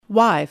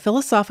Why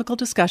Philosophical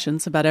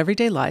Discussions About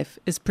Everyday Life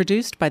is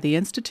produced by the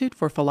Institute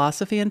for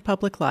Philosophy and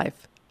Public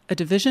Life, a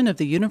division of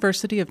the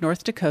University of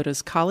North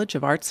Dakota's College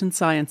of Arts and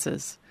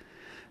Sciences.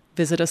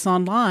 Visit us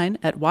online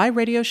at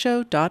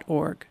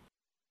whyradioshow.org.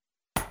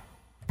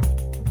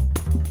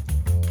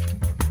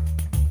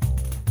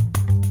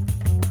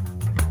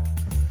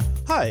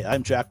 Hi,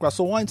 I'm Jack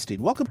Russell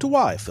Weinstein. Welcome to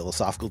Why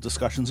Philosophical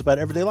Discussions About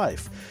Everyday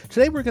Life.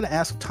 Today we're going to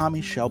ask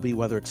Tommie Shelby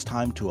whether it's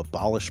time to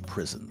abolish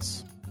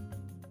prisons.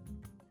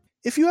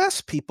 If you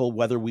ask people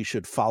whether we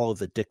should follow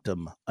the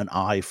dictum, an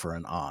eye for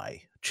an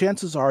eye,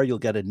 chances are you'll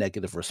get a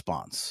negative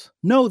response.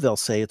 No, they'll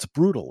say it's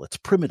brutal, it's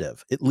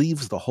primitive, it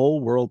leaves the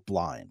whole world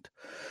blind.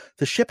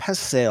 The ship has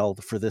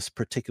sailed for this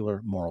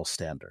particular moral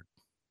standard.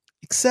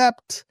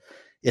 Except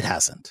it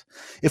hasn't.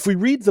 If we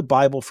read the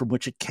Bible from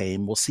which it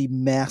came, we'll see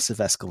massive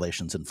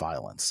escalations in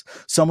violence.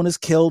 Someone is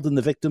killed and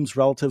the victim's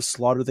relatives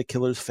slaughter the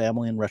killer's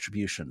family in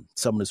retribution.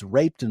 Someone is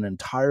raped and an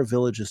entire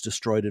village is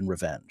destroyed in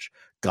revenge.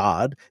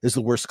 God is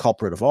the worst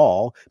culprit of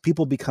all.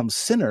 People become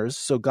sinners,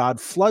 so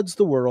God floods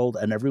the world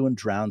and everyone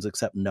drowns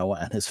except Noah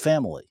and his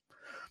family.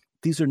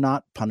 These are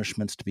not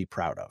punishments to be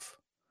proud of.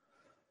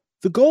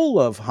 The goal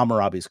of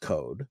Hammurabi's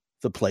Code,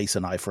 the place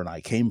an eye for an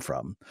eye came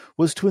from,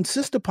 was to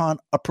insist upon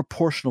a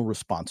proportional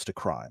response to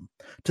crime,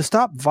 to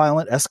stop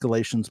violent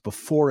escalations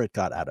before it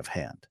got out of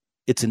hand.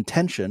 Its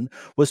intention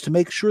was to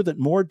make sure that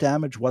more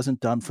damage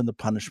wasn't done from the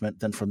punishment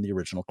than from the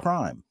original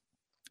crime.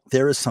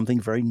 There is something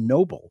very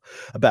noble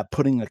about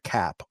putting a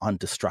cap on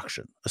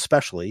destruction,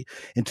 especially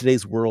in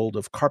today's world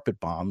of carpet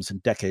bombs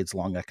and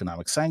decades-long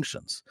economic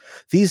sanctions.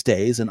 These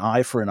days, an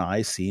eye for an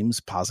eye seems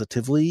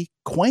positively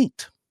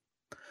quaint.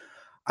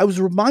 I was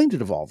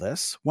reminded of all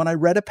this when I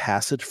read a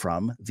passage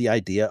from The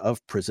Idea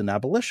of Prison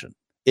Abolition.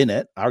 In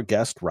it, our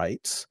guest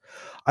writes,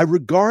 "I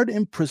regard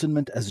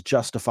imprisonment as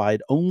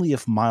justified only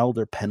if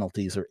milder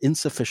penalties are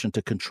insufficient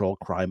to control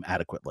crime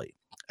adequately.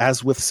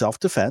 As with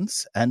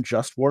self-defense and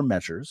just war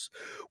measures,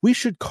 we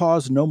should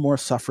cause no more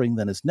suffering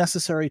than is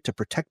necessary to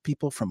protect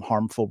people from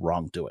harmful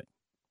wrongdoing."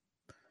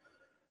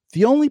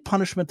 The only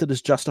punishment that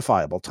is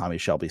justifiable, Tommie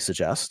Shelby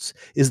suggests,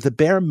 is the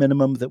bare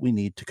minimum that we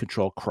need to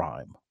control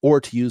crime. Or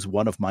to use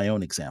one of my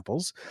own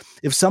examples,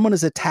 if someone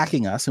is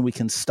attacking us and we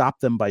can stop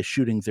them by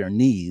shooting their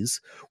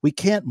knees, we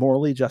can't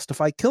morally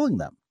justify killing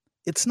them.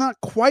 It's not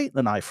quite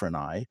an eye for an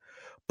eye,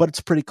 but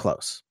it's pretty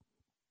close.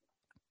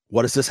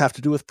 What does this have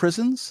to do with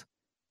prisons?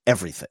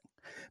 Everything.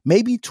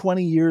 Maybe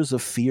 20 years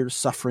of fear,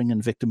 suffering,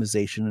 and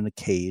victimization in a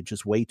cage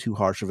is way too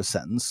harsh of a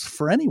sentence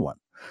for anyone.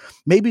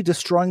 Maybe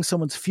destroying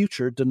someone's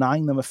future,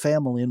 denying them a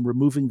family, and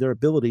removing their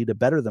ability to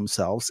better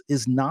themselves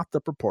is not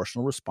the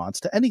proportional response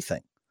to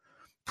anything.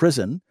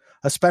 Prison,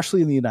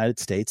 especially in the United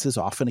States, is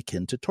often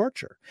akin to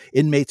torture.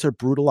 Inmates are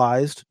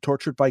brutalized,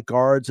 tortured by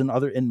guards and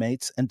other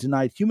inmates, and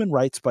denied human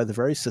rights by the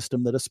very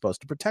system that is supposed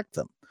to protect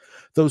them.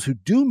 Those who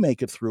do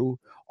make it through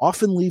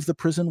often leave the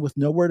prison with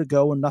nowhere to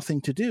go and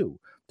nothing to do.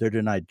 They're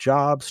denied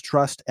jobs,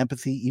 trust,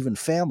 empathy, even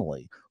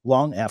family,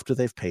 long after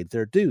they've paid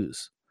their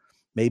dues.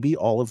 Maybe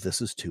all of this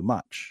is too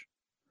much.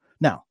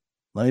 Now,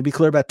 let me be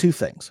clear about two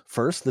things.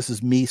 First, this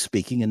is me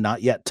speaking and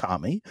not yet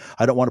Tommie.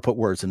 I don't want to put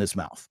words in his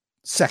mouth.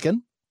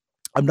 Second,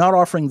 I'm not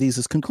offering these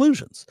as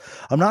conclusions.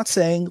 I'm not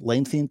saying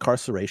lengthy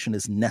incarceration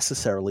is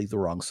necessarily the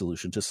wrong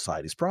solution to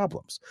society's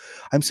problems.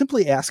 I'm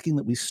simply asking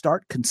that we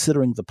start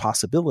considering the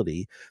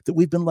possibility that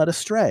we've been led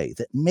astray,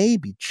 that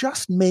maybe,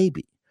 just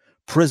maybe,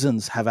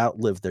 prisons have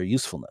outlived their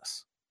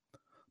usefulness.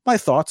 My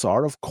thoughts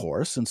are, of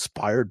course,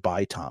 inspired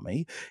by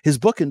Tommie. His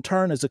book, in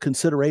turn, is a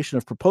consideration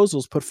of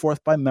proposals put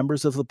forth by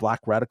members of the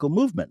Black radical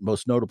movement,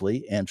 most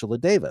notably Angela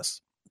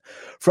Davis.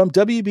 From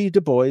W.B.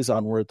 Du Bois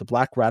onward, the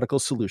Black radical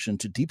solution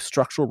to deep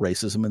structural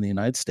racism in the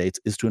United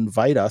States is to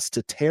invite us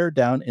to tear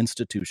down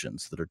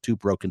institutions that are too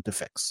broken to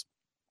fix.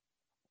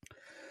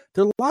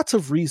 There are lots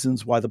of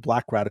reasons why the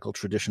Black radical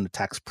tradition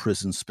attacks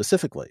prisons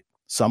specifically.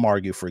 Some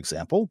argue, for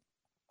example,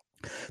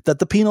 that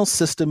the penal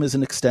system is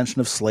an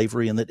extension of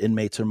slavery and that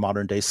inmates are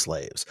modern-day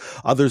slaves.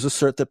 Others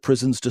assert that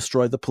prisons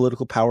destroy the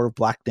political power of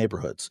Black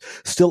neighborhoods.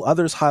 Still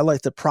others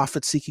highlight that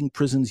profit-seeking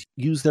prisons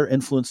use their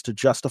influence to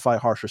justify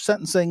harsher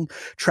sentencing,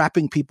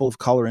 trapping people of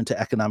color into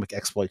economic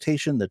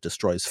exploitation that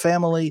destroys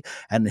family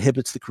and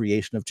inhibits the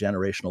creation of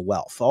generational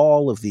wealth.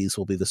 All of these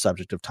will be the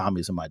subject of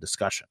Tommie's and my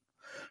discussion.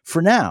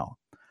 For now,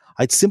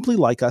 I'd simply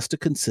like us to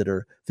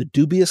consider the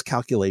dubious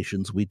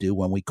calculations we do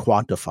when we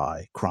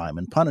quantify crime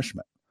and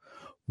punishment.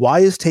 Why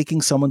is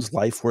taking someone's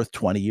life worth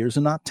 20 years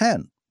and not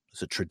 10?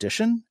 Is it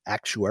tradition?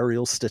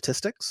 Actuarial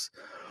statistics?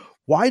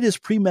 Why does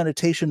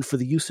premeditation for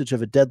the usage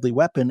of a deadly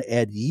weapon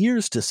add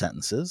years to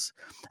sentences?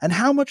 And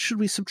how much should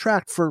we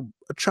subtract for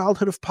a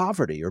childhood of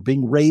poverty or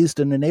being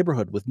raised in a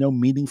neighborhood with no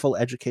meaningful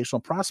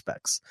educational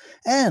prospects?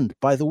 And,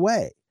 by the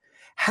way,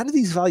 how do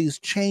these values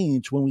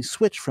change when we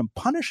switch from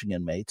punishing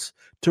inmates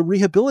to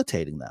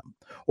rehabilitating them,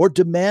 or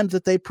demand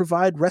that they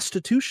provide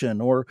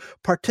restitution or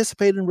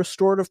participate in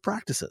restorative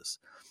practices?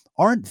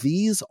 Aren't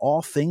these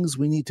all things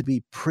we need to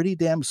be pretty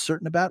damn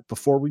certain about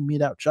before we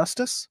mete out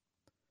justice?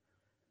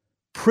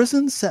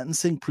 Prison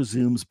sentencing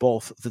presumes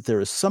both that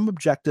there is some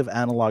objective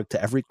analog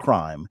to every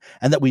crime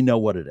and that we know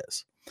what it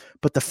is.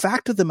 But the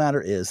fact of the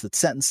matter is that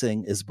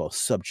sentencing is both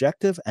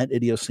subjective and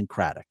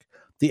idiosyncratic.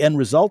 The end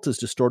result is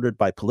distorted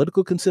by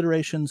political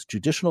considerations,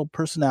 judicial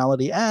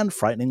personality, and,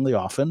 frighteningly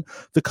often,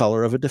 the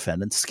color of a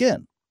defendant's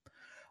skin.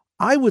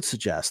 I would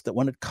suggest that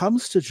when it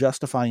comes to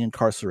justifying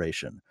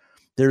incarceration,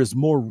 there is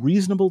more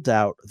reasonable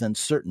doubt than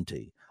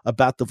certainty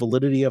about the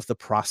validity of the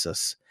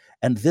process,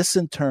 and this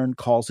in turn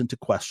calls into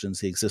questions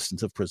the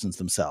existence of prisons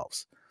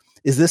themselves.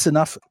 Is this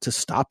enough to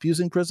stop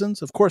using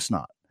prisons? Of course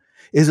not.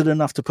 Is it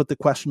enough to put the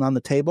question on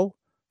the table?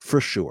 For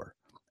sure.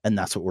 And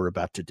that's what we're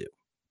about to do.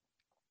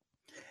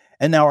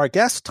 And now our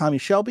guest, Tommie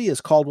Shelby,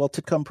 is Caldwell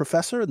Titcomb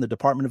Professor in the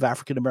Department of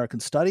African American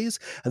Studies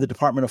and the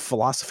Department of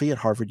Philosophy at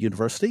Harvard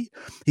University.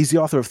 He's the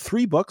author of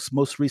 3 books,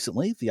 most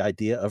recently, The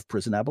Idea of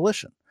Prison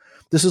Abolition.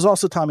 This is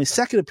also Tommie's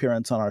second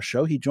appearance on our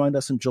show. He joined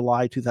us in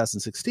July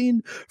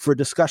 2016 for a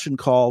discussion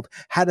called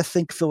How to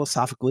Think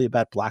Philosophically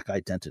About Black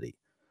Identity.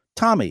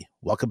 Tommie,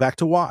 welcome back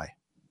to Why.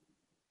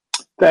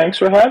 Thanks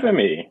for having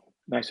me.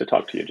 Nice to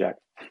talk to you, Jack.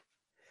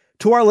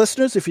 To our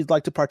listeners, if you'd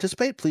like to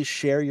participate, please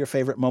share your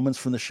favorite moments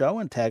from the show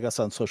and tag us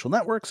on social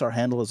networks. Our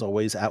handle is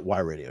always at Y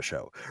Radio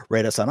Show.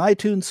 Rate us on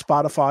iTunes,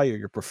 Spotify, or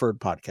your preferred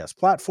podcast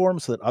platform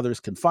so that others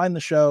can find the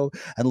show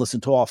and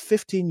listen to all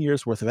 15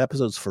 years worth of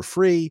episodes for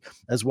free,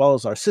 as well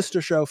as our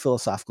sister show,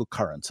 Philosophical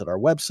Currents, at our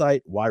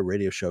website,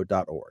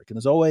 yradioshow.org. And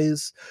as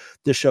always,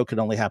 this show can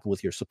only happen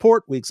with your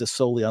support. We exist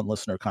solely on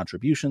listener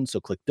contributions,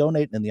 so click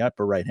donate in the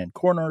upper right-hand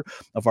corner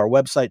of our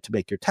website to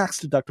make your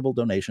tax-deductible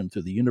donation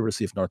through the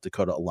University of North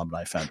Dakota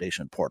Alumni Foundation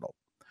portal.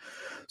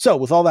 So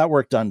with all that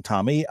work done,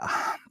 Tommie,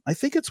 I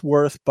think it's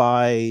worth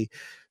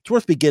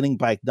beginning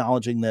by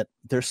acknowledging that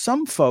there's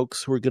some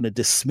folks who are going to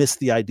dismiss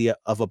the idea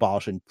of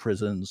abolishing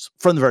prisons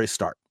from the very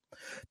start.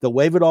 They'll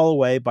wave it all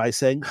away by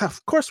saying,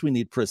 of course we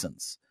need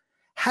prisons.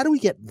 How do we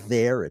get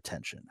their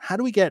attention? How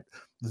do we get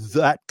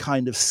that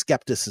kind of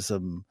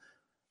skepticism?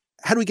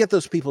 How do we get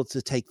those people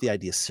to take the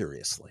idea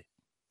seriously?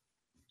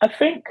 I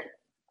think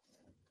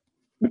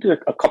maybe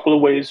a couple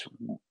of ways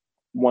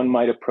one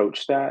might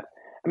approach that.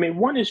 I mean,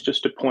 one is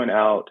just to point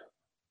out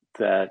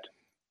that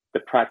the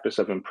practice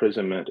of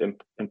imprisonment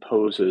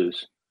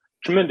imposes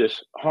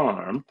tremendous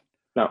harm,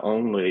 not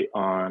only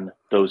on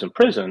those in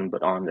prison,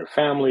 but on their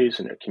families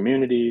and their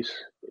communities.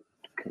 It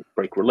can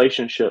break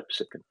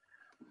relationships. It can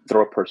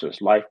throw a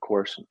person's life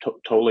course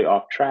totally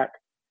off track.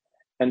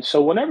 And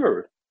so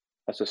whenever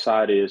a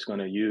society is going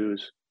to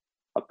use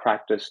a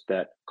practice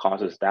that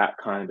causes that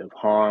kind of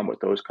harm with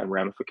those kind of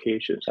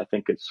ramifications, I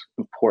think it's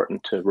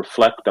important to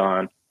reflect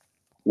on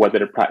whether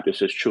the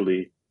practice is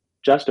truly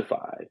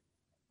justified.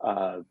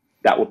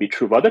 That will be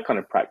true of other kind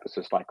of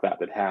practices like that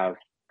have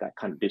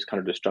these kind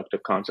of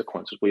destructive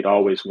consequences. We'd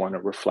always want to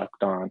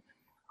reflect on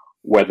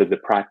whether the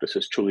practice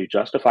is truly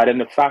justified.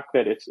 And the fact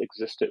that it's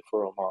existed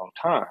for a long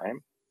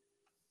time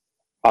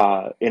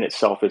in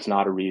itself is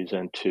not a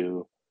reason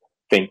to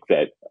think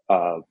that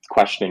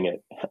questioning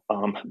it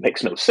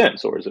makes no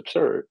sense or is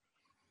absurd.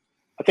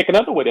 I think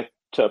another way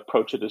to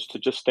approach it is to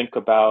just think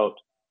about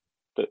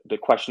the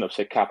question of,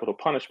 say, capital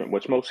punishment,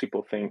 which most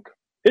people think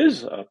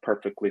is a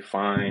perfectly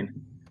fine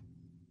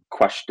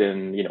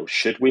question. You know,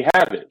 should we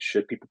have it?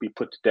 Should people be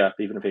put to death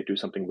even if they do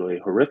something really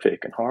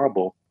horrific and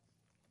horrible?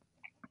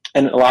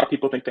 And a lot of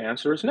people think the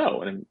answer is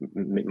no. And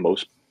in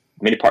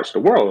many parts of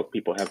the world,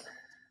 people have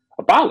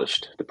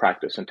abolished the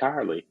practice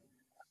entirely.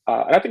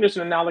 And I think there's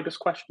an analogous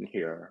question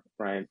here,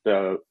 right?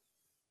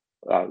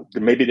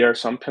 Maybe there are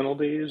some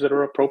penalties that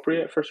are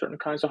appropriate for certain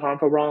kinds of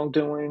harmful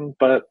wrongdoing,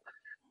 but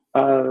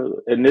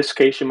in this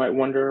case, you might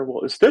wonder,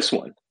 well, is this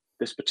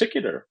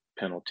particular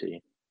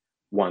penalty,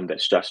 one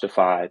that's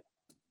justified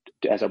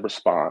as a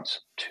response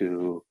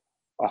to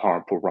a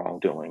harmful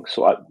wrongdoing?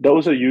 So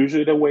those are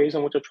usually the ways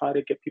in which I try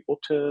to get people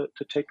to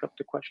take up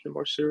the question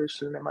more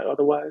seriously than they might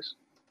otherwise.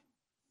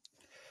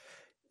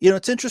 You know,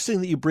 it's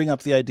interesting that you bring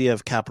up the idea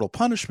of capital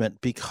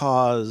punishment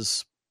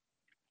because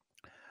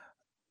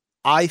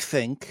I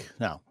think,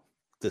 now,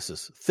 this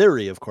is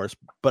theory, of course,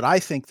 but I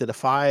think that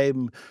if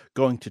I'm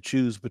going to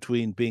choose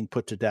between being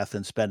put to death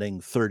and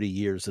spending 30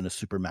 years in a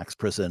supermax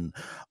prison,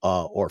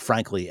 or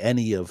frankly,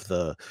 any of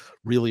the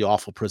really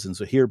awful prisons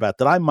we hear about,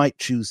 that I might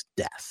choose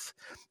death.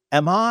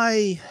 Am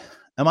I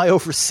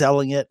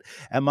overselling it?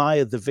 Am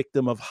I the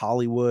victim of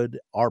Hollywood?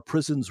 Are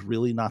prisons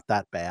really not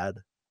that bad?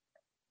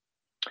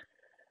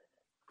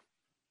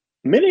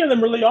 Many of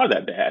them really are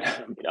that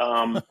bad.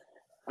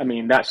 I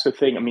mean, that's the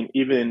thing. I mean,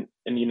 even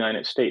in the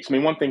United States, I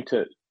mean, one thing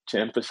to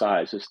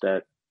emphasize is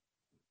that,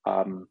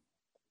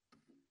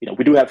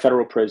 we do have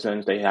federal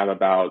prisons. They have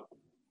about,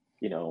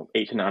 8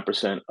 to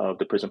 9% of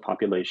the prison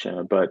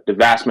population, but the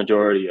vast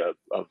majority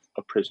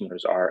of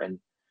prisoners are in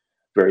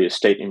various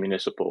state and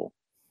municipal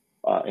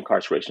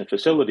incarceration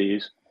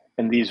facilities,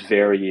 and these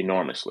vary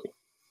enormously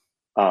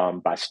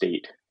by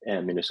state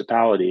and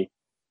municipality.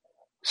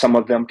 Some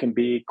of them can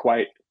be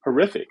quite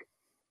horrific.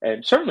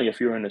 And certainly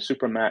if you're in a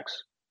supermax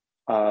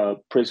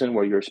prison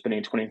where you're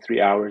spending 23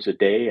 hours a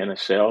day in a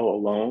cell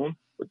alone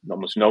with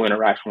almost no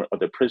interaction with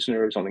other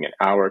prisoners, only an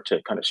hour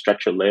to kind of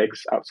stretch your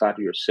legs outside of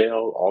your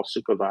cell, all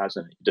supervised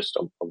in just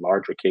a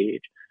larger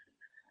cage.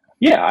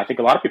 Yeah, I think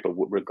a lot of people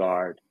would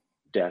regard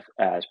death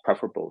as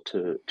preferable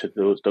to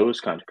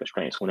those kinds of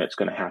constraints when it's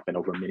going to happen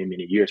over many,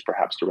 many years,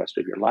 perhaps the rest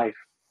of your life.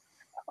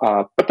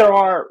 But there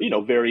are,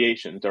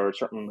 variations. There are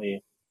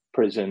certainly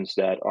prisons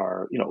that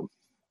are,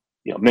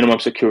 minimum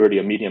security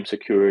or medium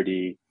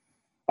security,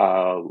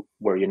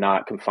 where you're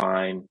not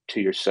confined to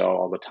your cell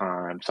all the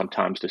time.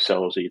 Sometimes the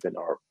cells even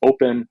are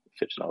open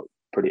if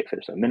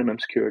it's a minimum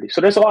security. So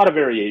there's a lot of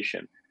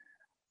variation.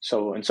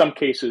 So in some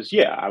cases,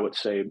 yeah, I would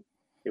say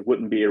it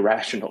wouldn't be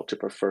irrational to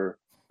prefer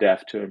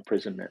death to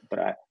imprisonment, but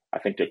I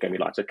think there can be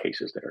lots of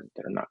cases that are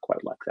not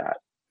quite like that.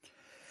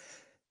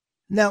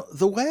 Now,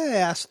 the way I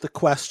asked the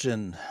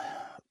question,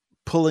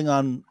 pulling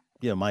on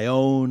my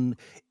own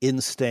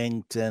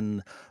instinct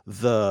and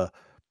the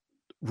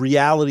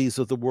realities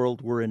of the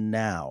world we're in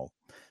now,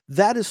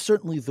 that is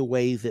certainly the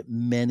way that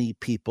many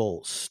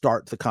people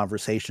start the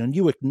conversation. And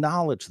you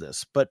acknowledge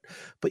this, but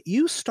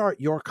you start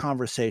your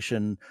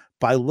conversation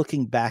by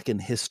looking back in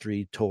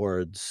history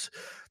towards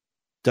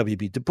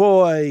W.B. Du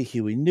Bois,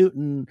 Huey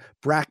Newton,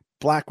 black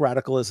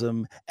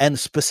radicalism, and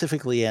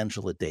specifically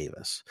Angela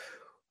Davis.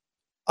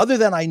 Other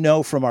than I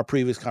know from our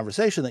previous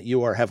conversation that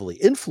you are heavily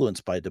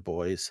influenced by Du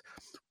Bois,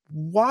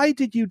 why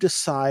did you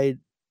decide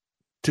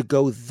to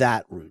go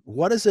that route?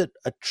 What's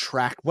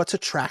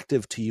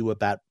attractive to you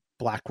about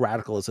black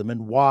radicalism,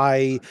 and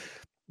why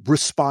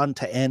respond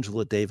to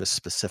Angela Davis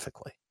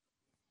specifically?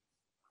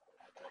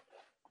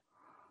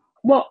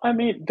 Well, I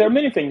mean, there are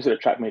many things that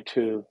attract me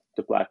to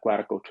the black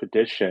radical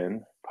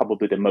tradition.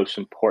 Probably the most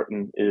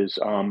important is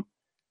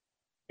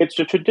it's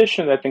a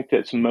tradition that I think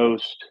that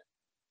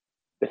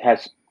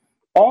has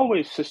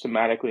always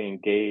systematically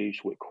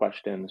engaged with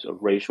questions of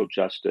racial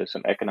justice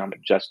and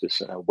economic justice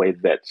in a way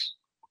that's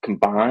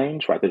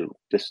combined, right? That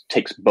just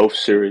takes both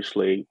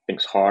seriously,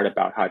 thinks hard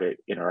about how to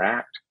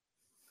interact,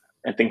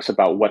 and thinks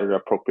about what are the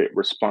appropriate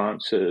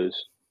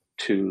responses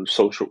to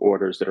social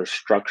orders that are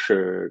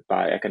structured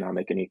by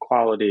economic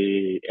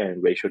inequality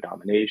and racial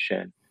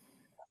domination.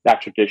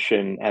 That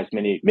tradition has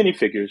many, many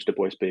figures, Du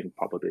Bois being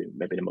probably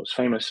maybe the most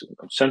famous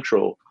and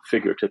central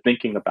figure to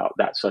thinking about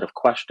that set of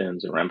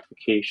questions and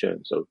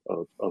ramifications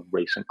of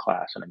race and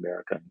class in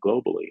America and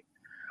globally.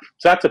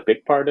 So that's a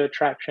big part of the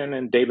attraction,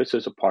 and Davis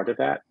is a part of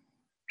that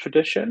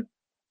tradition,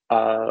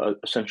 a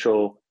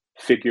central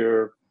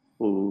figure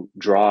who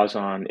draws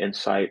on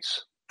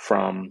insights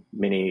from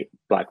many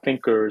Black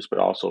thinkers, but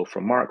also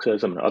from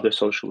Marxism and other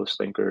socialist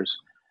thinkers,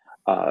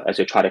 as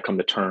they try to come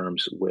to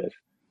terms with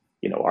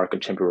our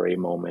contemporary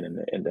moment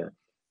and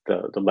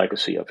the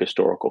legacy of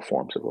historical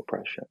forms of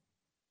oppression.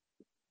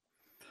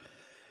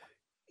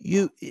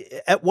 You,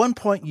 at one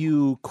point,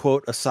 you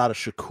quote Assata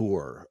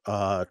Shakur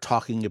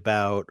talking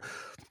about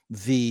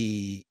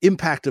the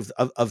impact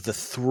of the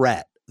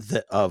threat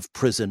that of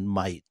prison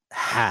might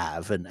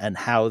have, and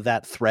how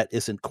that threat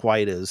isn't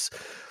quite as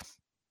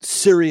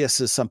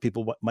serious as some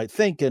people might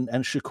think. And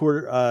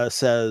Shakur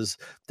says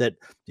that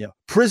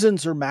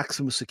prisons are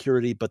maximum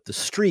security, but the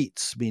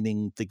streets,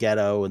 meaning the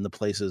ghetto and the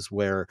places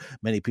where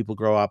many people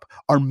grow up,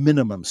 are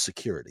minimum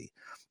security.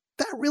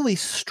 That really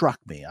struck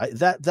me.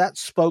 That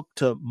spoke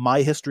to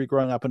my history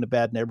growing up in a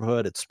bad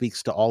neighborhood. It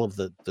speaks to all of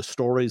the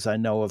stories I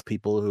know of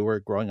people who are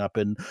growing up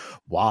in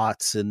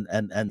Watts and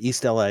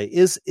East LA.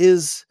 Is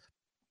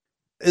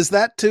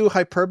that too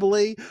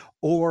hyperbole,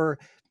 or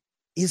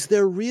is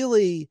there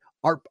really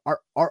are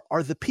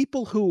the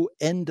people who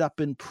end up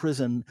in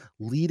prison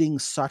leading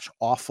such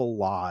awful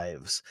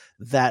lives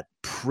that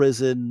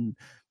prison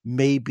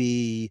may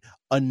be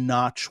a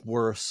notch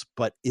worse,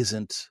 but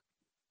isn't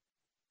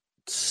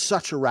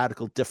such a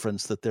radical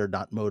difference that they're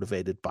not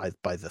motivated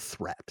by the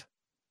threat?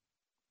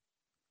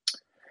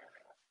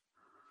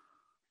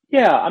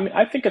 Yeah, I mean,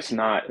 I think it's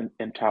not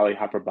entirely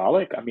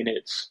hyperbolic. I mean,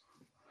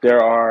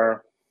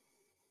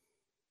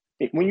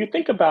 when you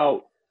think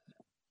about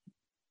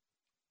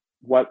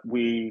what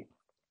we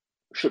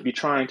should be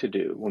trying to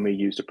do when we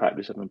use the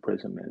practice of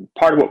imprisonment,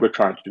 part of what we're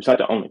trying to do, it's not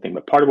the only thing,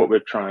 but part of what we're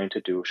trying to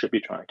do, or should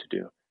be trying to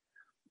do,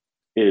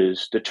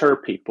 is deter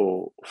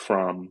people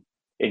from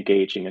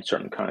engaging in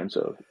certain kinds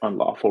of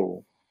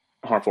unlawful,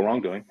 harmful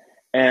wrongdoing.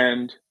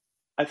 And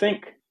I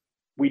think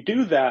we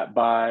do that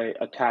by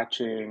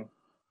attaching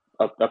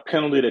a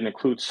penalty that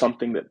includes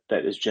something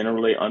that is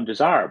generally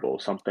undesirable,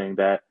 something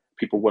that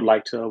people would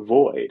like to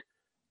avoid,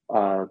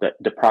 that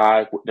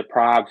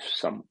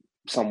deprives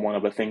someone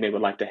of a thing they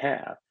would like to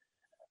have.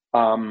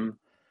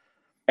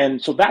 And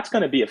so that's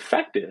going to be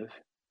effective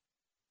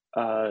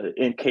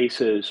in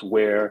cases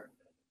where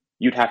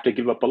you'd have to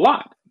give up a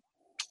lot.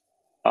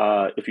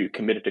 If you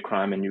committed a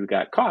crime and you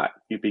got caught,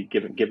 you'd be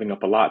giving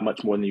up a lot,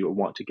 much more than you would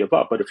want to give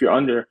up. But if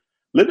you're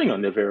living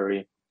under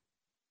very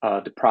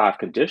deprived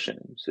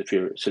conditions, if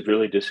you're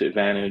severely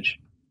disadvantaged,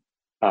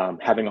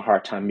 having a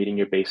hard time meeting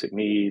your basic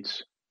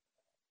needs,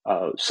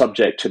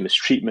 subject to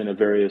mistreatment of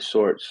various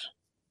sorts,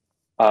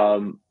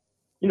 then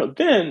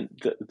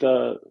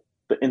the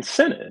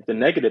incentive, the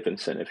negative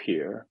incentive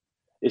here,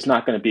 is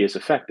not going to be as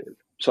effective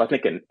So I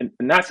think in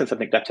that sense, I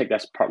think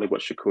that's partly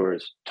what Shakur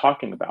is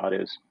talking about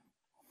is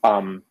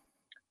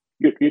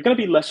you're going to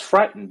be less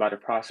frightened by the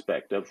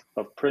prospect of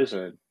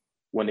prison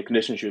when the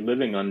conditions you're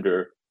living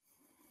under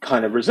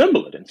kind of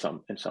resemble it in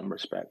some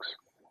respects.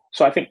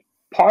 So I think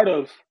part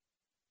of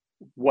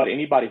what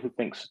anybody who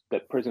thinks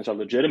that prisons are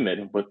legitimate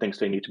and what thinks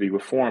they need to be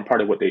reformed,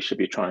 part of what they should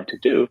be trying to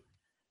do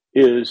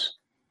is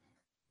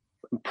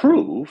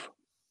improve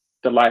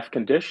the life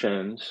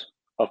conditions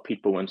of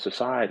people in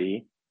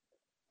society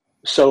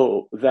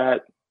so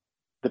that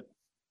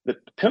the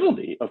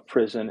penalty of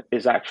prison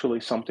is actually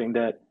something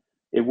that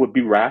it would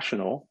be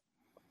rational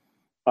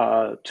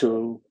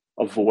to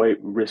avoid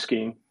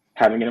risking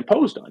having it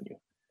imposed on you.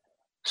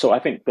 So I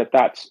think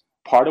that's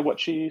part of what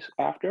she's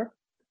after.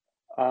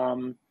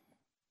 And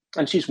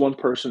she's one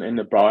person in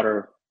the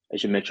broader,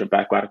 as you mentioned,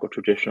 Black radical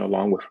tradition,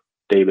 along with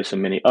Davis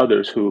and many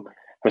others who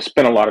have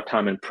spent a lot of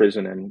time in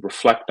prison and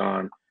reflect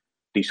on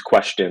these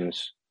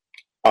questions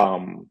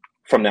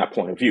from that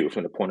point of view,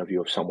 from the point of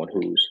view of someone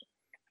who's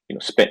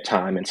spent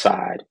time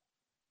inside,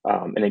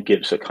 and it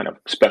gives a kind of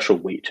special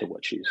weight to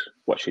what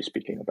she's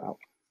speaking about.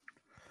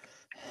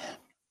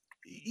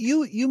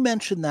 You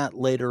mentioned that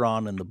later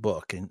on in the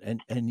book,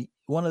 and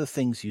one of the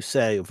things you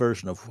say, a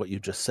version of what you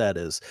just said,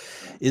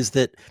 is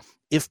that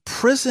if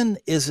prison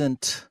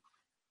isn't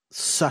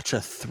such a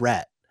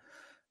threat,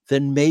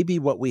 then maybe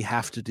what we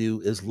have to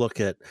do is look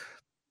at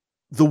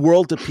the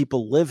world that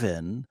people live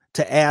in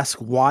to ask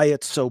why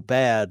it's so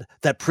bad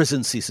that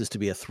prison ceases to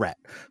be a threat.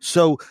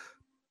 So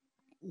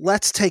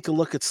let's take a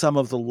look at some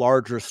of the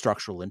larger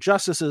structural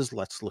injustices.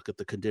 Let's look at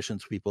the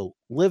conditions people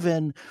live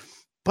in.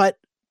 But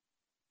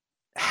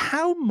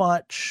how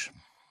much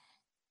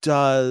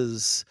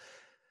does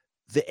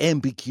the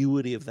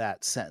ambiguity of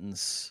that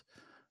sentence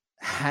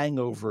hang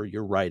over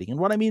your writing? And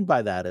what I mean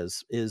by that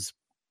is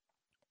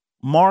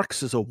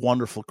Marx is a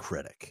wonderful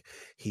critic.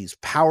 He's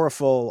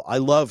powerful. I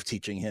love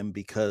teaching him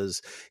because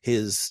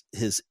his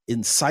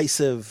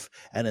incisive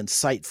and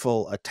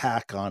insightful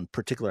attack on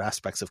particular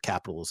aspects of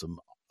capitalism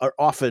are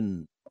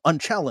often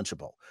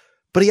unchallengeable.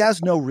 But he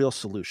has no real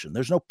solution.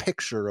 There's no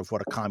picture of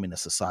what a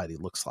communist society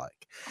looks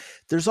like.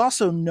 There's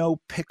also no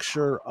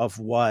picture of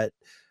what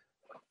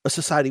a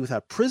society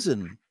without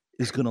prison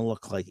is going to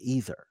look like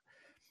either.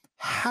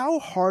 How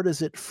hard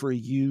is it for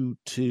you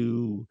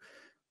to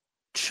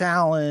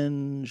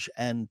challenge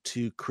and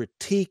to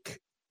critique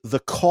the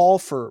call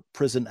for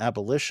prison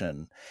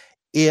abolition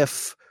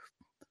if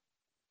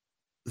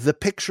the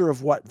picture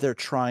of what they're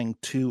trying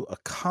to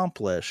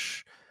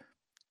accomplish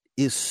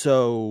is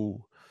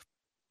so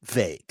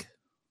vague?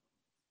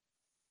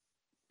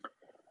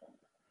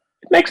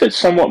 It makes it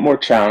somewhat more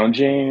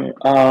challenging.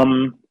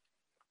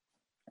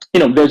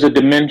 There's a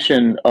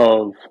dimension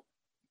of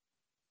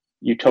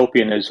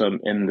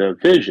utopianism in the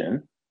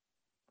vision.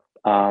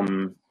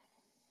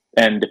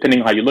 And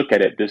depending on how you look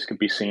at it, this could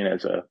be seen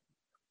as a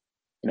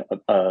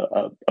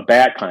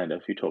bad kind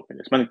of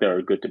utopianism. I think there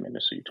are good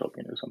dimensions of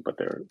utopianism, but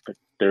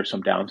there are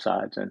some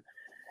downsides,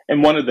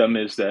 and one of them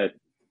is that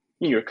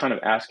you're kind of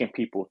asking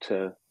people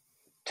to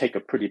take a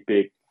pretty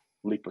big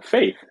leap of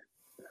faith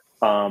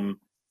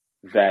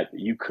that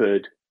you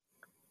could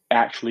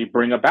actually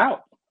bring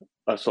about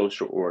a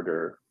social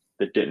order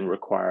that didn't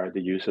require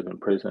the use of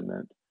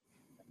imprisonment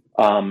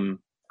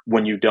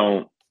when you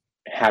don't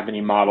have any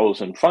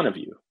models in front of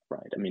you.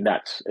 Right. I mean,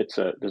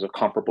 there's a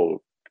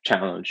comparable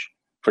challenge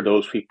for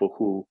those people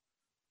who,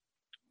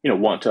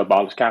 want to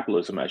abolish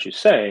capitalism, as you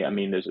say. I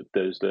mean, there's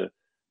the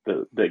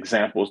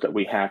examples that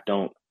we have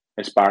don't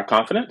inspire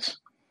confidence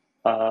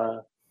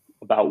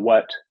about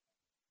what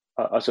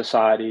a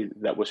society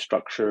that was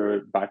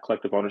structured by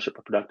collective ownership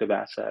of productive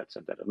assets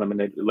and that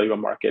eliminated the labor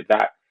market.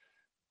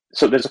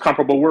 So there's a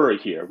comparable worry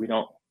here.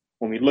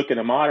 When we look at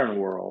a modern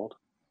world,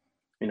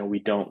 we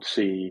don't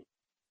see.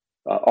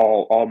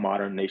 All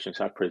modern nations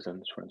have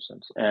prisons, for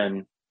instance,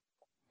 and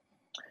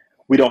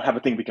we don't have a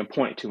thing we can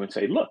point to and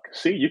say, look,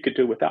 see, you could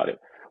do without it.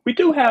 We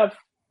do have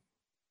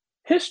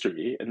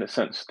history in the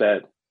sense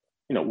that,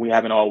 we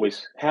haven't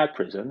always had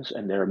prisons,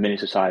 and there are many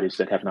societies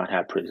that have not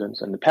had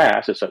prisons in the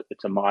past. It's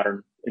a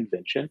modern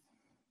invention,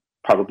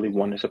 probably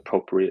one that's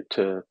appropriate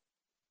to,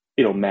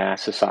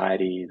 mass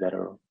society that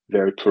are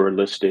very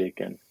pluralistic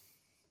and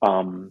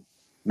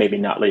maybe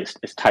not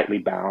as tightly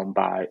bound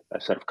by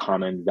a set of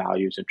common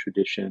values and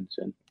traditions.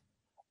 And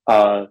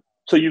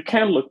so you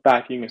can look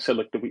back and you can say,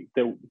 look,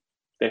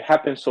 there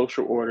have been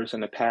social orders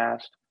in the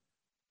past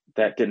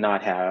that did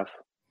not have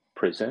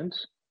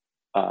prisons,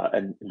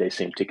 and they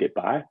seem to get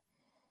by.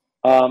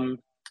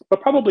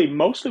 But probably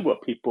mostly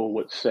what people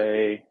would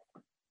say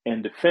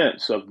in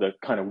defense of the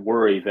kind of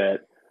worry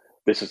that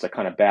this is a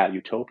kind of bad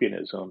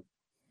utopianism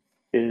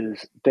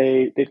is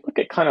they look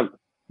at kind of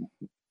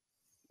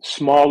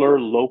smaller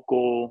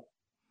local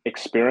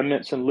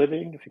experiments in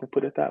living, if you can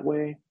put it that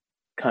way,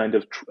 kind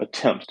of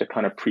attempts to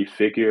kind of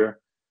prefigure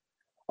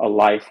a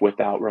life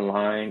without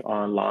relying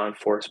on law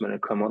enforcement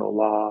and criminal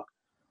law,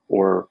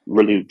 or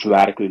really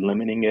dramatically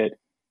limiting it,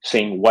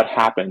 seeing what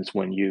happens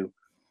when you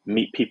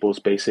meet people's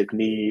basic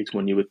needs,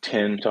 when you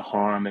attend to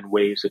harm in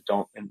ways that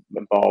don't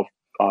involve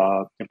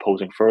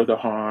imposing further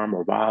harm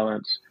or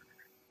violence.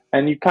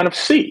 And you kind of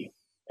see,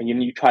 and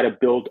you try to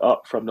build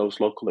up from those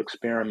local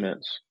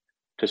experiments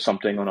to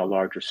something on a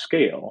larger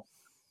scale.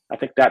 I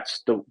think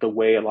that's the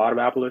way a lot of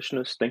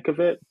abolitionists think of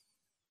it,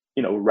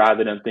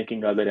 rather than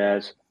thinking of it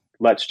as,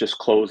 let's just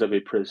close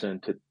every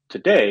prison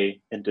today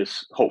and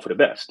just hope for the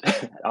best.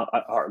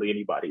 Hardly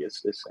anybody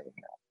is saying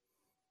that.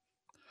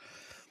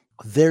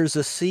 There's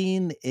a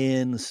scene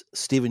in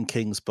Stephen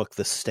King's book,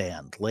 The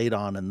Stand, late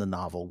on in the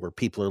novel, where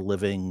people are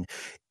living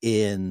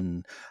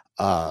in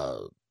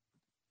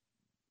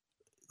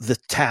the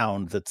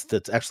town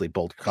that's actually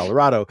Boulder,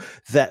 Colorado,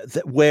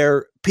 that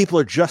where people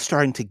are just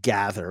starting to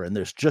gather, and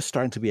there's just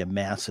starting to be a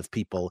mass of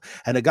people,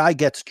 and a guy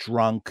gets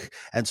drunk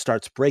and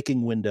starts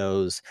breaking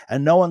windows,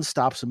 and no one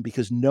stops him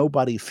because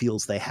nobody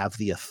feels they have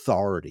the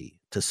authority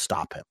to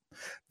stop him.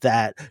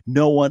 That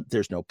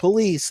there's no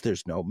police,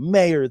 there's no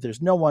mayor,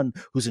 there's no one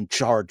who's in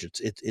charge.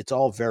 It's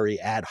all very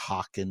ad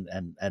hoc and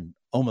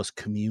almost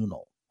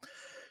communal.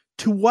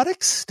 To what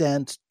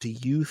extent do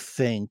you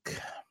think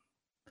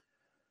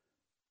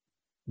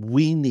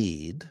we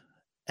need,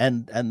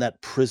 and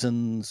that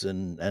prisons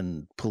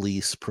and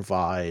police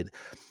provide,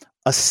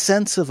 a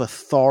sense of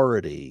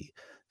authority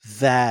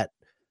that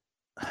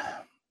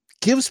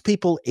gives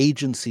people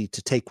agency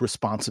to take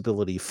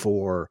responsibility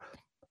for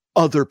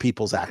other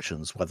people's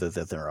actions, whether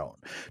they're their own?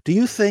 Do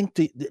you think,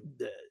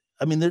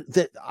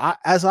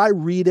 as I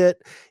read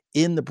it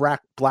in the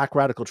black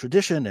radical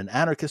tradition and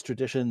anarchist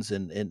traditions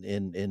and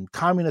in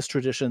communist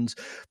traditions,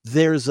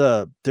 there's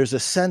a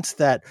sense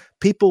that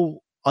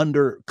people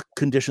under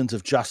conditions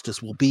of justice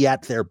will be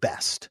at their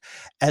best.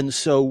 And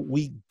so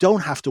we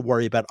don't have to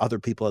worry about other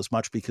people as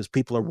much because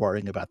people are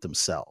worrying about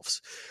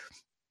themselves.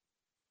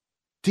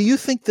 Do you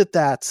think that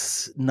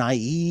that's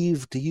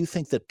naive? Do you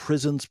think that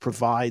prisons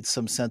provide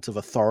some sense of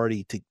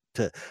authority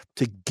to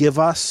give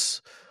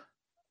us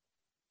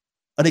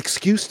an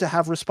excuse to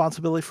have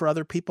responsibility for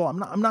other people?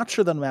 I'm not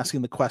sure that I'm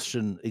asking the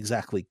question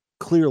exactly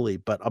clearly,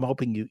 but I'm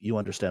hoping you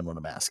understand what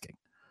I'm asking.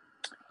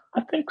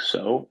 I think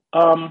so.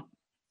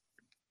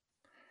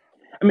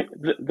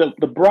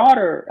 The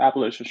broader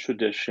abolitionist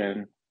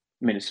tradition,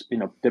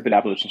 there've been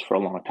abolitionists for a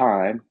long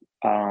time,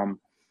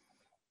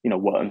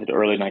 into the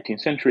early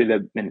 19th century,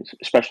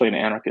 especially in the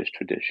anarchist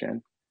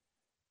tradition.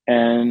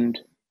 And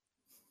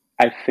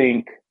I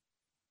think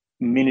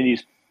many of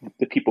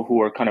the people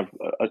who are kind of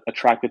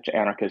attracted to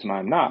anarchism,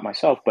 I'm not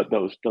myself, but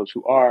those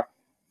who are,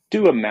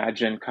 do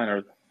imagine kind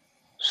of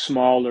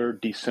smaller,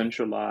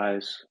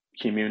 decentralized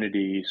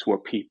communities where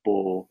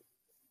people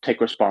take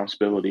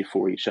responsibility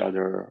for each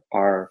other,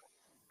 are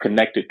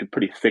connected to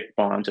pretty thick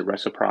bonds of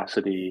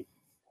reciprocity.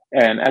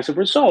 And as a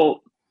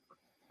result,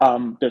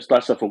 there's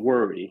less of a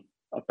worry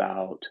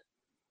about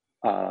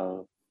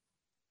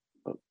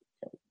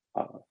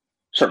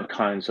certain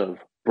kinds of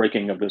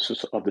breaking of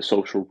the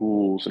social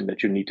rules, and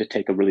that you need to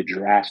take a really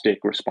drastic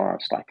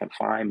response like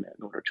confinement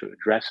in order to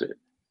address it.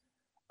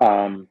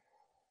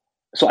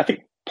 So I think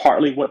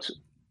partly what's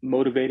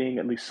motivating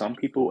at least some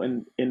people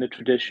in the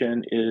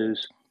tradition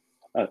is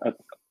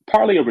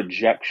partly a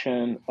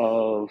rejection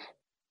of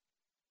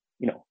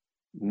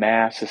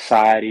mass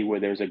society where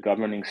there's a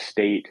governing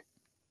state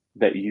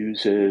that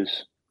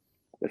uses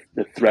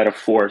the threat of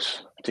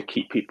force to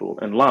keep people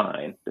in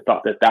line. The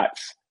thought that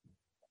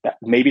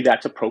maybe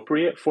that's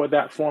appropriate for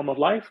that form of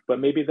life, but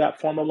maybe that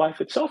form of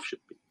life itself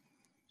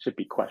should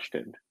be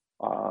questioned,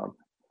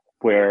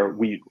 where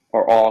we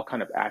are all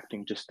kind of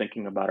acting, just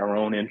thinking about our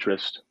own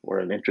interest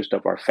or the interest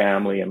of our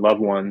family and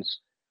loved ones,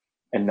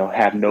 and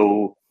have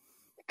no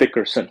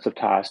thicker sense of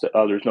ties to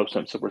others, no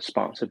sense of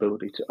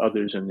responsibility to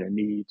others and their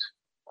needs.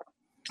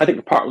 I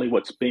think partly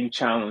what's being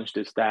challenged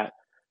is that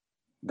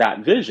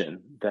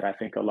vision that I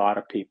think a lot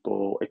of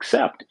people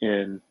accept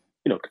in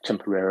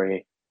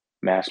contemporary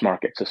mass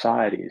market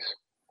societies.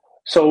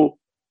 So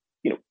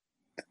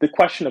the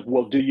question of,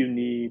 well, do you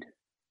need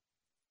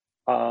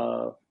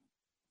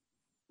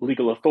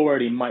legal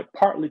authority might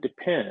partly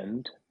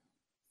depend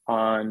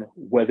on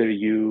whether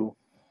you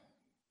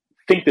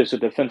think there's a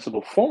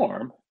defensible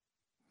form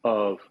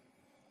of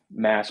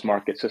mass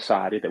market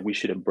society that we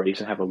should embrace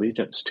and have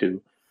allegiance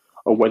to,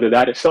 or whether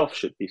that itself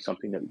should be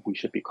something that we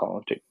should be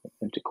calling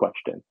into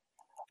question.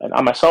 And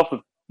I myself,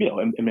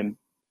 am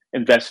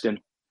invested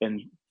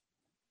in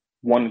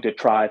wanting to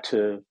try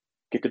to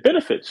get the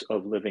benefits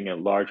of living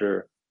in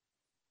larger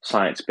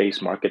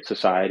science-based market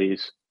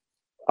societies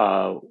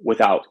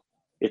without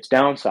its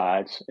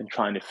downsides, and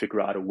trying to figure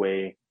out a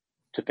way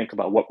to think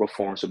about what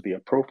reforms would be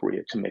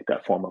appropriate to make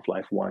that form of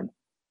life one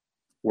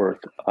worth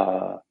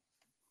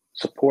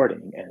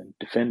supporting and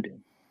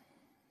defending.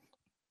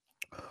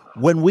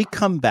 When we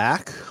come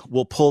back,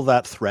 we'll pull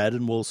that thread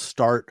and we'll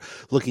start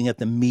looking at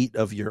the meat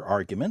of your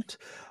argument.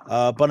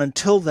 But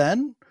until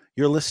then,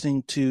 you're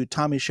listening to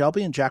Tommie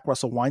Shelby and Jack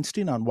Russell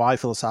Weinstein on Why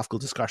Philosophical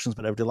Discussions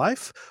About Everyday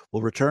Life.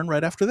 We'll return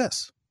right after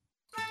this.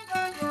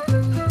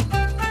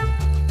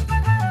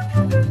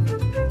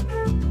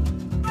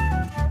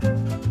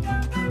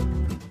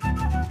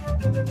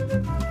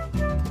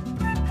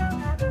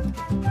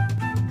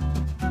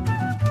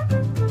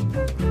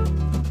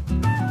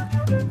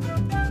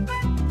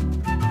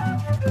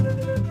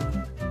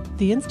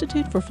 The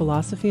Institute for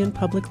Philosophy and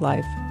Public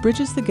Life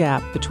bridges the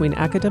gap between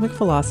academic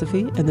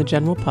philosophy and the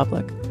general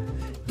public.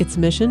 Its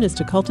mission is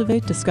to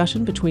cultivate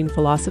discussion between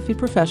philosophy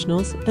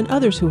professionals and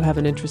others who have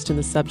an interest in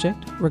the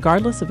subject,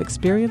 regardless of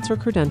experience or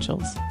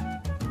credentials.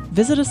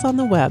 Visit us on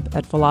the web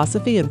at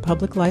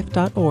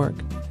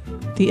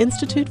philosophyandpubliclife.org. The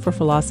Institute for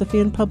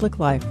Philosophy and Public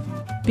Life,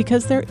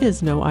 because there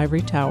is no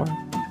ivory tower.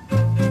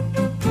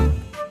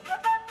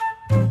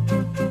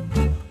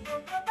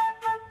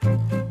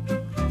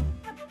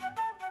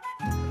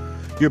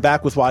 You're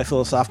back with Why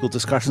Philosophical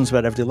Discussions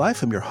About Everyday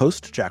Life. I'm your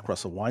host, Jack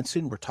Russell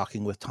Weinstein. We're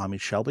talking with Tommie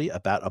Shelby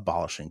about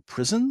abolishing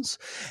prisons.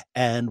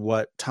 And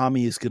what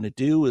Tommie is going to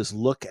do is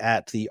look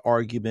at the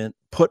argument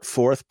put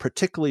forth,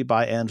 particularly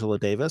by Angela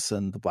Davis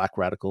and the Black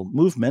Radical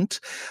Movement,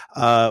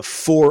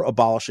 for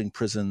abolishing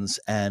prisons.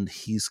 And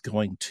he's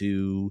going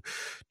to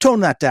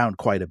tone that down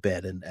quite a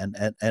bit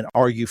and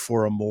argue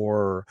for a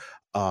more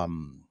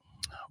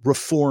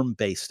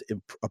reform-based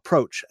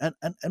approach. And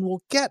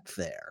we'll get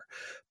there.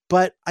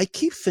 But I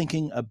keep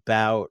thinking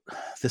about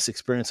this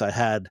experience I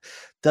had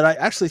that I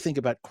actually think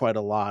about quite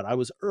a lot. I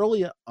was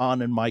early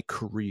on in my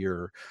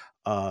career,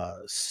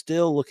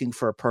 still looking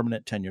for a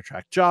permanent tenure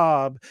track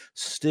job,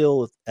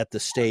 still at the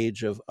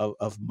stage of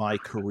my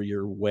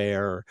career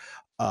where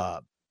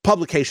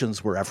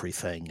publications were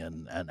everything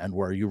and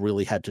where you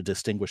really had to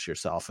distinguish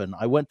yourself. And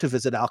I went to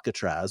visit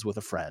Alcatraz with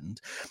a friend,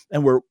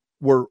 and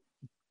we're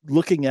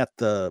looking at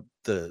the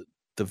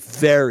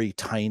very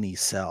tiny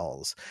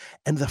cells.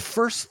 And the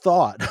first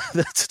thought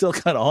that still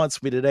kind of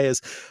haunts me today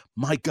is,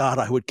 my God,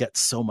 I would get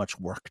so much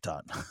work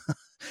done.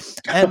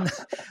 And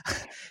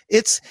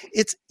it's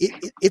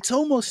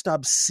almost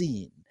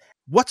obscene.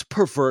 What's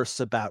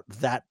perverse about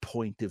that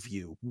point of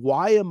view?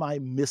 Why am I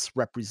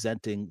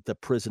misrepresenting the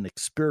prison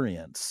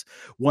experience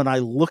when I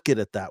look at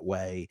it that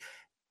way?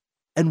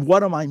 And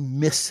what am I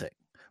missing?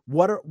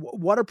 What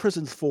are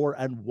prisons for,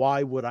 and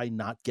why would I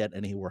not get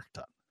any work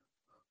done?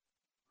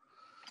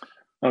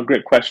 Oh,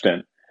 great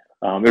question.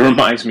 It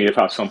reminds me of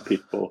how some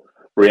people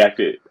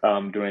reacted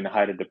during the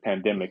height of the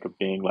pandemic of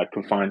being like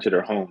confined to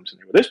their homes.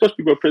 And they're supposed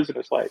to be what prison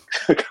is like,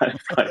 kind of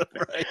thing.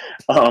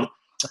 Right.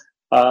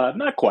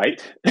 Not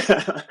quite.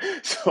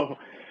 So,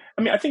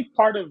 I mean, I think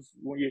part of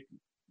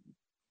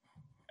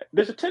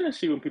there's a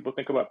tendency when people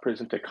think about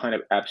prison to kind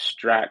of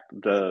abstract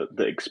the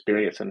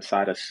experience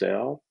inside a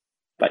cell.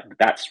 Like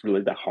that's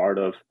really the heart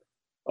of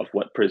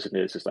what prison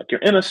is. It's like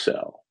you're in a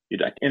cell, you're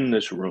like in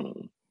this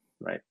room,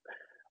 right?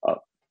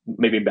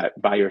 Maybe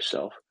by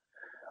yourself.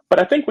 But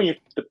I think when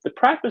the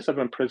practice of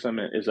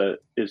imprisonment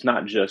is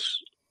not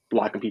just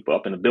locking people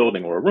up in a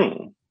building or a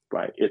room,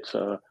 right? It's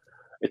a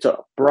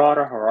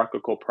broader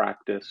hierarchical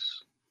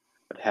practice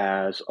that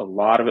has a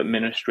lot of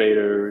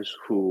administrators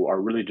who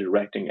are really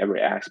directing every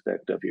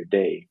aspect of your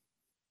day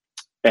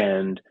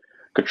and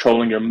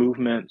controlling your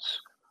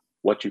movements,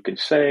 what you can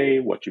say,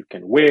 what you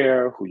can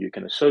wear, who you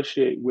can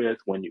associate with,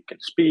 when you can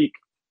speak,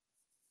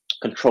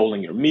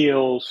 controlling your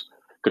meals,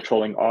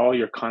 controlling all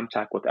your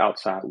contact with the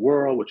outside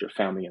world, with your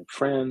family and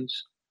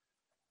friends,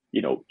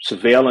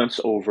 surveillance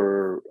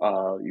over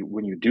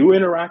when you do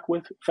interact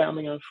with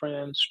family and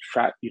friends,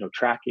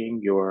 tracking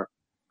your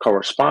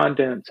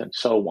correspondence and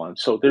so on.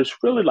 So there's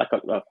really like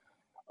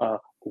a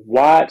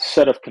wide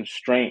set of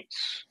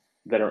constraints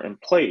that are in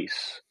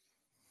place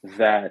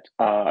that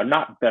are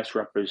not best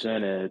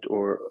represented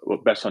or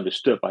best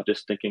understood by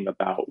just thinking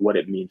about what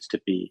it means to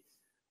be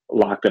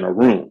locked in a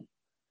room.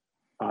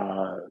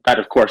 That,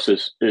 of course,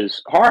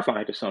 is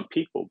horrifying to some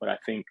people, but I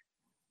think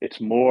it's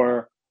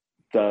more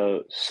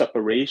the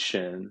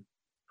separation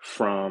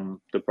from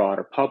the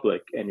broader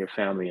public and your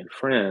family and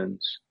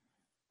friends,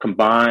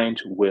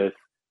 combined with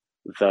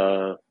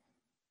the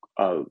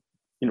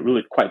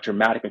really quite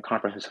dramatic and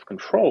comprehensive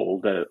control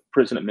that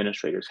prison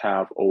administrators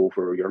have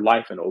over your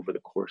life and over the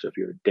course of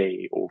your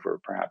day over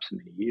perhaps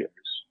many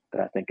years.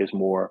 That I think is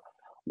more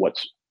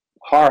what's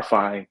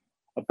horrifying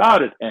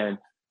about it and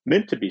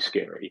meant to be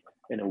scary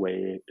in a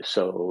way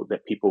so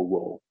that people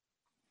will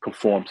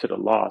conform to the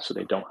law so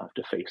they don't have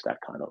to face that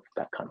kind of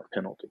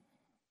penalty.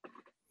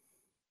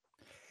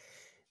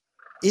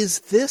 Is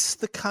this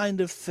the kind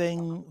of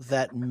thing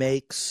that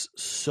makes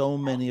so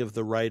many of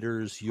the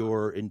writers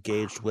you're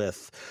engaged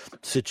with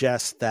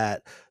suggest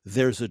that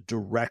there's a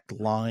direct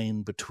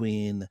line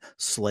between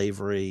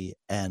slavery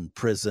and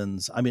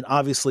prisons? I mean,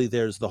 obviously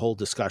there's the whole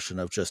discussion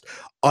of just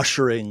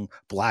ushering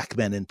Black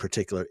men in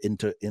particular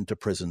into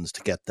prisons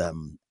to get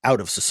them out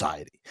of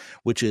society,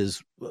 which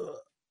is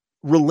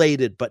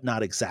related but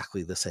not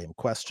exactly the same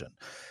question.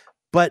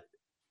 But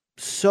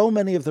so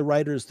many of the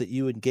writers that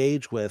you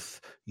engage with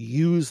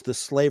use the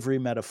slavery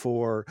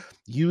metaphor,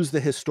 use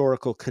the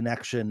historical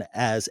connection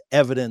as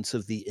evidence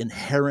of the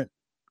inherent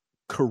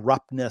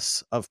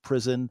corruptness of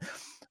prison.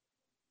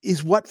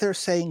 Is what they're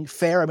saying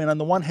fair? I mean, on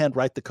the one hand,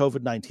 right, the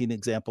COVID-19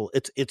 example,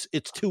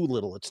 it's too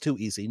little, it's too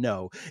easy.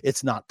 No,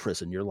 it's not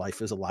prison. Your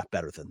life is a lot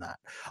better than that.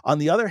 On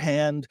the other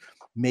hand,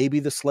 maybe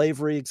the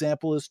slavery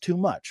example is too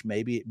much.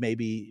 Maybe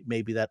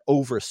that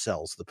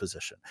oversells the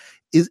position.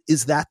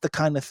 Is that the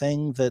kind of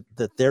thing that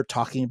they're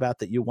talking about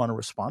that you want to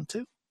respond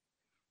to?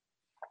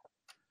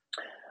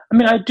 I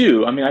mean, I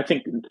do. I mean, I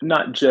think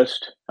not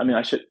just, I mean,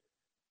 I should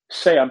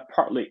say I'm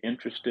partly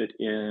interested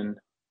in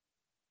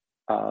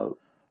uh,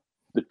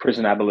 the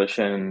prison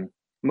abolition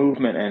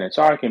movement and its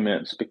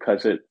arguments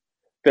because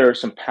there are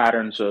some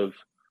patterns of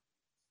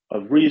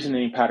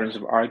reasoning, patterns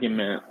of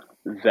argument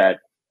that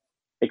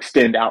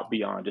extend out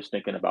beyond just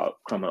thinking about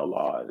criminal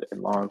law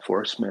and law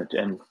enforcement.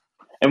 And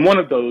one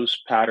of those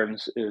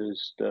patterns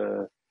is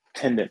the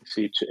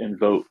tendency to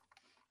invoke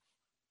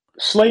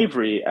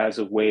slavery as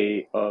a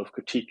way of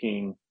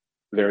critiquing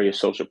various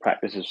social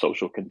practices,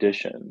 social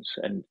conditions.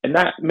 And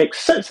that makes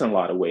sense in a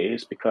lot of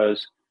ways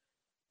because,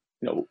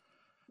 you know,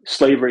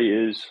 slavery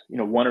is,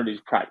 one of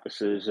these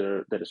practices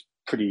that is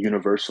pretty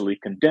universally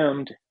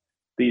condemned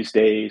these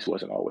days.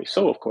 Wasn't always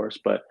so, of course,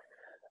 but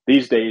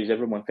these days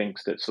everyone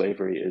thinks that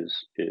slavery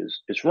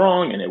is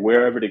wrong, and that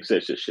wherever it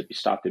exists, it should be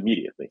stopped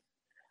immediately.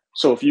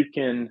 So if you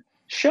can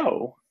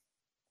show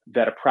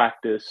that a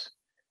practice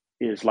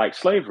is like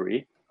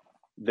slavery,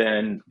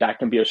 then that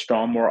can be a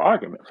strong moral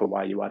argument for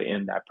why you ought to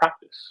end that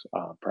practice,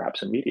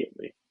 perhaps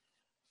immediately.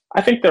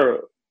 I think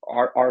there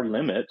are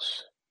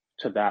limits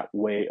to that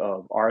way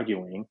of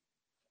arguing.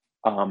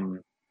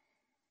 Um,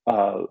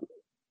 uh,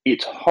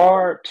 it's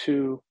hard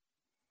to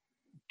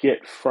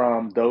get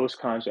from those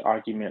kinds of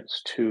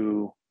arguments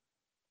to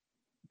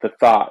the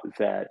thought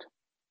that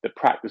the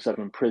practice of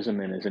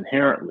imprisonment is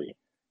inherently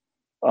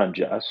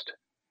unjust.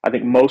 I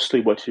think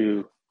mostly what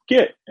you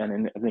get,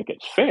 and I think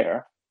it's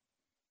fair,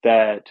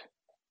 that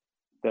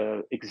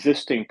the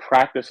existing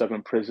practice of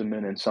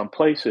imprisonment in some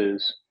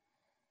places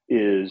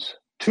is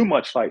too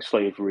much like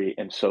slavery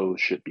and so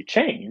should be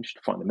changed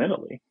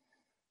fundamentally.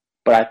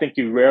 But I think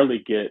you rarely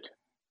get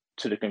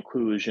to the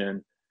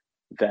conclusion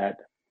that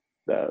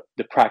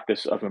the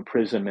practice of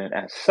imprisonment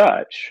as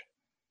such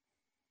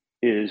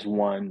is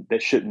one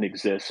that shouldn't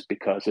exist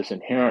because it's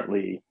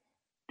inherently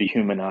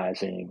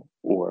dehumanizing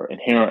or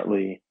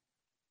inherently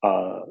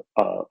a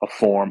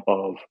form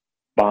of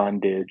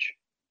bondage,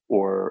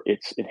 or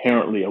it's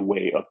inherently a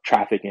way of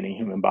trafficking in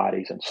human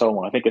bodies and so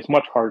on. I think it's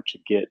much harder to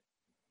get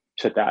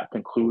to that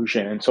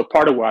conclusion. And so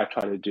part of what I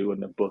try to do in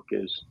the book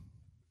is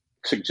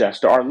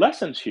suggest there are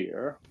lessons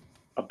here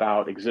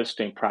about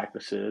existing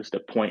practices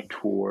that point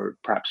toward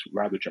perhaps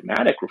rather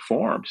dramatic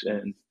reforms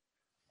in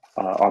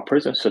our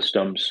prison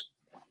systems,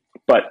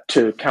 but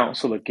to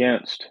counsel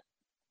against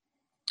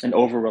an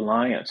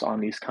over-reliance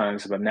on these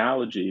kinds of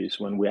analogies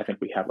when I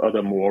think we have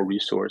other moral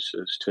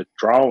resources to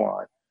draw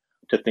on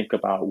to think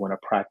about when a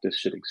practice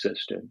should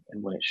exist and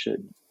when it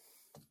shouldn't.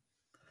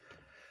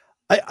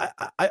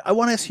 I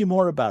want to ask you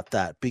more about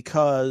that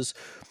because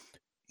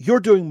you're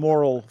doing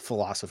moral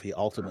philosophy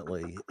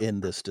ultimately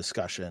in this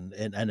discussion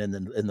and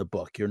in the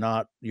book. You're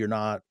not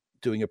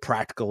doing a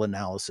practical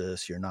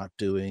analysis. You're not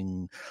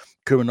doing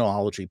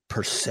criminology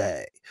per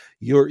se.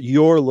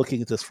 You're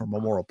looking at this from a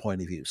moral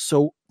point of view.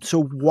 So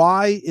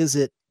why is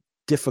it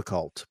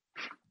difficult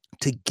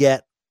to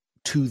get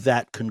to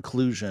that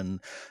conclusion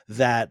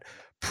that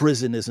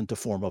prison isn't a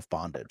form of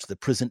bondage, that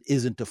prison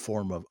isn't a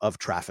form of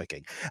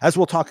trafficking? As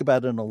we'll talk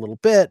about in a little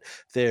bit,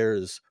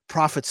 there's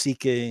profit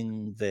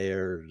seeking,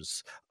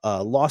 there's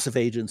loss of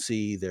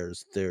agency,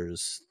 there's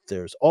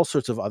all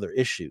sorts of other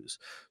issues.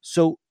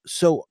 So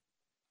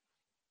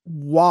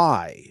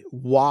why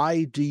are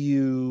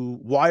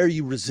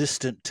you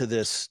resistant to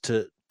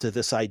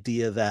this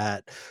idea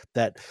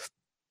that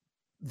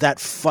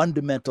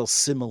fundamental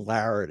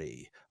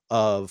similarity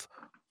of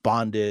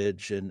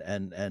bondage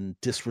and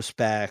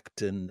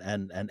disrespect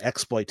and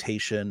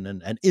exploitation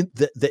and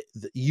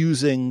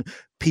using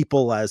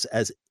people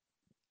as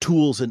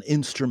tools and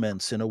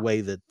instruments in a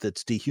way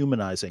that's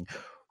dehumanizing?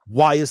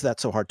 Why is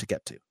that so hard to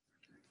get to?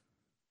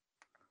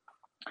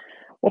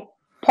 Well,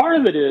 part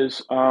of it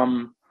is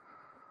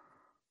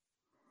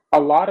a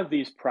lot of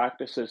these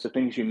practices, the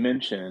things you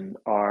mentioned,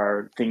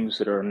 are things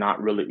that are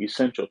not really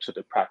essential to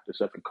the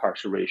practice of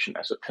incarceration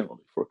as a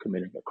penalty for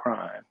committing a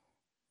crime.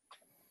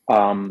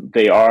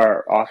 They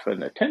are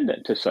often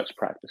attendant to such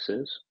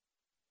practices.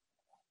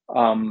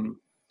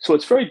 So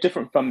it's very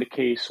different from the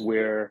case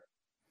where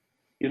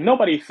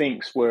nobody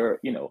thinks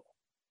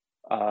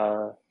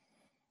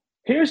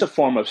here's a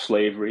form of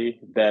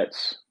slavery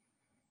that's,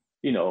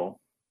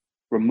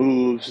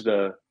 removes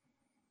the,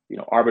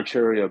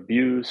 arbitrary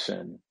abuse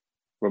and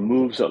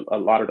removes a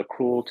lot of the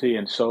cruelty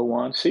and so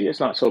on. See, it's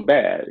not so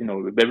bad.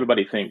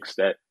 Everybody thinks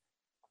that,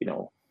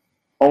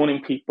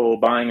 owning people,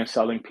 buying and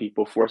selling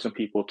people, forcing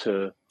people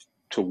to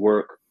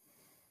work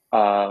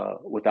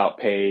without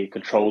pay,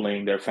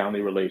 controlling their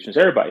family relations.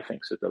 Everybody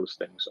thinks that those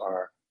things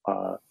are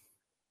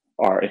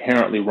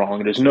inherently wrong,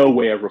 and there's no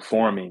way of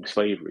reforming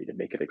slavery to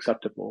make it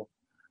acceptable.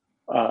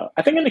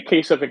 I think in the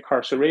case of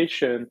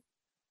incarceration,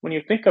 when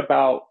you think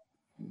about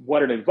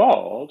what it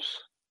involves,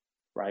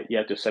 right, you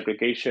have the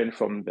segregation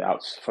from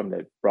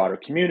the broader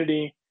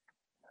community.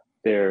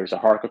 There's a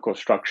hierarchical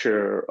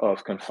structure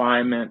of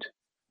confinement,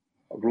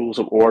 rules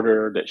of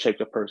order that shape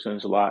a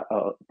person's life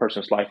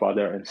while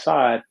they're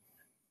inside.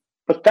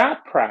 But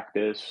that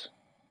practice,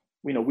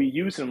 we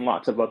use in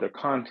lots of other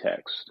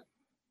contexts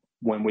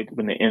when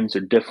the ends are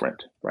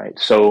different, right?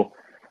 So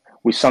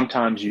We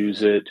sometimes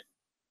use it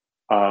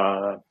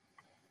and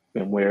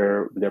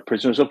where they're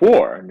prisoners of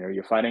war, and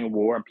you're fighting a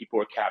war and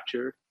people are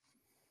captured,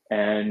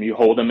 and you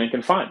hold them in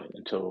confinement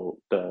until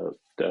the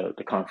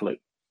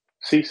conflict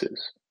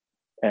ceases.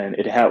 And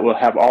will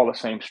have all the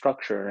same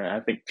structure. And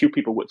I think few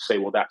people would say,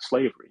 well, that's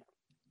slavery.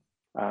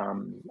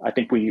 I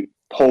think we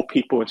hold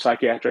people in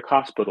psychiatric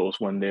hospitals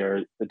when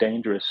they're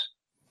dangerous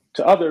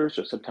to others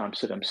or sometimes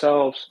to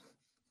themselves,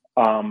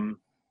 so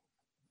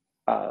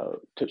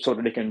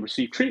that they can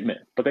receive treatment.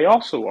 But they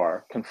also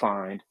are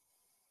confined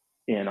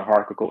in a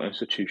hierarchical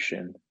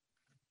institution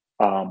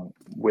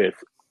with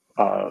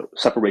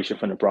separation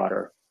from the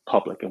broader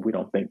public. And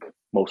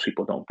most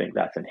people don't think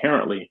that's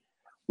inherently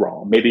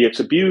wrong. Maybe it's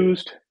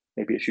abused,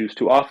 maybe it's used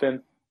too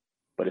often,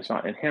 but it's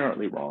not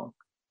inherently wrong.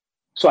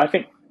 So I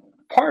think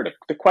part of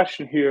the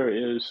question here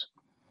is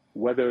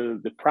whether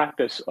the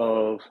practice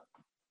of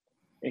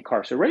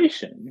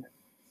incarceration,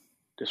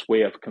 this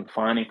way of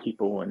confining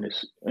people in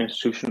this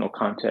institutional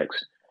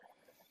context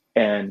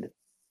and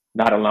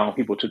not allowing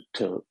people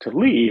to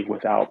leave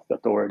without the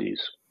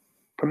authorities'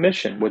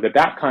 permission, whether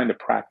that kind of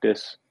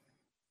practice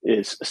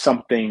is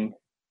something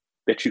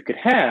that you could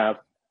have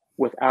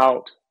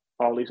without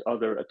all these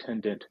other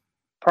attendant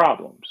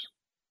problems: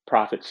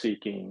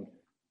 profit-seeking,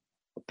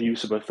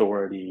 abuse of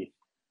authority,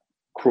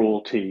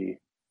 cruelty,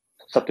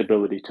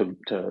 susceptibility to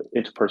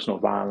interpersonal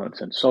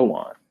violence, and so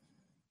on.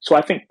 So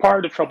I think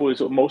part of the trouble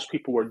is what most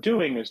people are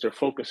doing is they're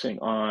focusing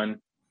on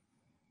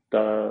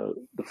the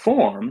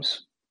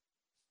forms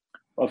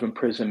of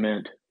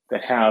imprisonment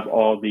that have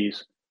all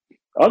these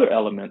other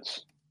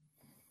elements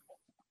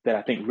that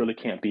I think really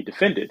can't be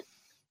defended.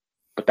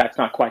 But that's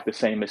not quite the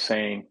same as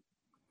saying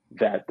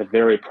that the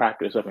very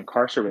practice of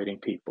incarcerating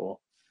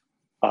people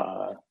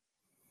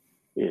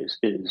is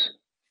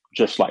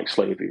just like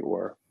slavery,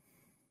 or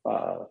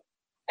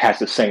has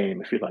the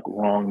same, if you like,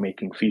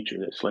 wrong-making feature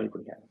that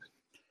slavery has.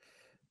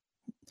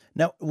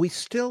 Now, we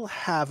still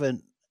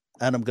haven't,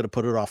 and I'm going to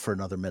put it off for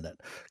another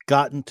minute,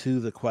 gotten to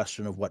the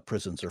question of what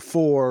prisons are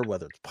for,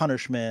 whether it's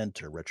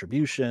punishment or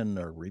retribution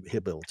or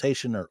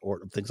rehabilitation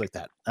or things like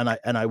that. And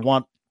I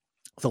want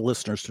the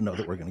listeners to know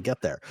that we're going to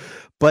get there.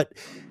 But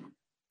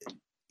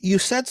you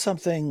said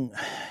something,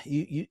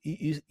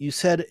 you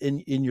said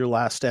in your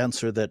last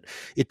answer that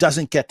it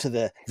doesn't get to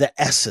the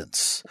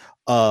essence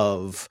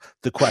of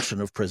the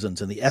question of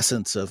prisons and the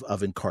essence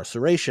of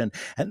incarceration.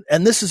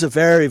 And this is a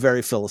very,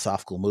 very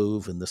philosophical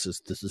move. And this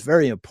is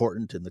very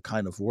important in the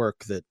kind of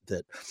work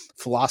that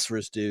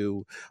philosophers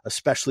do,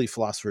 especially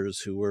philosophers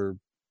who are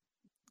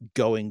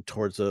going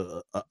towards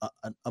a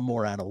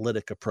more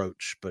analytic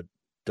approach, but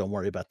don't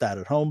worry about that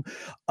at home.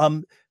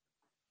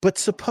 But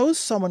suppose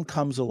someone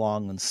comes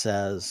along and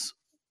says,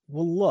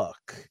 well,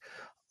 look,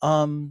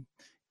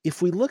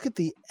 if we look at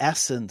the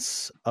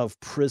essence of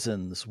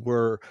prisons,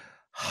 we're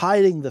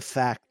hiding the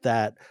fact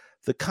that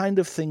the kind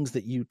of things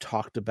that you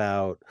talked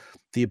about,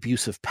 the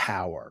abuse of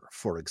power,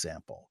 for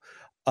example,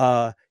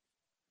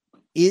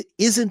 it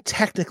isn't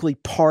technically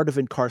part of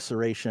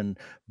incarceration,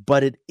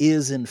 but it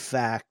is in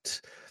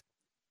fact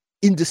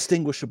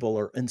indistinguishable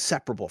or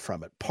inseparable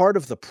from it. Part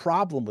of the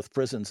problem with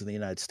prisons in the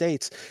United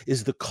States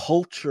is the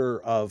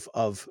culture of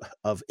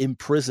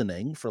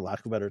imprisoning, for lack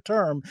of a better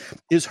term,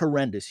 is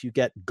horrendous. You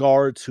get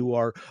guards who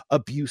are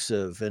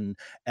abusive and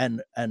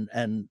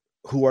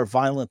who are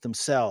violent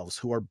themselves,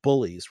 who are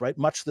bullies, right?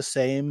 Much the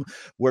same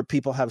where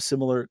people have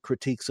similar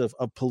critiques of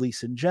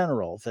police in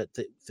general,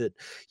 that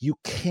you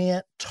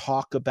can't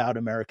talk about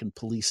American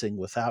policing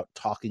without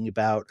talking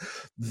about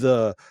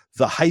the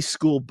high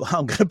school,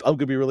 I'm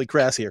gonna be really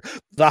crass here,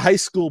 the high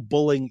school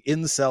bullying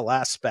incel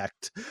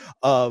aspect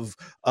of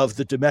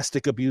the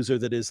domestic abuser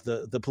that is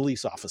the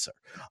police officer.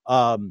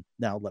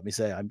 Now, let me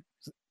say I'm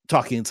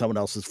talking in someone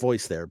else's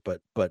voice there,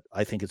 but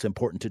I think it's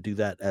important to do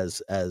that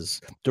as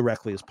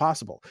directly as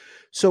possible.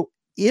 So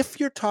if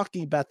you're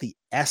talking about the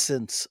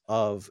essence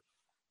of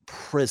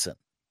prison,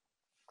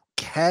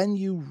 can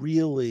you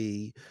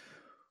really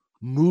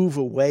move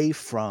away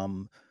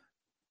from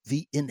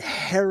the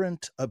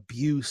inherent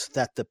abuse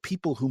that the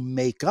people who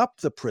make up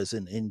the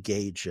prison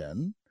engage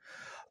in,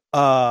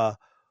 or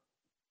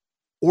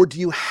do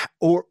you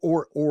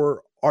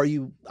or are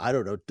you, I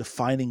don't know,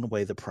 defining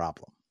away the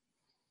problem?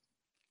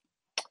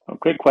 Oh,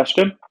 great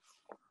question.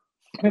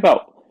 Think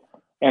about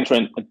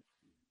answering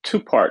two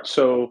parts.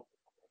 So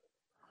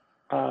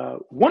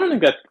one of the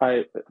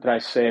things that I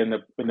say in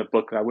the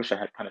book, and I wish I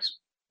had kind of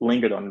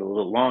lingered on it a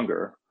little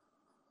longer,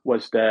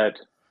 was that,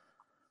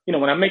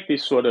 when I make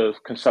these sort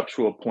of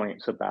conceptual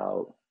points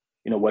about,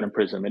 what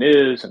imprisonment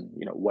is, and,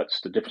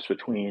 what's the difference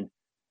between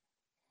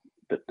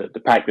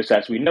the practice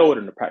as we know it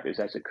and the practice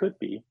as it could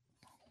be,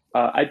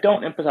 I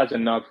don't emphasize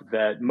enough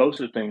that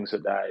most of the things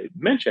that I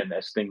mentioned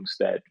as things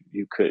that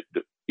you could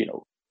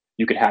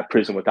have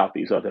prison without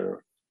these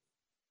other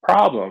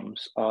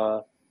problems.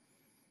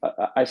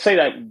 I say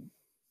that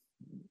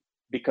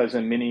because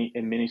in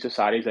many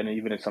societies, and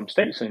even in some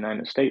states in the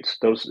United States,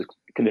 those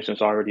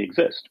conditions already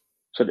exist.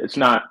 So it's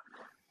not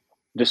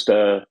just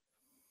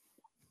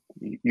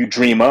you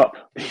dream up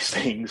these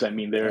things. I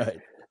mean, they're, right.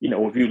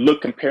 If you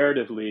look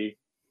comparatively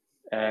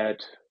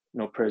at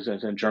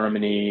prisons in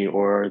Germany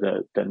or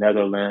the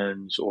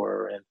Netherlands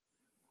or in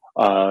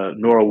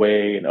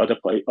Norway and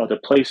other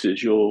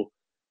places, you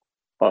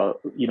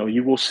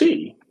will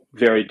see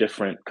very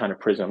different kind of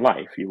prison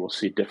life. You will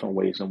see different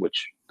ways in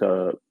which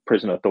the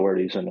prison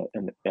authorities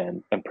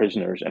and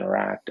prisoners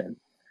interact, and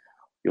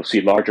you'll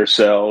see larger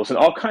cells and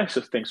all kinds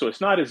of things. So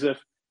it's not as if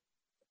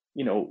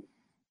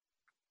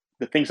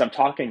the things I'm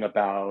talking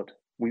about,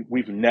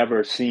 we've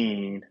never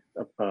seen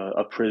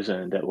a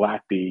prison that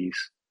lacked these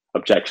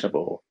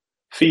objectionable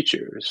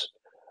features.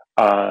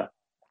 I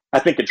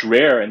think it's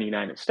rare in the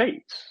United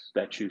States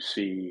that you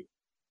see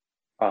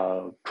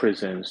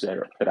prisons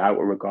that I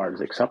would regard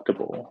as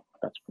acceptable.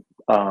 That's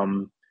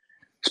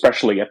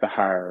especially at the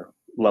higher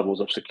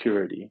levels of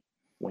security.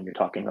 When you're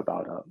talking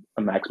about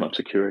a maximum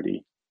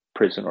security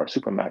prison or a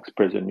supermax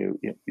prison, you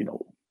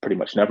pretty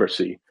much never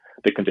see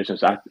the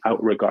conditions I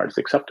would regard as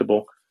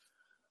acceptable.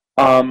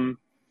 So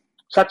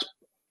that's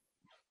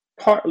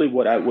partly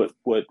what I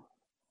would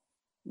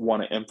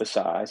want to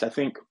emphasize. I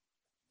think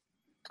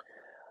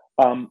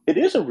it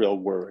is a real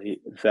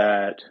worry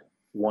that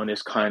one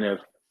is kind of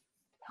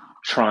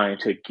trying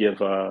to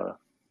give a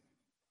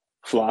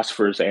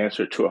philosopher's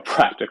answer to a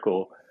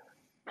practical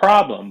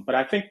problem. But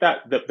I think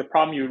that the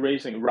problem you're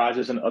raising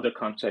rises in other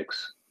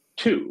contexts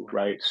too,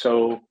 right?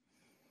 So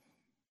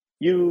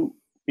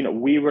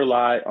we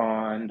rely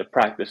on the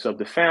practice of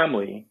the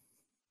family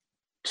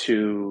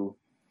to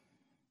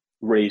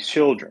raise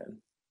children.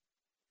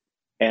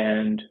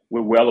 And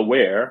we're well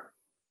aware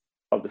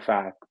of the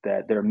fact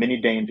that there are many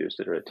dangers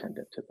that are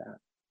attendant to that.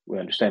 We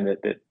understand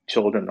that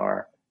children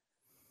are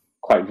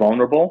quite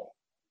vulnerable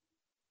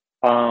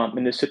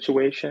in this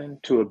situation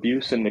to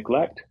abuse and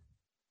neglect.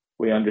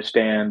 We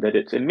understand that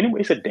it's in many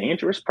ways a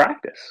dangerous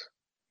practice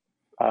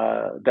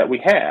that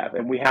we have,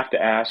 and we have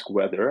to ask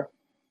whether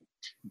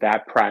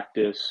that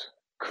practice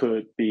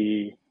could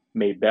be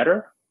made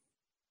better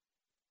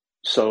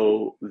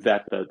so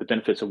that the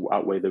benefits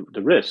outweigh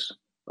the risks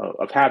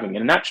of having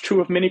it. And that's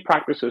true of many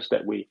practices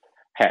that we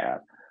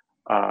have,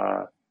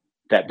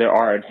 that there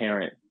are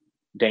inherent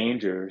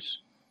dangers,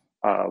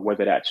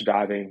 whether that's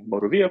driving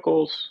motor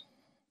vehicles,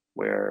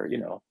 where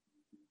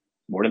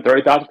more than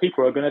 30,000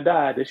 people are going to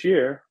die this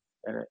year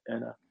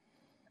in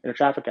a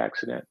traffic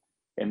accident,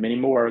 and many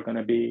more are going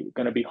to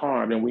be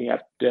harmed. And we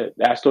have to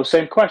ask those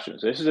same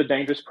questions. This is a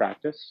dangerous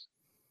practice.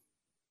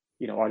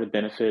 Are the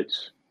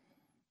benefits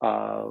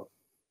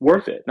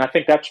worth it? And I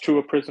think that's true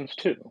of prisons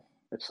too.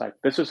 It's like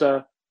this is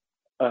a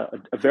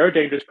very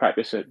dangerous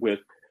practice with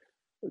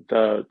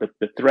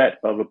the threat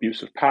of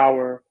abuse of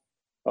power,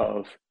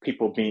 of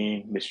people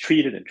being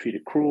mistreated and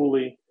treated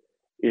cruelly,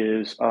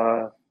 is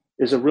a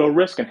real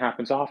risk and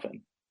happens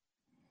often.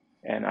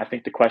 And I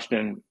think the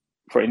question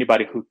for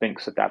anybody who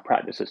thinks that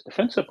practice is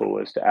defensible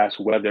is to ask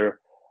whether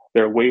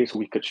there are ways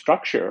we could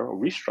structure or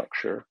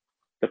restructure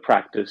the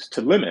practice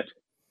to limit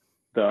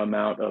the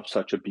amount of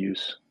such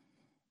abuse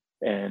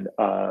and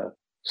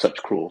such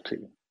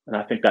cruelty. And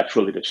I think that's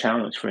really the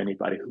challenge for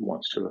anybody who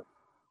wants to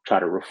try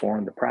to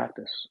reform the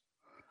practice.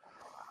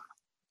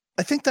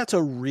 I think that's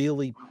a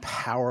really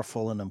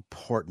powerful and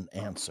important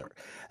answer.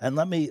 And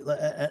let me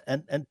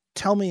and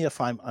tell me if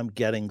I'm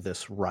getting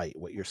this right,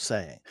 what you're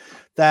saying.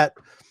 That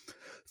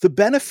the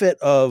benefit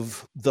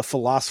of the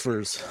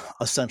philosopher's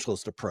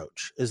essentialist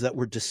approach is that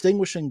we're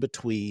distinguishing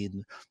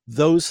between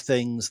those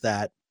things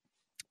that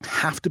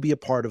have to be a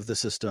part of the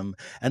system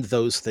and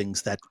those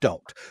things that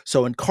don't.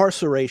 So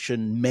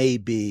incarceration may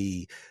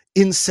be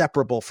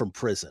inseparable from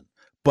prison,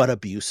 but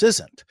abuse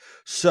isn't.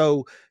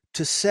 So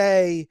to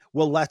say,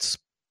 well, let's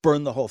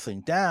burn the whole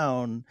thing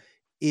down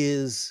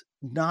is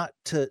not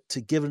to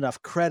give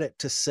enough credit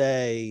to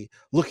say,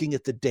 looking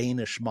at the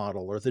Danish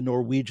model or the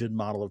Norwegian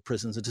model of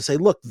prisons, and to say,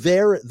 look,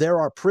 there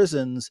are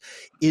prisons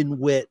in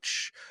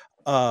which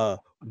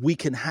we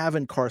can have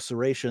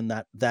incarceration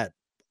that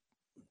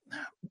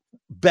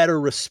better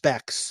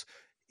respects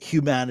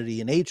humanity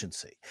and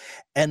agency,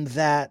 and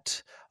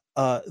that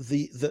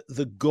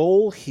the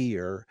goal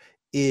here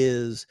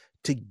is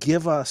to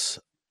give us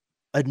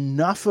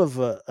enough of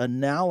an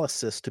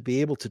analysis to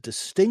be able to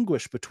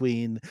distinguish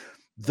between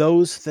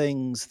those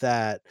things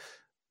that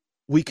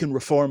we can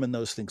reform and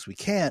those things we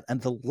can't.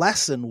 And the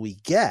lesson we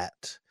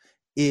get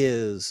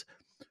is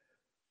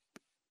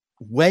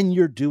when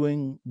you're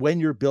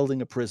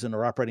building a prison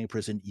or operating a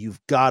prison, you've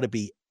got to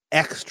be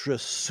extra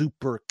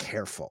super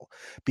careful,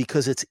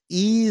 because it's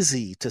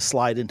easy to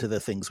slide into the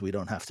things we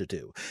don't have to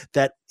do.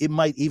 That it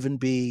might even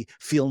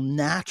feel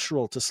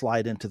natural to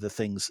slide into the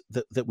things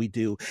that we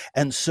do.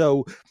 And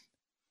so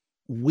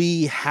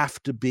we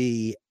have to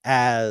be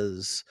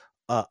as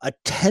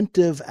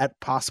attentive as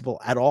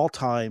possible at all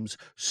times,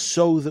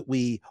 so that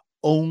we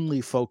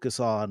only focus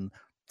on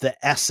the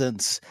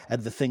essence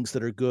and the things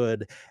that are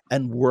good,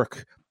 and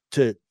work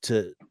to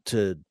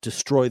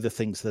destroy the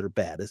things that are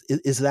bad.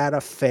 Is that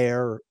a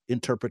fair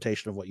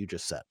interpretation of what you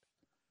just said?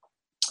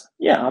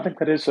 Yeah, I think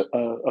that is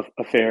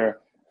a fair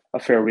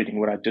reading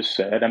what I just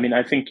said. I mean,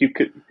 I think you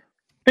could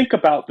think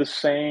about the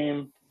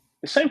same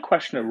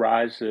question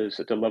arises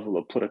at the level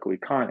of political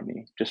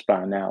economy, just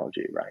by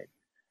analogy, right?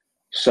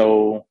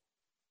 So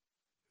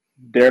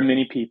there are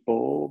many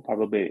people,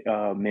 probably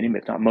many,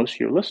 if not most of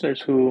your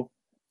listeners, who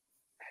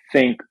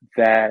think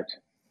that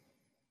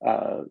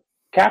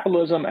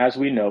capitalism as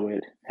we know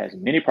it has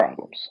many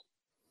problems.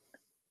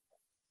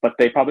 But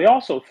they probably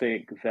also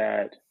think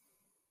that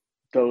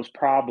those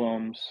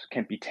problems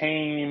can be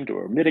tamed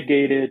or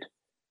mitigated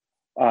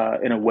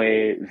in a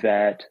way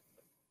that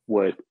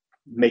would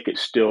make it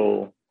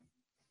still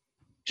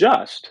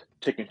just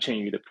to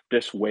continue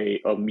this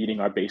way of meeting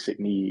our basic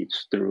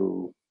needs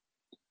through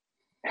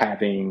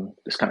having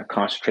this kind of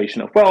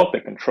concentration of wealth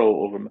and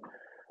control over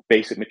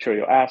basic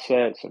material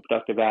assets and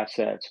productive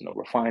assets and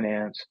over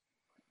finance,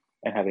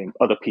 and having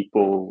other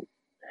people,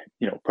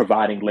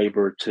 providing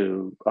labor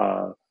to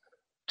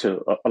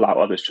allow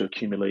others to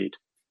accumulate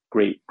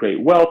great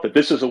wealth. That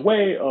this is a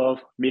way of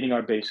meeting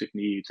our basic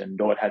needs, and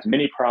though it has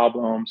many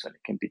problems and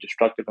it can be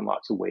destructive in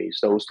lots of ways,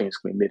 those things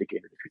can be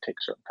mitigated if you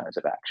take certain kinds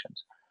of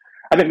actions.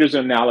 I think there's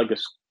an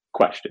analogous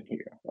question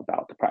here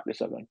about the practice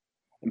of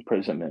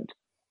imprisonment,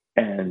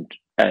 and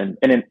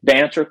the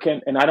answer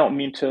can, and I don't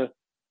mean to,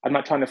 I'm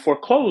not trying to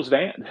foreclose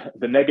the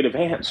negative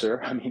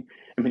answer. I mean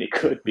it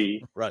could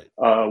be right.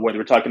 Whether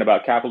we're talking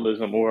about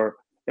capitalism or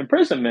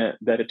imprisonment,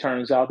 that it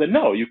turns out that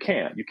no, you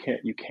can't.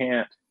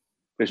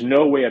 There's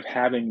no way of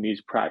having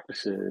these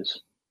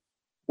practices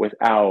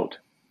without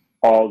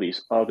all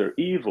these other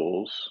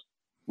evils.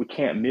 We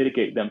can't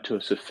mitigate them to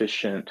a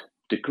sufficient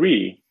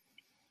degree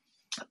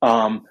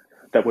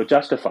that would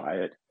justify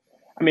it.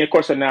 I mean, of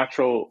course, a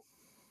natural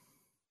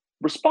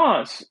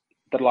response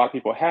that a lot of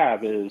people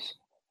have is,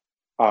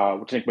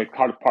 which I think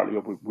partly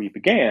what we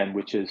began,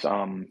 which is,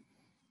 well,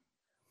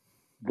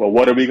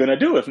 what are we going to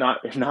do if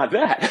not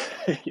that?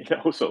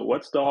 So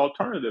what's the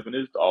alternative, and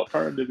is the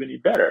alternative any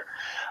better?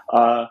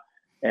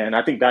 And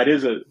I think that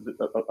is a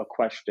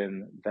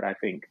question that I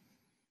think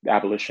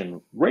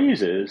abolition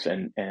raises,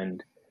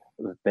 and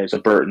there's a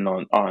burden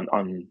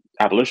on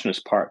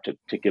abolitionists' part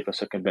to give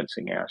us a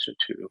convincing answer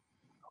to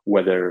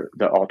whether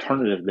the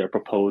alternative they're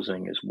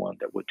proposing is one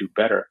that would do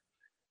better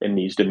in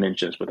these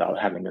dimensions without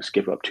having us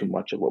give up too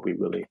much of what we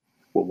really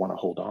would want to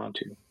hold on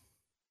to.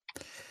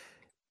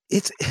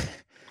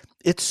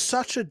 It's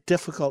such a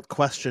difficult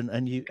question,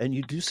 and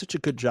you do such a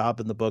good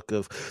job in the book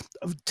of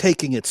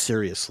taking it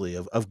seriously,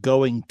 of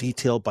going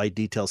detail by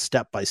detail,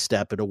 step by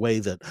step, in a way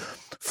that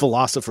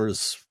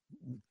philosophers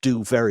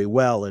do very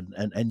well,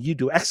 and you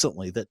do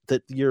excellently.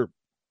 That you're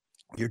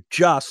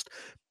just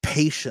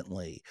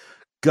patiently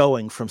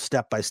going from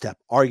step by step,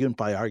 argument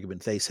by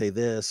argument. They say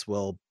this,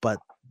 well, but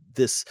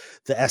the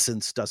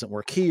essence doesn't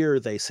work here.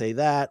 They say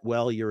that,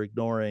 well, you're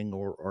ignoring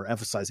or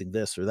emphasizing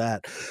this or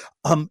that.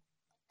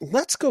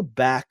 Let's go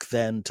back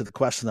then to the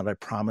question that I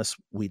promised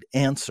we'd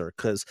answer,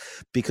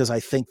 because I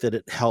think that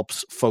it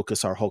helps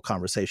focus our whole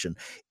conversation.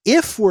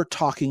 If we're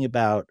talking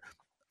about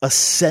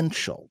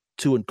essential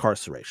to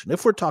incarceration,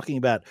 if we're talking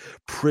about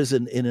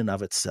prison in and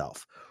of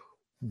itself,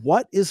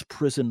 what is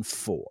prison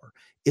for?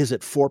 Is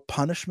it for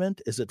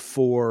punishment? Is it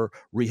for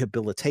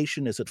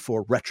rehabilitation? Is it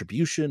for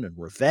retribution and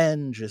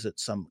revenge? Is it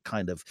some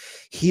kind of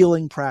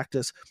healing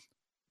practice?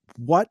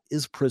 What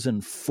is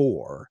prison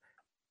for?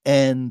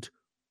 And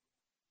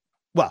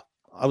well,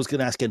 I was going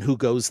to ask, and who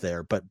goes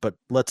there, but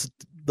let's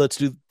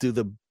do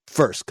the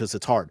first, because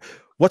it's hard.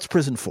 What's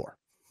prison for?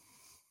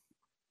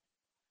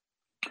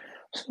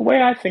 So the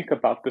way I think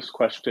about this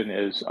question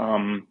is,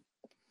 the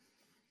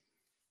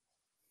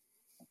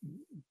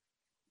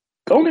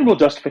only real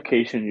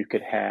justification you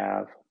could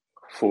have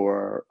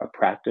for a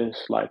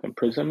practice like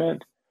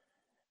imprisonment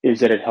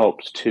is that it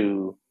helps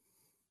to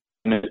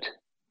limit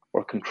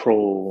or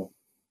control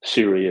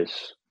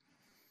serious,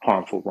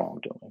 harmful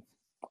wrongdoing.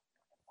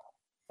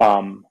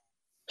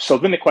 So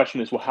then the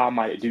question is, well, how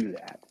might it do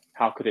that?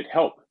 How could it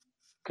help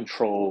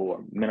control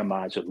or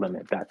minimize or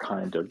limit that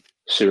kind of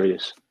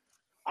serious,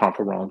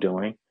 harmful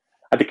wrongdoing?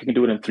 I think it can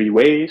do it in three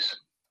ways.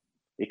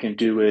 It can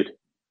do it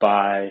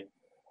by,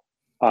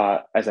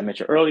 as I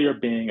mentioned earlier,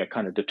 being a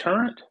kind of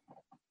deterrent.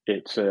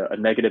 It's a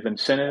negative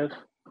incentive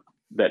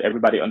that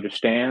everybody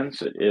understands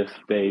that if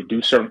they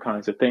do certain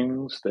kinds of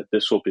things, that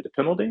this will be the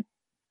penalty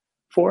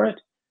for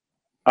it.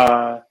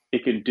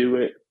 It can do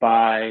it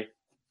by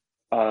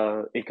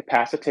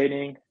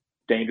incapacitating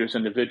dangerous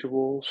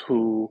individuals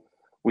who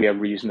we have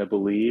reason to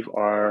believe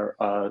are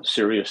a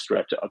serious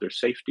threat to other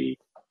safety.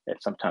 And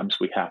sometimes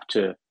we have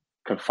to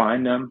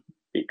confine them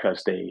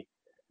because they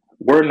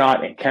were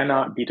not and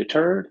cannot be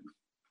deterred.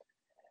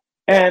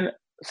 And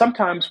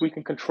sometimes we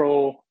can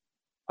control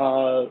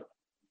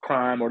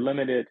crime or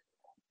limit it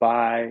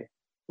by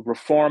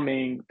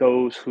reforming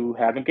those who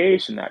have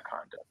engaged in that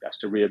conduct. That's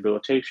the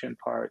rehabilitation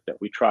part, that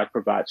we try to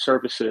provide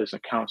services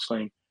and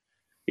counseling,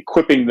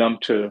 equipping them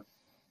to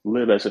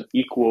live as an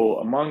equal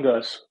among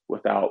us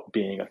without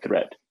being a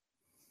threat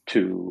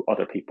to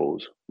other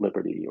people's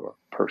liberty or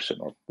person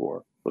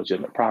or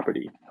legitimate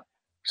property.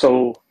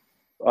 So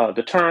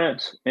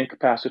deterrence,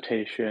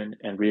 incapacitation,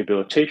 and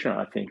rehabilitation,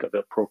 I think, are the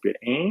appropriate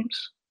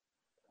aims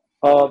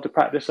of the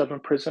practice of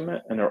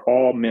imprisonment, and they're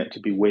all meant to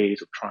be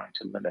ways of trying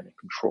to limit and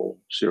control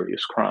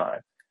serious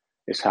crime,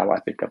 is how I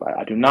think about it.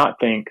 I do not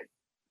think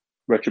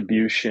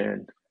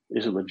retribution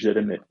is a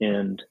legitimate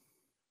end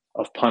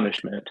of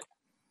punishment.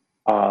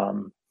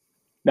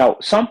 Now,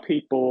 some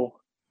people,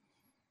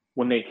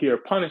 when they hear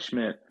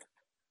punishment,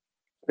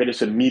 they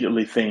just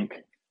immediately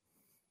think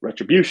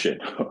retribution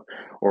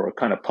or a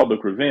kind of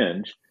public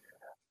revenge.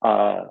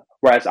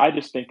 Whereas I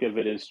just think of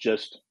it as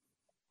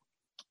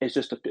it's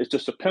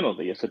just a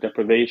penalty. It's a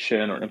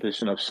deprivation or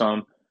imposition of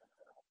some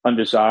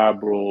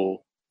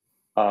undesirable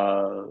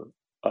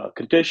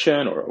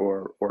condition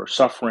or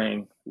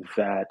suffering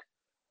that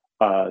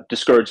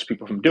discourages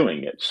people from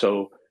doing it.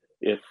 So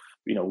if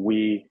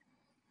we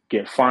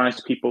give fines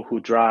to people who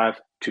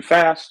drive too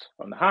fast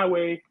on the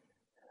highway,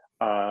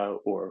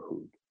 or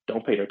who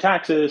don't pay their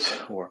taxes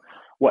or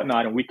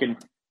whatnot, and we can.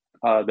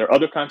 There are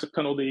other kinds of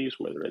penalties,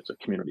 whether it's a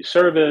community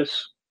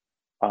service,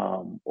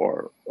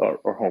 or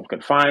home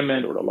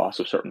confinement, or the loss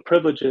of certain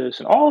privileges,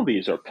 and all of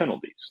these are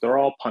penalties. They're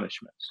all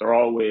punishments. They're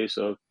all ways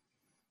of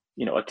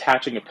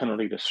attaching a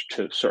penalty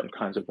to certain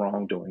kinds of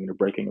wrongdoing, the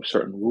breaking of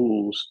certain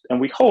rules. And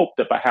we hope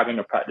that by having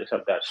a practice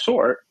of that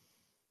sort,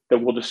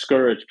 that will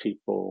discourage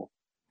people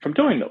from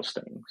doing those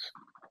things.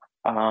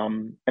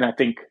 And I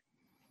think,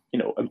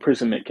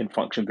 imprisonment can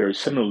function very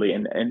similarly.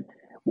 And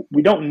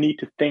we don't need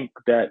to think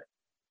that,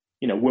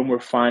 when we're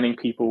fining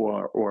people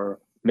or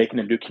making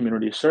them do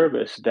community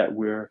service, that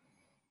we're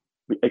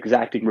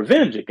exacting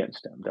revenge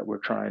against them, that we're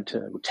trying to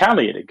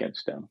retaliate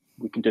against them.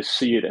 We can just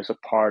see it as a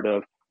part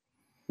of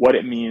what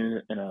it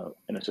means in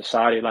a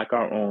society like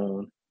our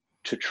own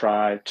to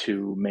try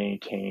to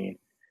maintain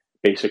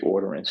basic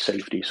order and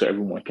safety so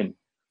everyone can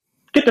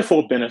get the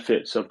full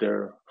benefits of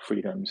their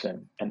freedoms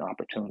and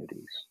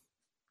opportunities.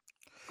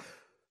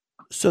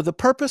 So the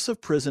purpose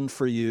of prison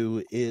for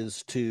you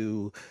is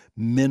to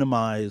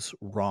minimize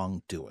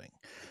wrongdoing.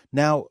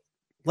 Now,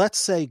 let's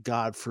say,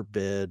 God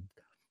forbid,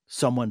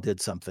 someone did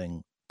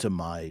something to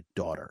my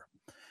daughter.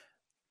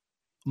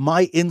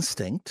 My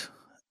instinct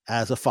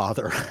as a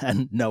father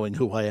and knowing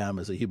who I am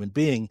as a human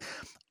being,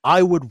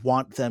 I would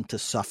want them to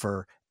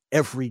suffer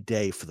every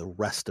day for the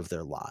rest of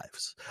their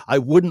lives. I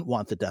wouldn't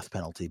want the death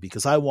penalty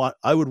because I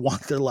would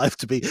want their life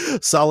to be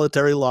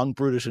solitary, long,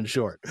 brutish, and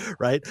short,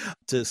 right?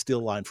 To steal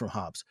a line from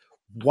Hobbes.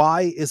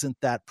 Why isn't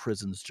that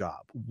prison's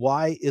job?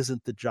 Why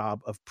isn't the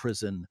job of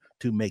prison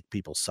to make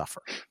people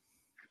suffer?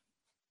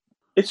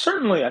 It's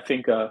certainly, I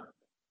think, a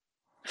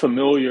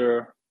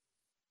familiar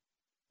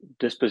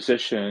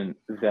disposition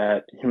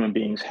that human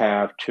beings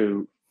have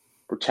to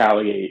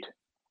retaliate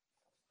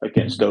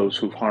against those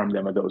who've harmed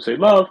them or those they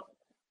love,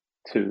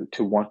 to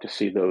want to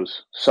see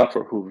those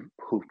suffer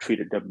who've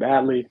treated them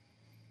badly.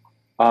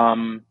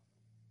 I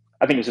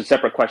think it's a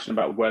separate question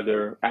about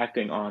whether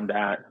acting on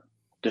that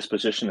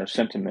disposition or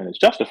sentiment is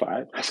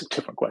justified. That's a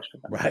different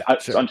question. Right,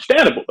 It's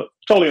understandable,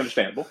 totally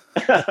understandable.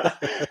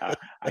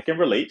 I can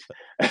relate,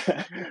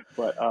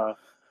 but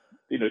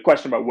the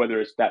question about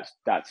whether that's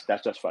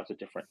justified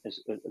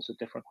is a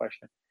different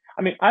question.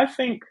 I mean, I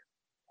think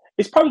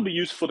it's probably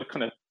useful to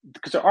kind of,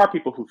 because there are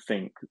people who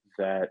think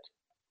that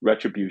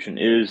retribution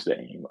is the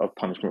aim of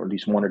punishment, or at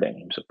least one of the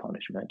aims of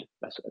punishment.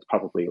 That's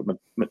probably,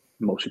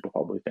 most people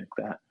probably think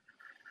that.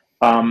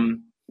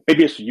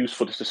 Maybe it's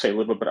useful just to say a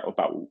little bit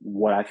about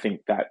what I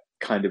think that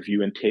kind of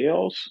view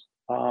entails,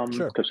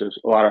 because there's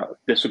a lot of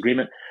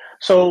disagreement.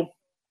 So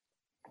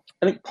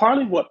I think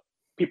partly what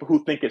people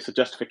who think it's a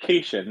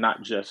justification,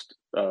 not just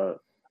an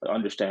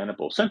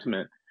understandable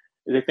sentiment,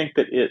 is they think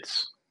that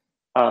it's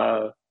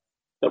that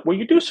when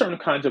you do certain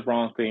kinds of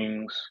wrong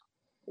things,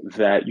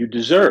 that you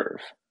deserve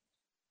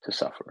to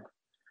suffer.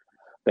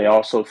 They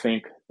also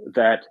think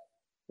that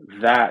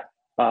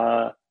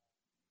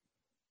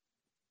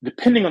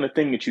depending on the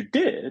thing that you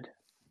did,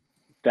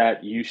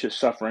 that you should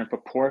suffer in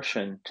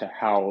proportion to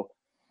how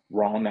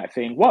wrong that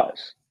thing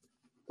was.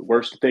 The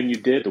worse the thing you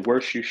did, the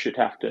worse you should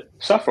have to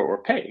suffer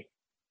or pay.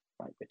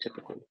 Right? They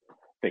typically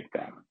think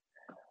that.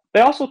 They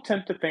also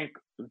tend to think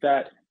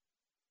that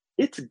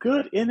it's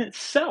good in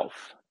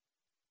itself,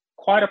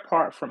 quite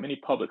apart from any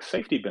public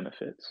safety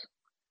benefits.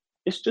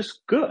 It's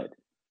just good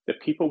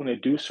that people, when they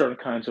do certain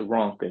kinds of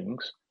wrong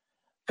things,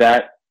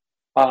 that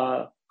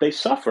they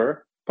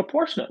suffer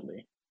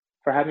proportionately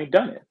for having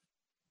done it,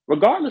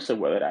 regardless of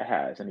whether that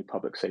has any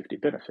public safety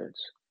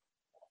benefits.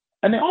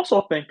 And they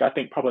also think, I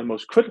think probably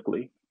most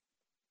critically,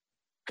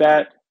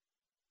 that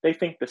they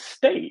think the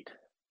state,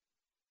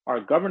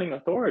 our governing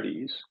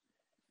authorities,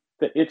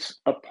 that it's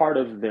a part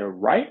of their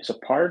right, it's a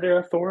part of their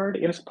authority,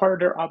 and it's a part of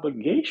their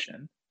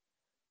obligation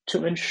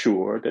to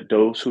ensure that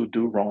those who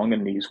do wrong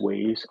in these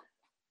ways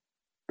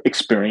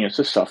experience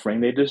the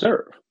suffering they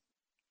deserve.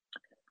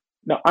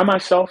 Now, I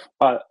myself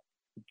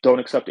don't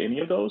accept any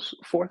of those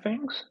four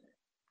things,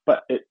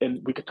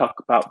 and we could talk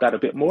about that a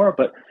bit more,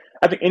 but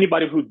I think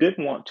anybody who did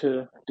want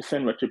to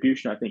defend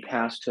retribution, I think,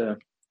 has to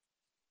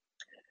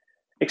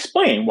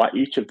explain why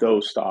each of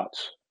those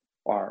thoughts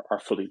are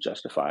fully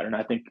justified. And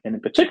I think, and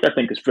in particular, I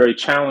think it's very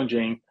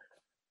challenging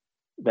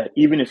that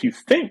even if you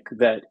think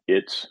that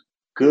it's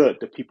good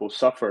that people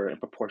suffer in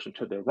proportion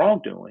to their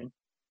wrongdoing,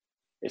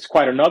 it's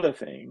quite another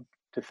thing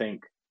to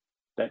think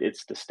that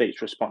it's the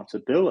state's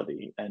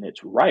responsibility and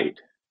its right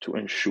to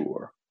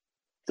ensure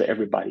that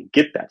everybody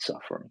get that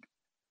suffering.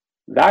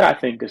 That, I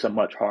think, is a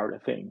much harder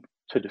thing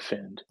to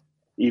defend,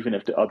 even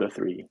if the other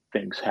three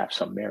things have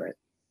some merit.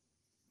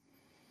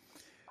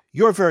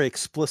 You're very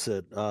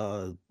explicit.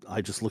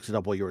 I just looked it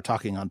up while you were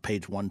talking on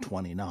page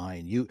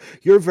 129.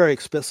 You're very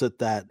explicit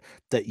that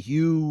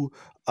you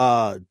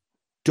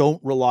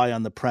don't rely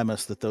on the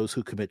premise that those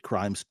who commit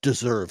crimes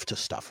deserve to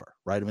suffer,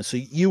 right? I mean, so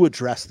you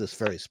address this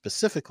very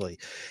specifically.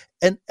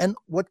 And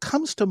what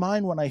comes to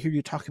mind when I hear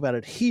you talk about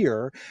it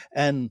here,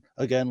 and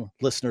again,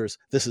 listeners,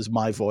 this is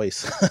my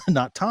voice,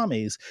 not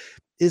Tommie's,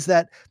 is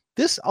that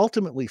this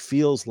ultimately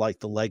feels like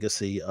the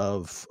legacy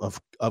of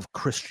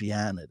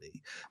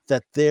Christianity,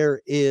 that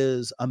there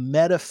is a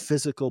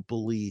metaphysical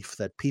belief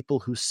that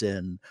people who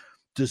sin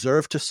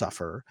deserve to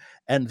suffer,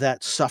 and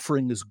that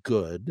suffering is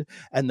good,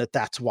 and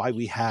that's why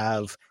we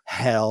have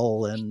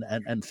hell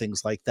and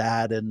things like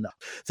that, and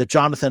that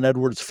Jonathan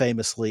Edwards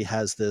famously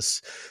has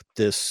this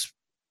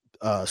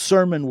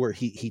sermon where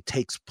he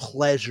takes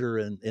pleasure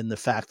in the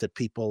fact that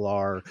people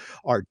are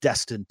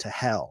destined to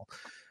hell.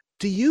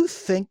 Do you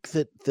think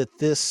that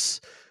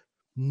this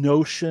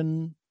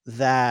notion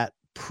that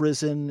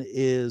prison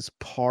is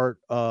part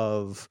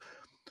of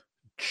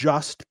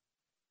just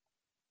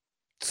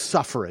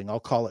suffering, I'll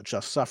call it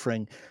just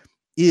suffering,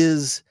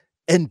 is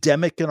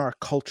endemic in our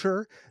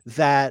culture,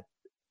 that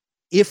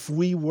if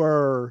we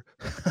were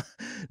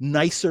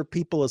nicer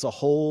people as a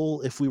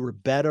whole, if we were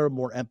better,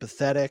 more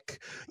empathetic,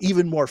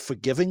 even more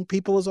forgiving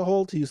people as a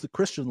whole, to use the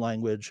Christian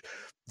language,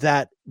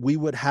 that we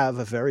would have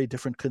a very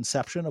different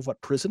conception of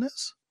what prison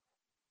is?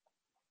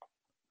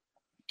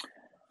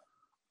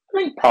 I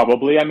think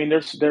probably. I mean,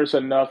 there's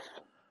enough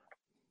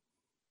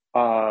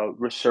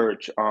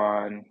research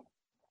on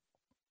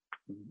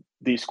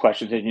these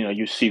questions, and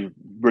you see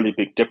really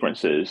big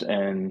differences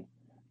and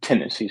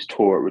tendencies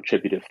toward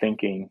retributive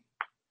thinking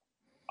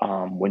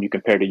when you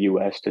compare the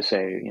U.S. to,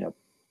 say,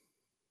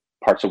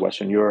 parts of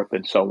Western Europe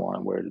and so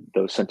on, where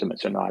those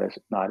sentiments are not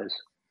as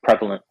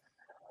prevalent.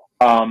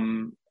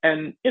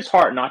 And it's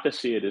hard not to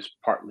see it as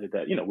partly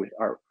that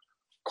our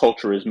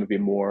culture is maybe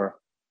more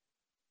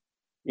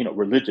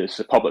religious.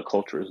 The public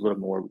culture is a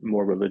little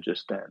more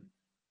religious than.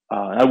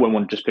 I wouldn't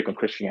want to just pick on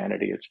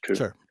Christianity. It's true.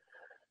 Sure.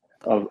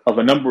 Of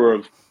a number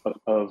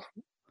of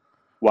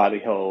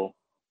widely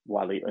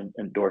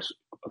endorsed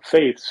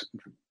faiths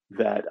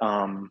that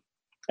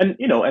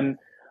and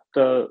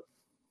the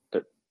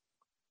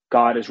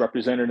God is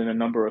represented in a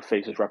number of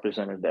faiths, is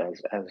represented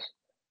as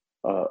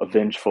a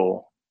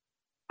vengeful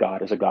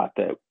God, as a God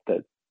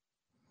that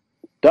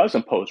does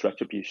impose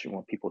retribution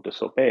when people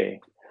disobey.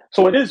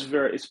 So it is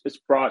it's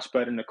broad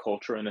spread in the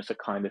culture, and it's a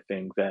kind of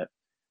thing that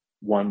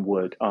one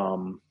would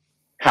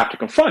have to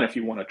confront if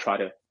you want to try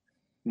to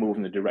move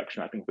in the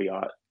direction I think we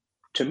ought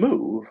to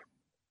move.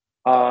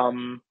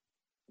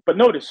 But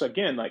notice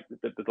again, like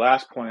the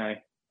last point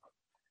I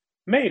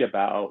made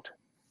about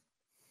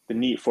the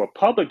need for a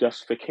public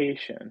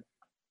justification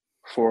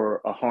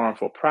for a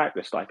harmful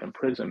practice like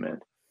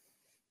imprisonment.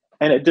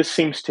 And it just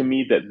seems to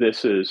me that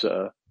this is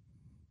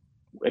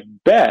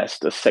at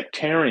best a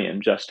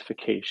sectarian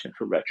justification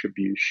for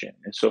retribution,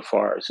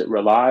 insofar as it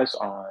relies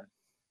on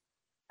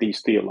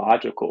these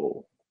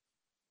theological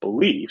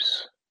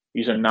beliefs.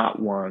 These are not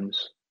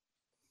ones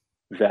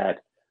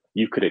that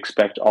you could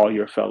expect all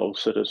your fellow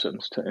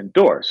citizens to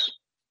endorse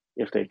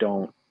if they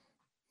don't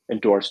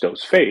endorse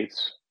those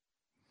faiths.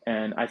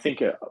 And I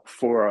think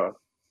for a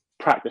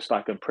practice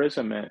like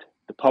imprisonment,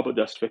 the public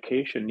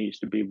justification needs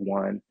to be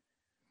one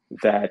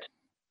that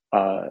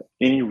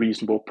any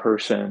reasonable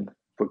person,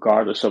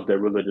 regardless of their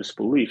religious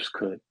beliefs,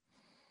 could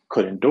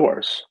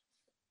endorse.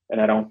 And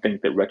I don't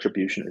think that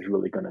retribution is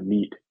really going to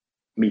meet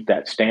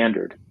that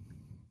standard.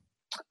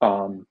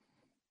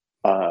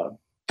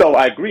 So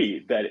I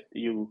agree that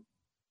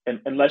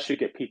unless you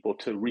get people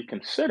to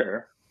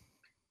reconsider,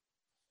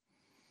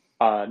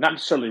 not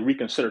necessarily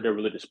reconsider their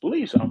religious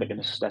beliefs, I don't think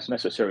that's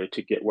necessary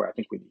to get where I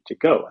think we need to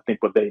go. I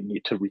think what they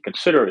need to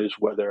reconsider is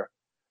whether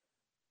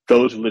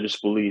those religious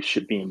beliefs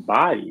should be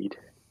embodied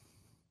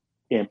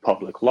in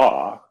public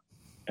law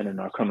and in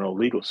our criminal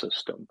legal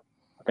system.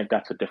 I think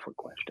that's a different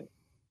question.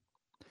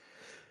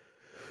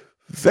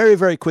 Very,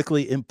 very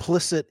quickly,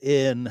 implicit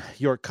in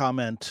your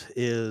comment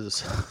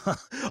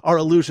are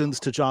allusions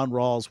to John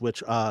Rawls,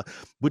 which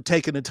would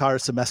take an entire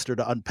semester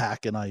to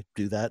unpack, and I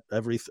do that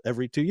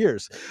every 2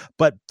 years.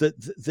 But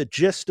the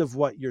gist of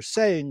what you're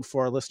saying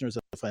for our listeners,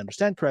 if I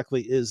understand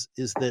correctly, is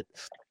that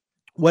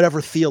whatever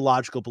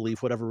theological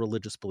belief, whatever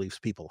religious beliefs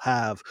people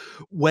have,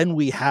 when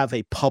we have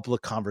a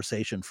public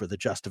conversation for the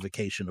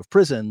justification of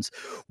prisons,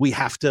 we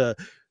have to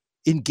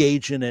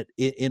engage in it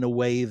in a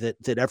way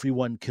that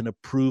everyone can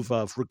approve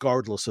of,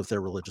 regardless of their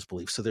religious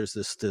beliefs. So there's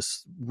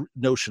this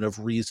notion of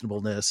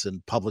reasonableness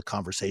and public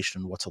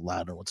conversation, what's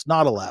allowed and what's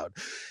not allowed.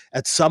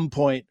 At some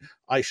point,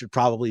 I should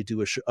probably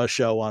do a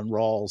show on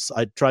Rawls.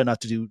 I try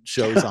not to do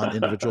shows on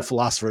individual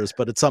philosophers,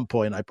 but at some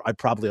point I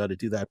probably ought to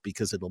do that,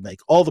 because it'll make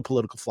all the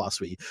political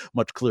philosophy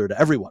much clearer to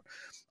everyone.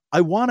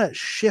 I want to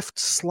shift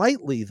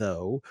slightly,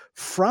 though,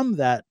 from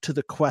that to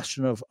the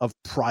question of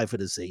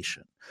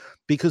privatization,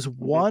 because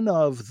one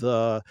of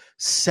the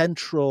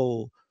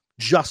central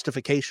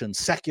justifications,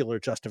 secular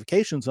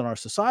justifications in our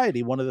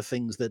society, one of the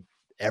things that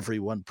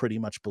everyone pretty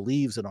much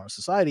believes in our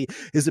society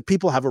is that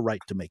people have a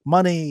right to make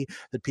money,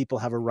 that people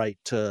have a right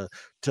to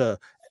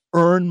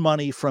earn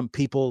money from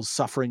people's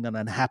suffering and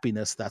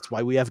unhappiness. That's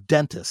why we have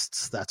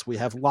dentists. That's why we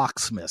have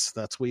locksmiths.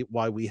 That's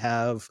why we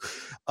have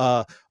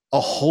a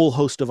whole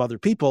host of other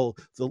people,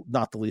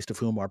 not the least of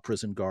whom are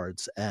prison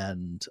guards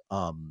and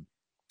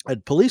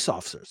police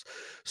officers.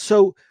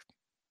 So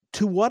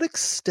to what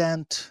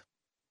extent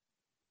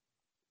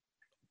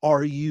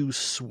are you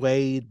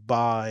swayed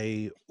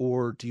by,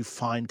 or do you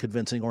find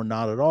convincing, or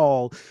not at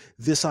all,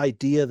 this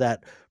idea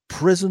that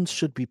prisons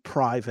should be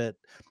private,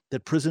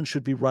 that prisons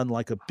should be run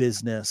like a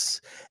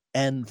business,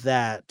 and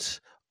that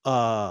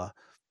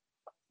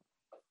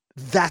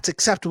that's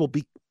acceptable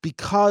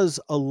because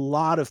a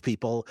lot of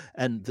people,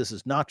 and this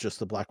is not just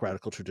the Black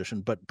radical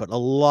tradition, but a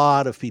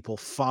lot of people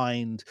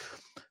find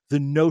the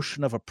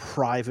notion of a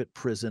private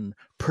prison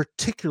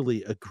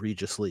particularly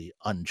egregiously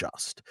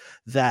unjust,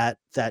 that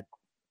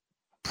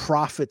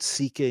profit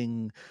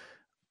seeking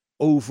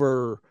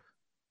over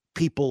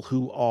people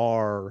who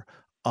are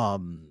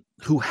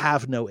who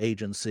have no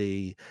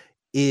agency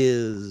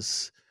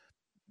is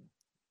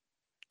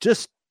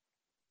just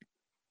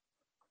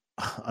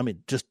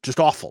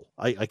awful.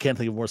 I can't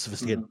think of a more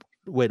sophisticated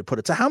way to put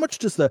it. So how much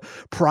does the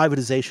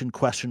privatization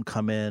question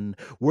come in?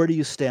 Where do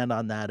you stand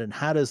on that? And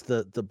how does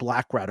the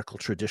Black radical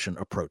tradition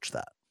approach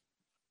that?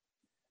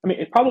 I mean,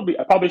 I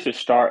probably should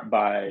start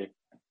by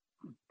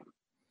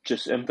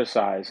just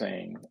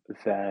emphasizing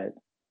that,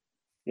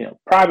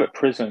 private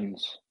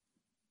prisons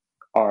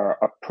are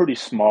a pretty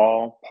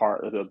small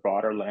part of the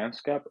broader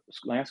landscape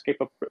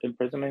of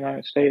imprisonment in the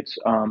United States.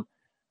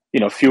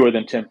 Fewer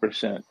than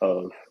 10%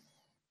 of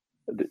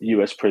the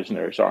U.S.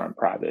 prisoners are in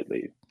private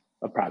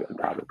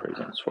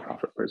prisons,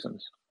 for-profit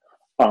prisons.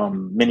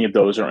 Many of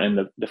those are in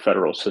the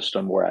federal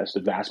system, whereas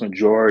the vast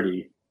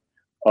majority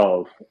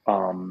of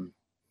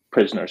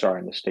prisoners are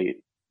in the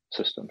state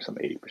system. Some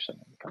 80%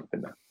 kind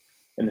of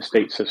in the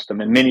state system,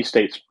 and many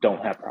states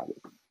don't have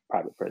private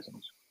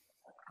prisons.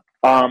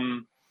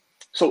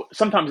 So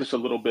sometimes it's a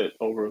little bit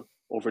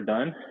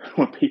overdone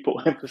when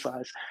people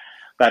emphasize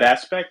that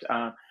aspect.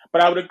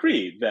 But I would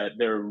agree that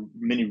there are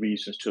many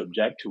reasons to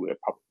object to it.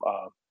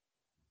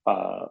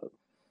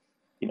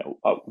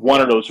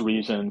 One of those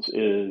reasons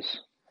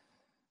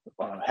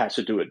has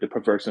to do with the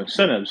perverse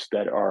incentives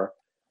that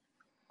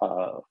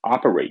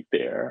operate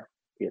there.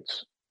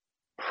 It's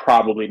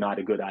probably not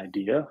a good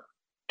idea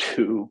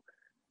to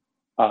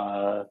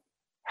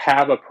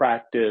have a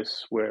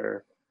practice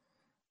where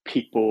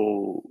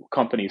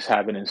companies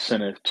have an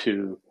incentive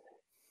to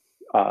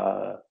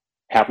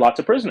have lots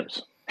of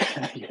prisoners,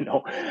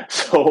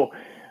 So,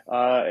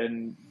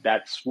 and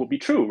that's will be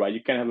true, right?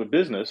 You can't have a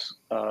business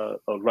of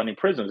running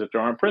prisons if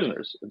there aren't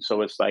prisoners, and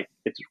so it's like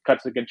it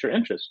cuts against your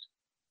interest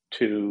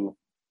to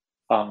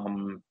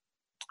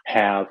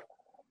have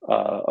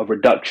a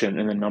reduction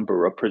in the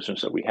number of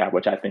prisoners that we have,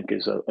 which I think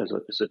is a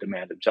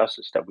demand of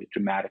justice, that we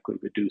dramatically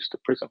reduce the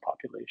prison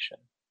population,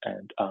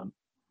 and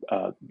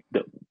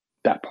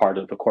that part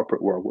of the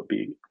corporate world would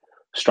be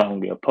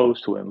strongly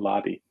opposed to it and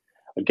lobby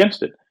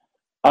against it.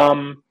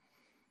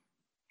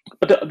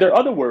 But there are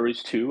other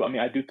worries too. I mean,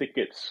 I do think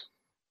it's,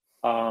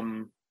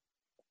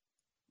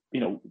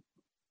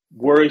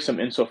 worrisome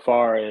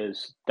insofar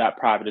as that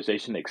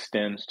privatization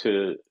extends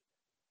to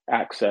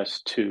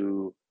access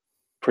to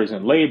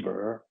prison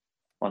labor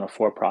on a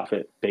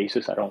for-profit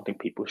basis. I don't think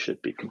people should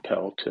be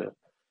compelled to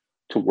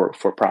work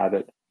for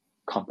private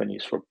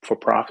companies for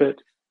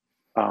profit.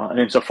 And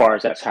insofar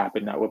as that's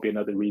happened, that would be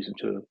another reason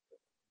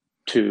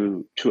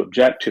to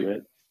object to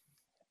it.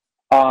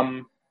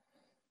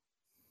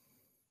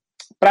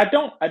 But I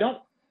don't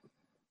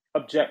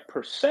object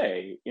per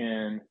se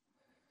in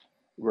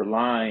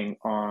relying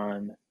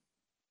on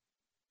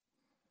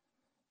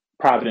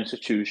private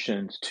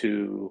institutions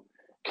to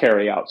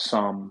carry out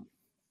some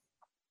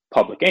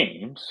public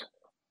aims.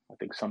 I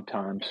think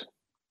sometimes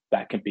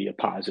that can be a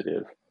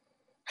positive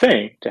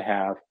thing to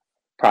have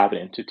private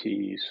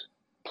entities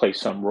play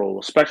some role,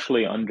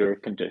 especially under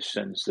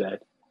conditions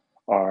that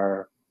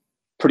are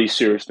pretty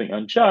seriously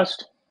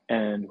unjust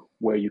and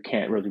where you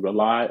can't really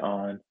rely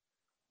on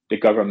the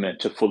government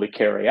to fully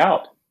carry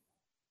out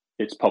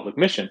its public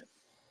mission.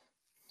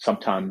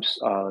 Sometimes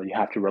you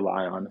have to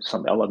rely on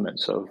some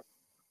elements of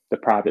the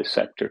private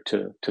sector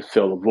to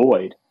fill a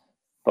void.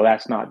 But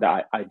that's not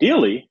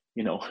ideally,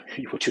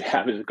 what you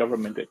have is a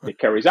government that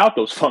carries out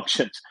those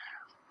functions.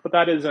 But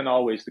that isn't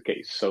always the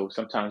case. So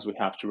sometimes we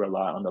have to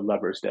rely on the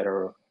levers that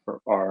are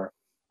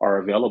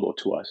available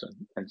to us,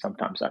 and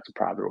sometimes that's a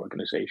private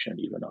organization,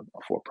 even a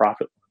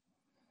for-profit one.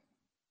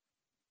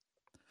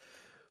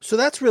 So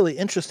that's really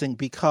interesting,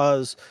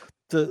 because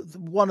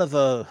one of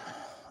the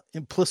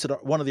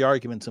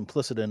arguments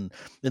implicit in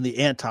the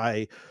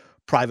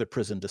anti-private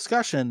prison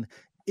discussion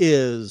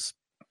is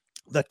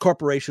that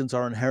corporations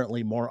are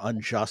inherently more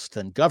unjust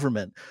than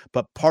government.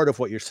 But part of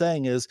what you're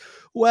saying is,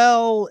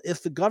 well,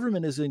 if the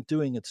government isn't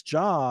doing its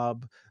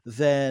job,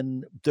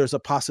 then there's a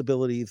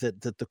possibility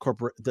that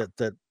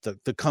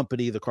the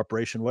company, the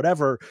corporation,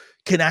 whatever,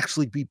 can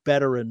actually be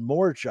better and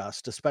more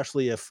just,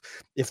 especially if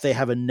they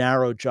have a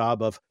narrow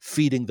job of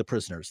feeding the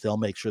prisoners. They'll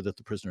make sure that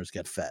the prisoners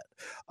get fed.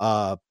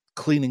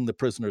 Cleaning the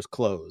prisoners'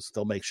 clothes.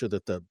 They'll make sure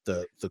that the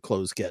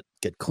clothes get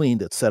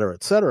cleaned, et cetera,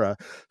 et cetera.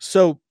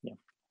 So,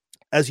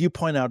 as you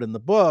point out in the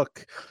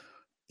book,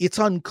 it's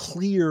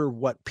unclear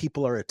what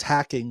people are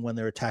attacking when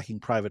they're attacking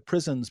private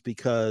prisons,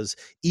 because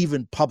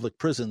even public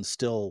prisons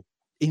still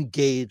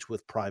engage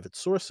with private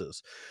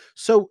sources.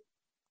 So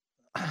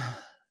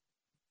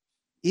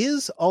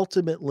is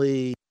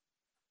ultimately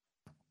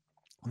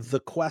the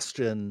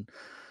question,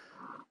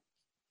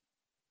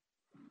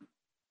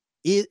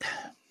 is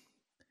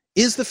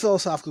the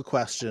philosophical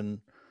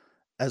question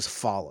as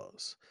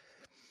follows: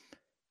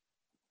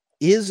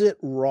 is it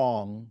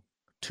wrong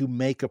to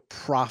make a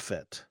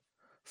profit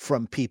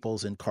from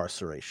people's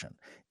incarceration?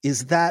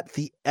 Is that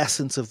the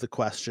essence of the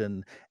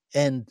question?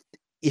 And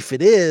if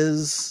it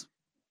is,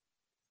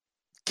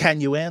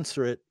 can you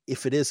answer it?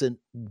 If it isn't,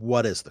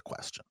 what is the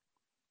question?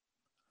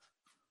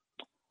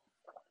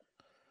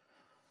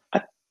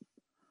 I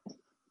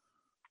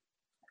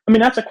mean,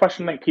 that's a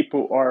question that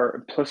people are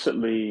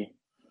implicitly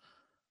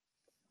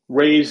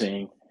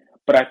raising,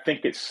 but I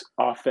think it's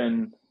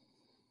often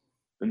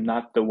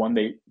not the one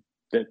that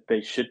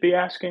they should be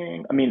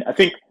asking. I mean, I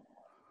think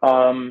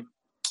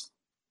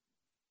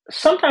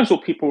sometimes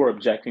what people are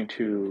objecting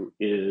to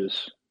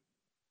is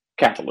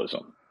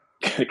capitalism,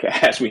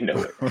 as we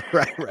know it.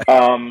 Right.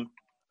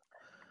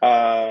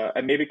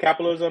 And maybe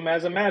capitalism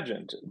as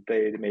imagined.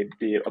 They may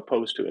be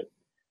opposed to it.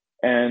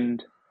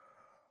 And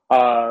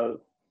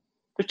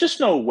there's just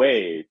no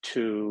way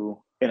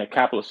in a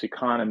capitalist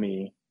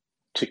economy,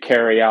 to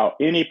carry out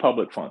any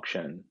public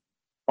function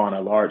on a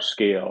large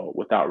scale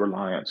without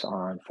reliance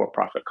on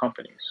for-profit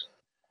companies.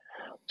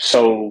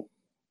 So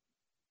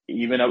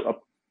even a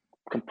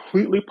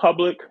completely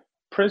public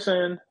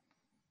prison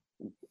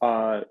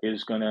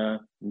is going to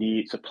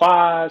need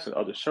supplies and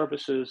other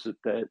services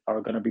that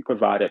are going to be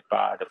provided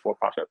by the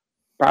for-profit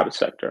private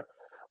sector,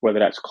 whether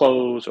that's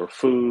clothes or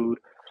food,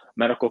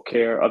 medical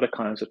care, other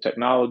kinds of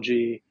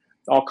technology,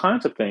 all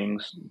kinds of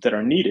things that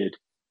are needed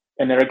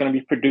and that are going to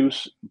be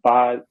produced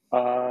by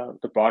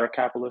the broader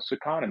capitalist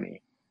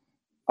economy.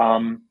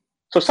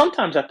 So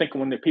sometimes I think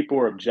when the people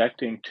are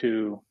objecting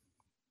to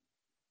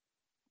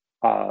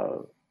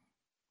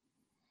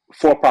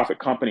for-profit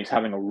companies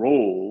having a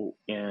role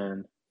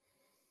in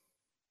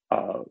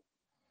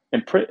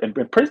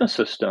prison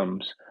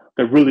systems,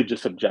 they're really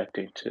just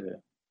objecting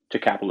to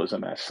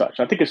capitalism as such.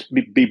 I think it's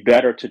be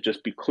better to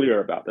just be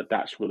clear about that.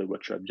 That's really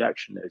what your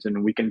objection is,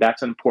 and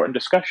that's an important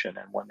discussion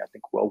and one I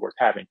think well worth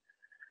having.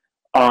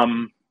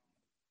 And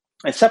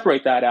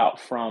separate that out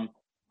from,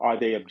 are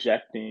they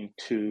objecting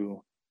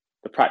to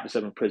the practice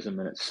of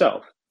imprisonment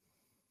itself?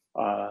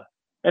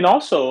 And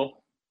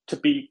also to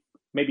be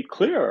maybe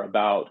clear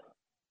about,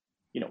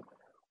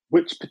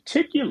 which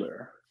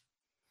particular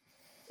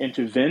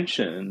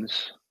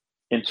interventions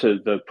into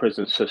the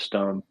prison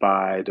system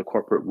by the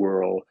corporate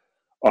world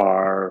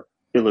are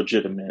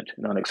illegitimate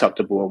and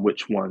unacceptable, and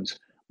which ones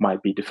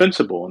might be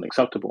defensible and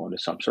acceptable under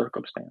some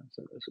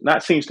circumstances. And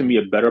that seems to me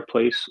a better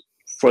place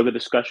for the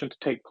discussion to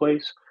take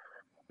place,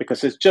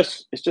 because it's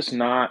just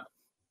not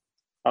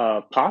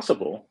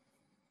possible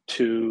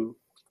to,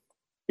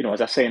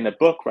 as I say in the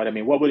book, right? I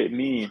mean, what would it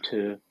mean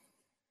to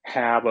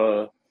have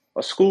a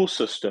school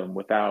system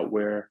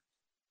where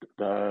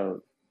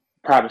the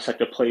private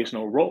sector plays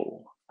no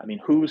role? I mean,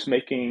 who's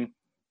making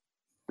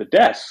the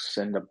desks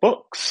and the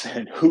books,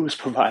 and who's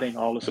providing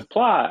all the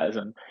supplies,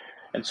 and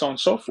so on and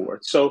so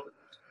forth. So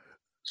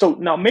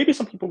now maybe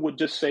some people would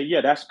just say,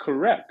 yeah, that's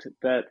correct,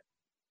 that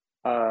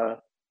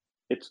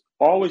it's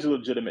always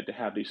legitimate to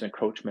have these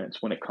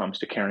encroachments when it comes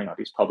to carrying out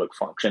these public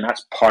functions.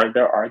 That's part of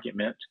their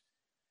argument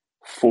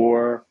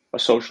for a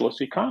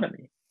socialist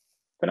economy.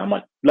 Then I'm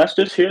like, let's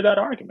just hear that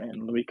argument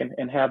and we can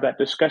have that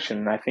discussion.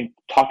 And I think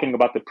talking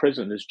about the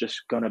prison is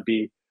just going to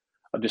be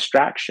a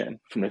distraction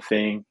from the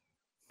thing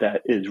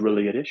that is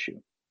really at issue.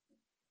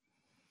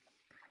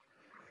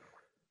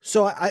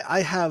 So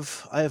I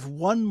have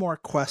one more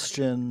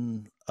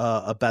question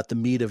about the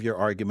meat of your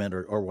argument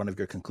or one of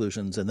your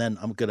conclusions, and then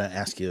I'm going to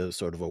ask you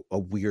sort of a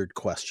weird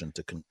question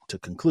to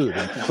conclude.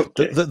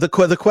 Okay. The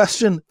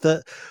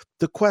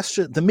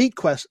meat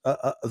question.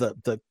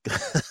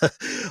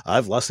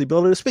 I've lost the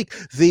ability to speak.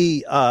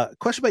 The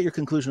question about your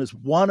conclusion is,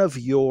 one of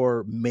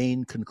your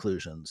main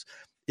conclusions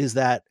is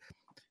that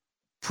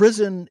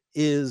prison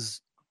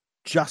is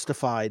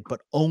justified,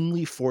 but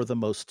only for the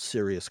most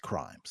serious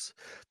crimes.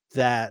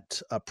 That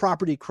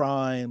property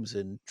crimes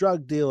and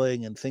drug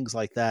dealing and things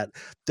like that,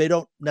 they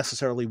don't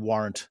necessarily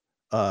warrant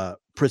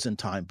prison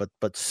time,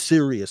 but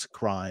serious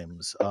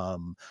crimes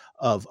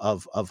of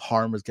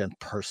harm against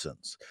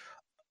persons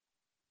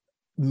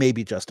may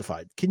be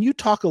justified. Can you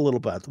talk a little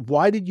about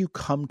why did you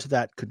come to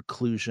that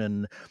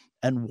conclusion,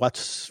 and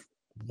what's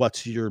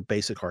what's your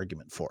basic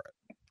argument for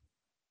it?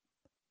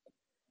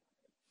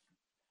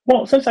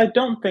 Well, since I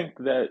don't think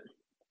that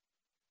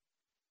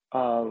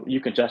you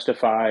can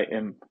justify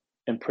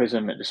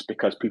imprisonment just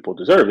because people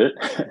deserve it,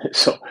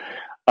 so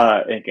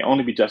it can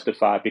only be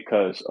justified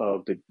because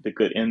of the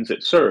good ends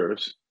it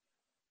serves.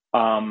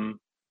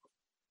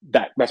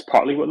 That's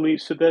partly what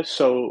leads to this.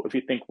 So if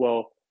you think,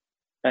 well,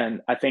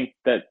 and I think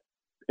that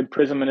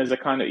imprisonment is a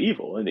kind of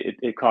evil and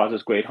it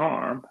causes great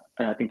harm,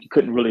 and I think you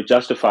couldn't really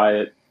justify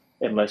it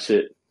unless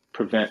it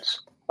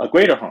prevents a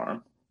greater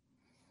harm.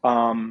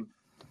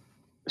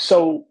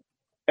 So,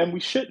 and we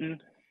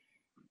shouldn't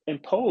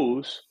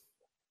impose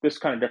this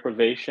kind of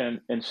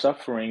deprivation and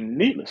suffering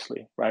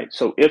needlessly, right?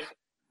 So if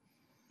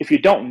you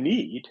don't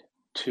need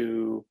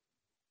to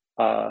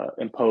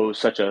impose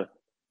such a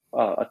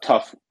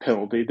tough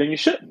penalty, then you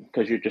shouldn't,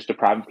 because you're just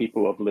depriving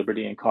people of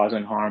liberty and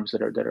causing harms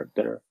that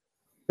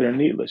are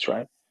needless,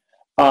 right?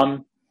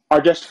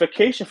 Our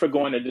justification for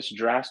going to this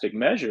drastic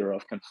measure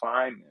of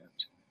confinement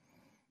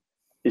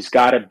is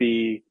got to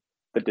be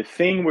that the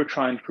thing we're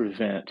trying to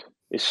prevent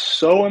is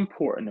so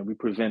important that we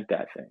prevent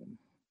that thing,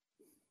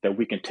 that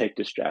we can take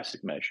this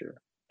drastic measure.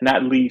 And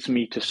that leads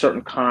me to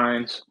certain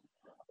kinds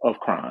of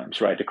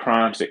crimes, right? The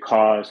crimes that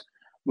cause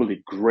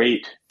really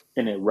great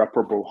and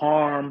irreparable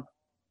harm,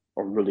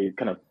 or really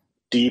kind of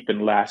deep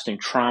and lasting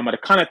trauma, the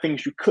kind of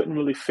things you couldn't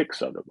really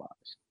fix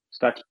otherwise.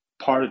 So that's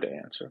part of the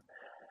answer.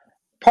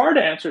 Part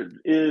of the answer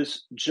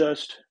is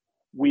just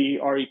we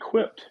are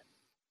equipped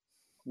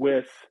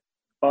with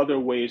other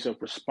ways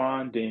of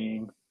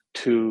responding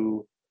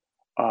to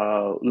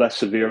less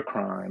severe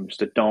crimes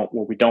where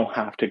we don't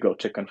have to go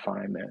to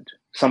confinement.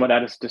 Some of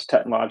that is just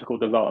technological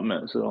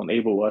developments that will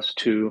enable us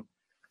to,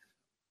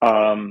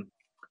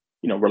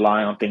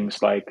 rely on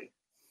things like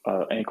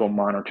ankle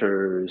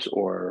monitors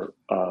or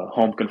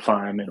home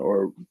confinement,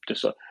 or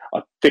just a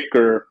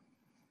thicker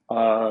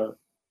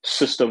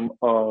system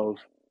of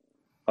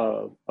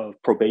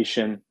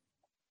probation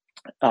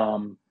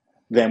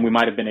than we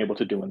might have been able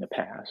to do in the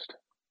past,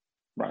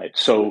 right?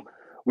 So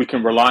we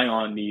can rely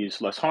on these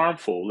less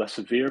harmful, less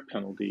severe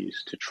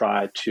penalties to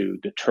try to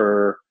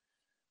deter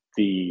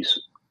these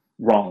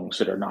wrongs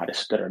that are not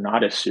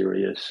as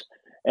serious.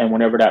 And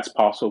whenever that's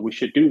possible, we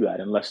should do that,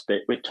 unless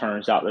it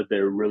turns out that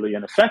they're really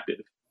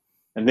ineffective.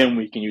 And then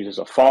we can use as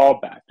a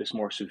fallback this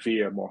more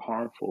severe, more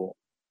harmful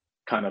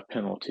kind of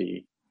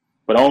penalty,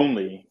 but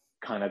only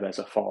kind of as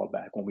a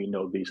fallback when we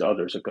know these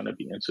others are going to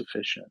be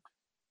insufficient.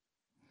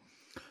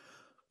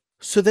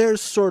 So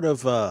there's sort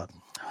of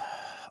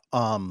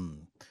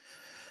an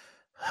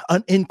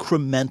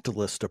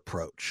incrementalist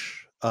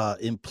approach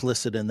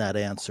implicit in that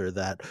answer,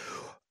 that,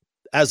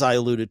 as I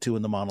alluded to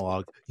in the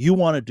monologue, you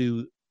want to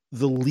do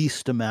the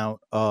least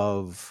amount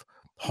of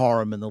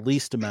harm and the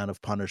least amount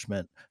of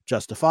punishment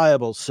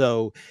justifiable.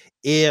 So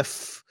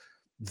if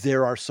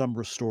there are some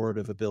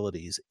restorative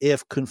abilities,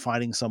 if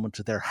confining someone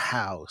to their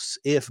house,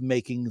 if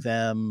making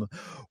them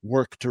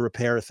work to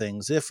repair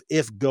things,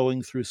 if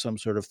going through some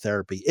sort of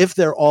therapy, if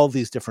there are all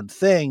these different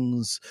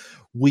things,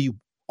 we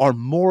are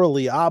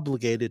morally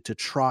obligated to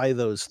try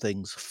those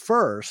things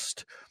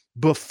first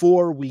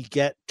before we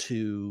get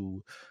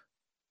to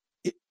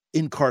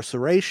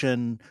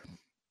incarceration,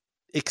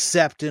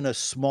 except in a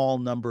small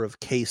number of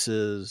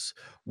cases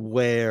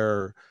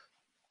where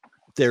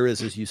there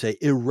is, as you say,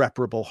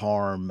 irreparable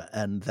harm,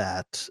 and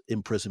that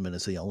imprisonment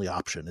is the only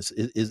option.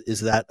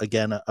 Is that,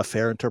 again, a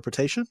fair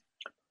interpretation?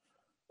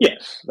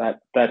 Yes, that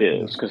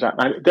is, because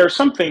there are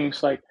some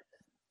things like,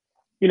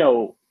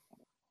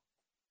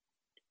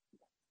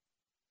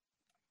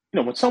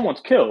 when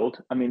someone's killed,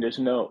 you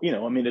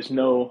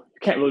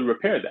can't really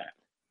repair that,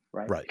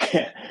 right?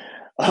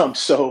 Right.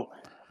 So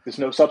there's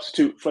no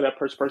substitute for that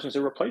person is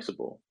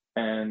irreplaceable,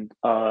 and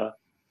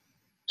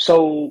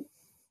so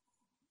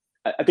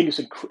I think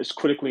it's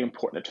critically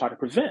important to try to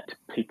prevent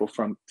people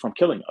from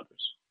killing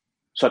others.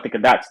 So I think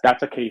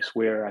that's a case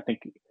where I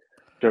think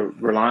the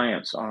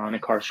reliance on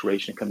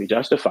incarceration can be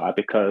justified,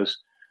 because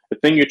the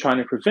thing you're trying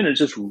to prevent is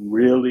just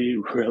really,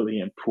 really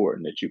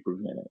important that you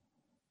prevent it.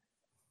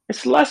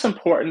 It's less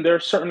important. There are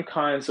certain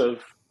kinds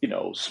of,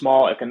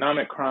 small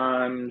economic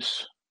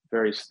crimes,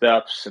 various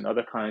thefts and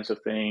other kinds of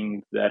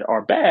things that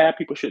are bad.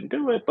 People shouldn't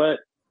do it, but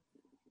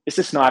it's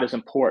just not as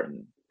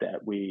important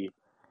that we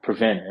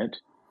prevent it.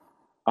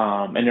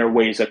 And there are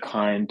ways that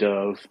kind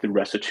of the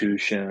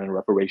restitution,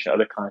 reparation,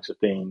 other kinds of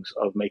things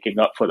of making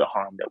up for the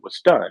harm that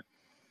was done.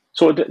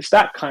 So it's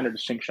that kind of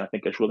distinction I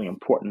think is really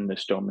important in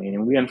this domain.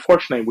 And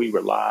unfortunately, we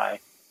rely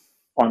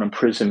on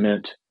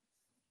imprisonment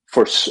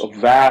for a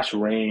vast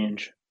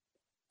range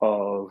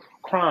of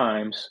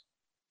crimes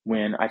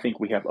when I think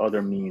we have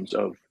other means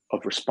of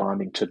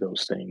responding to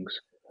those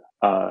things.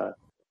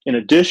 In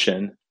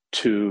addition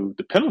to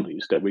the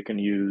penalties that we can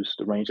use,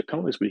 the range of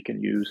penalties we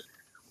can use,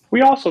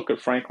 we also could,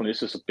 frankly,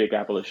 this is a big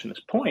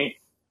abolitionist point,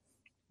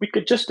 we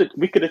could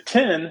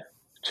attend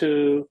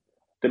to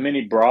the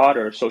many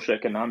broader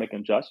socioeconomic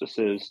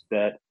injustices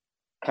that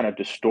kind of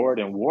distort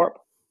and warp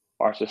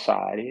our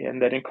society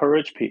and that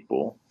encourage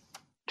people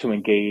to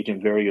engage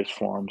in various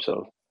forms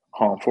of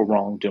harmful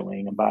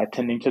wrongdoing. And by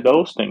attending to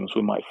those things,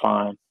 we might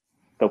find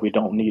that we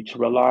don't need to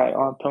rely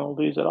on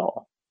penalties at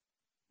all.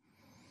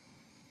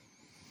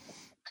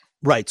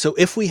 Right. So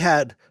if we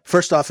had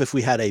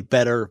a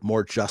better,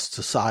 more just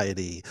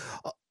society,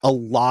 a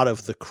lot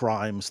of the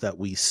crimes that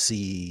we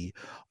see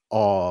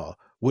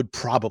would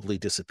probably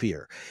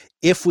disappear.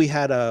 If we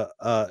had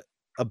a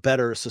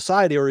better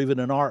society, or even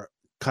in our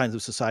kinds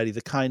of society,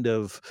 the kind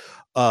of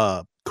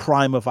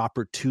crime of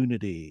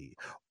opportunity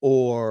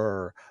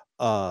or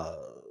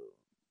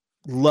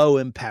low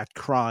impact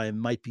crime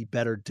might be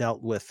better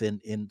dealt with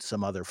in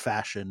some other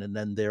fashion. And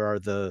then there are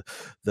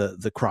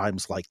the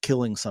crimes like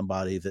killing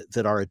somebody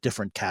that are a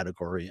different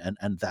category,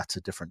 and that's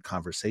a different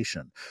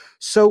conversation.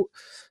 So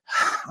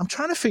I'm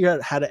trying to figure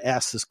out how to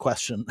ask this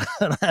question.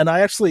 And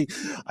I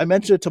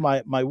mentioned it to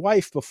my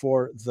wife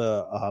before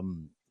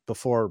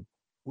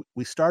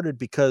we started,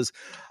 because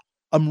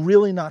I'm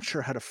really not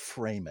sure how to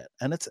frame it.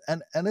 And it's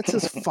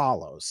as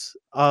follows.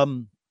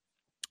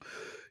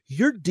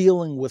 You're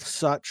dealing with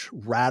such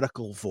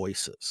radical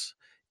voices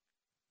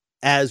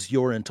as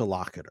your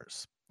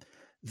interlocutors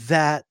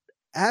that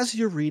as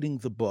you're reading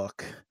the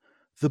book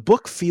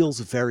feels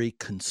very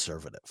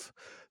conservative.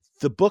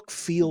 The book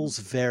feels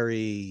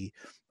very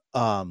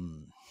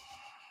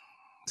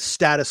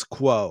status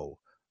quo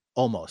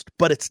almost,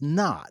 but it's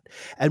not.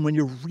 And when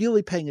you're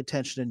really paying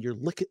attention and you're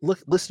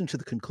listening to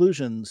the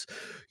conclusions,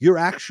 you're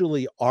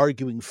actually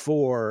arguing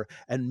for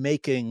and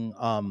making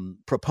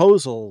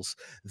proposals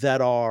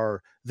that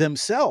are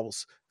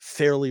themselves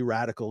fairly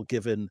radical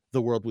given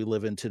the world we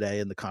live in today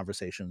and the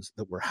conversations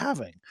that we're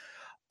having.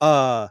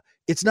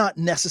 It's not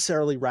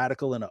necessarily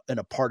radical in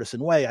a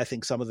partisan way. I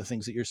think some of the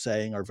things that you're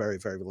saying are very,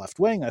 very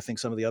left-wing. I think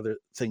some of the other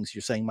things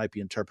you're saying might be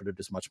interpreted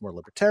as much more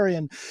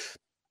libertarian.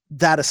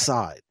 That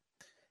aside,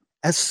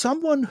 as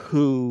someone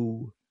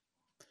who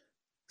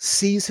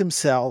sees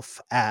himself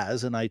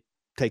as, and I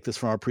take this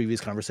from our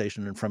previous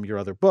conversation and from your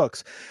other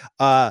books,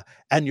 and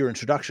your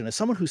introduction, as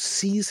someone who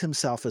sees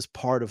himself as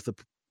part of the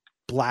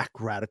Black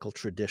radical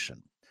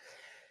tradition,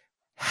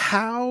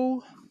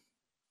 how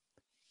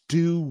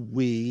do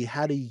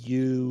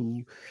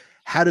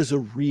does a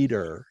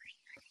reader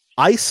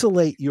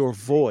isolate your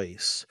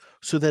voice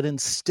so that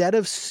instead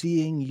of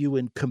seeing you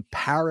in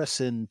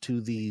comparison to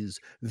these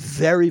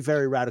very,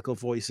 very radical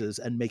voices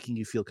and making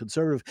you feel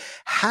conservative,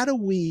 how do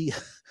we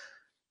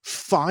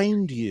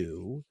find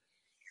you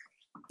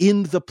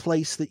in the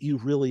place that you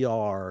really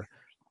are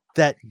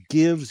that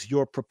gives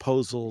your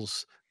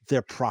proposals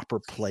their proper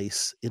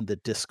place in the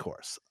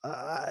discourse?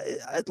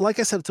 Like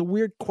I said, it's a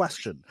weird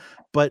question,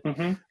 but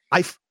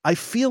I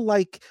feel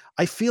like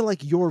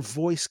your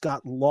voice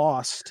got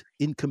lost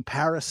in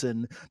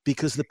comparison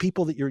because the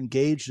people that you're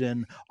engaged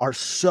in are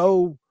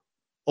so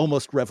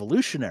almost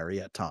revolutionary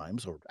at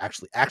times, or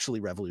actually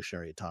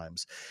revolutionary at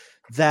times,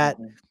 that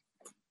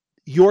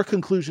your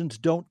conclusions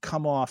don't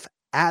come off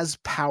as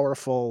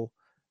powerful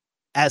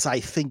as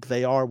I think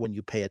they are when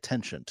you pay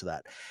attention to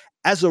that.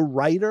 As a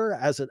writer,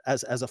 as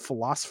a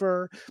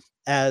philosopher,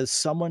 as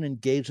someone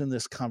engaged in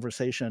this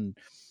conversation,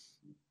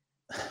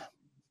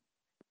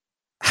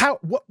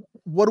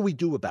 what do we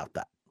do about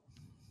that?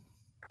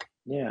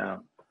 Yeah.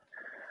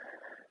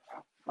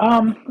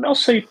 I'll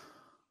say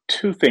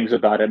two things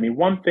about it. I mean,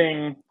 one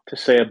thing to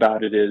say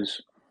about it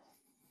is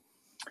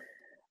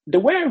the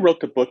way I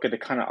wrote the book and the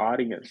kind of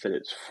audience that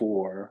it's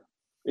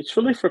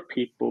really for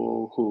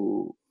people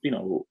who,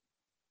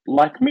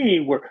 like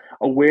me, were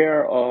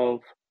aware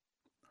of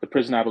the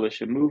prison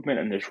abolition movement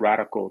and this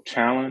radical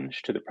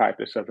challenge to the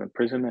practice of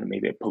imprisonment and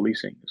maybe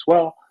policing as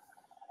well,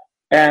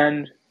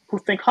 and who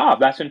think,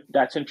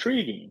 that's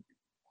intriguing.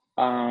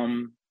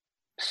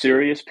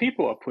 Serious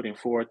people are putting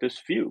forward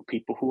this view.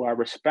 People who I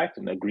respect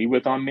and agree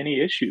with on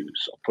many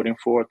issues are putting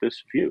forward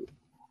this view.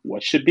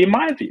 What should be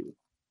my view,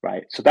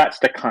 right? So that's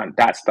the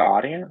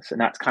audience,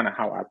 and that's kind of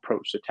how I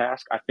approach the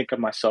task. I think of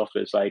myself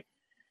as like,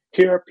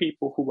 here are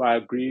people who I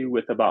agree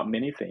with about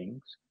many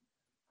things.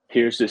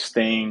 Here's this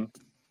thing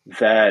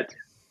that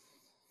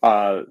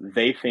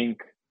they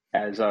think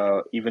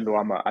even though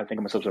I think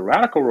of myself as a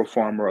radical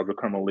reformer of the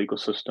criminal legal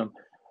system,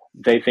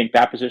 they think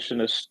that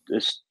position is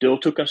still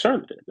too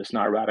conservative. It's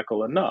not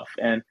radical enough.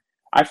 And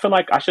I feel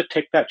like I should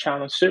take that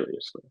challenge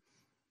seriously,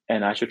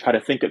 and I should try to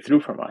think it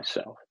through for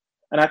myself.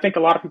 And I think a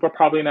lot of people are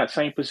probably in that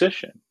same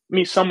position. I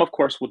mean, some, of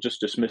course, will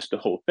just dismiss the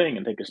whole thing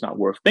and think it's not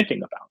worth thinking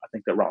about. I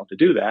think they're wrong to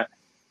do that.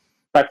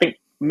 But I think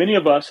many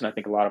of us, and I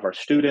think a lot of our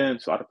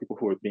students, a lot of people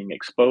who are being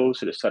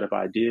exposed to this set of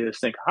ideas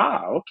think,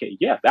 okay,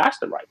 yeah, that's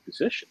the right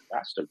position.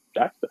 That's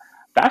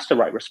the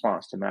right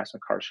response to mass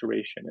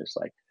incarceration.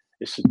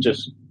 It's to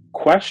just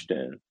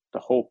question the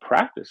whole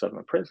practice of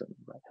imprisonment.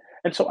 Right?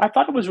 And so I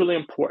thought it was really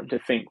important to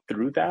think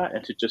through that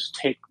and to just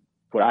take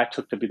what I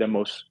took to be the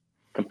most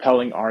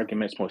compelling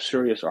arguments, most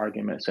serious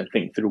arguments, and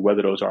think through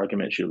whether those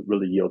arguments should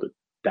really yield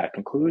that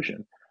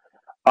conclusion.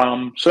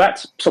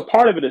 So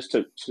part of it is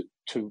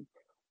to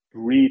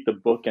read the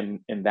book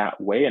in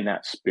that way, in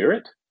that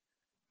spirit,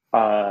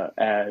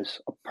 as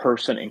a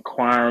person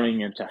inquiring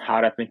into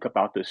how to think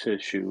about this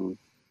issue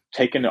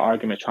taking the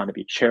argument, trying to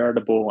be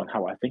charitable on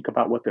how I think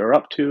about what they're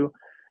up to,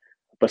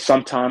 but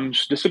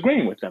sometimes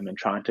disagreeing with them and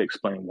trying to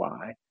explain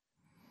why.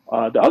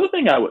 The other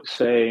thing I would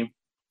say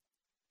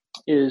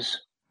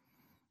is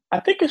I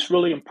think it's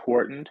really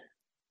important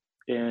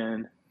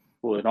in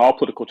all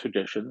political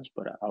traditions,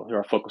 but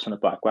I'll focus on the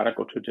Black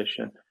radical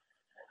tradition,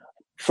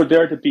 for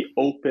there to be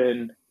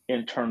open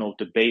internal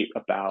debate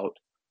about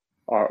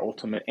our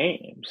ultimate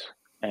aims,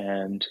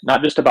 and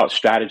not just about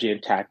strategy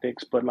and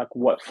tactics, but like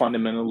what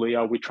fundamentally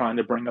are we trying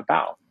to bring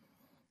about?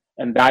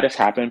 And that has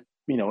happened,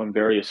 in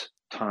various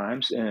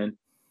times in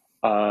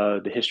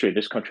the history of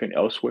this country and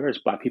elsewhere, as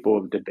Black people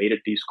have debated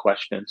these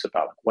questions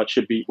about what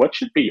should be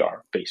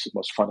our basic,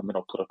 most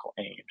fundamental political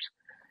aims.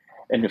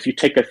 And if you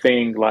take a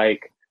thing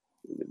like,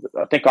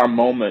 I think our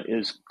moment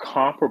is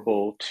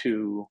comparable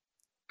to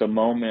the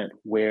moment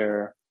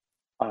where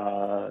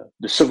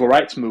the civil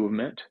rights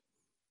movement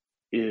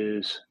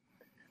is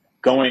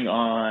going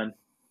on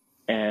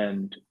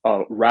and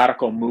a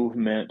radical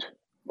movement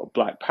of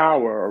Black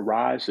power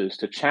arises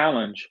to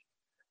challenge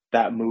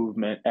that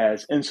movement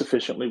as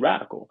insufficiently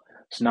radical.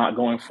 It's not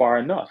going far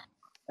enough.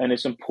 And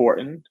it's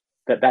important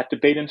that that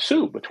debate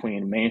ensue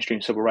between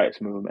mainstream civil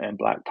rights movement and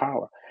Black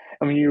power.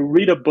 And when you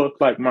read a book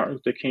like Martin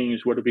Luther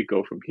King's Where Do We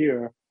Go From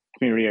Here?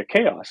 Community of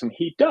Chaos,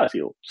 he does,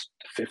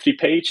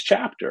 50-page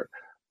chapter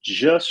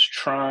just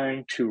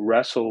trying to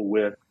wrestle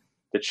with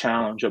the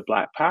challenge of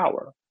Black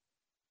power,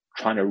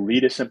 trying to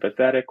read it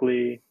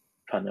sympathetically,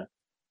 trying to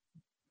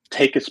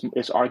take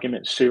its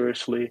argument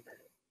seriously,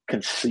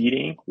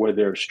 conceding where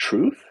there's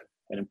truth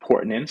and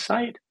important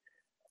insight,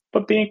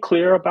 but being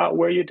clear about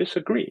where you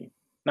disagree.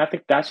 And I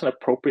think that's an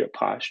appropriate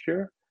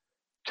posture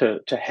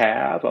to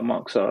have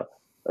amongst a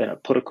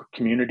political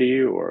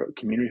community or a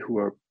community who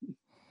are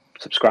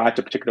subscribed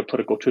to a particular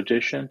political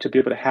tradition, to be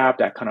able to have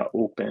that kind of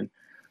open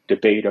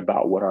debate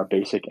about what our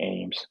basic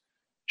aims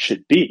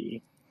should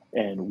be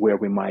and where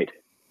we might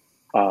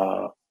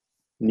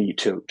need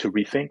to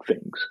rethink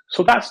things.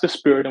 So that's the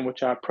spirit in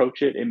which I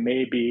approach it. It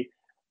may be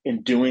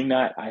in doing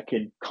that, I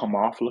can come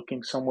off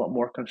looking somewhat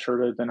more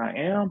conservative than I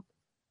am.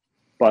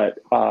 But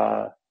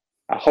I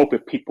hope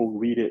if people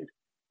read it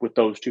with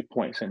those 2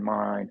 points in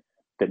mind,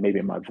 that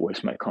maybe my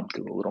voice might come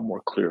through a little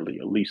more clearly,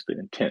 at least the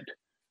intent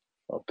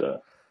of the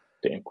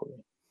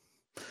inquiry.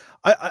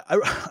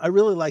 I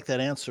really like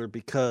that answer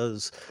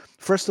because,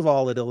 first of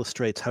all, it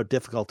illustrates how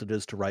difficult it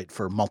is to write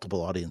for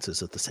multiple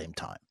audiences at the same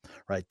time,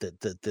 right?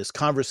 That this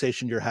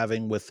conversation you're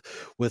having with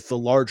the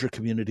larger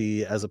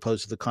community, as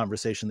opposed to the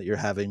conversation that you're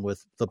having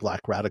with the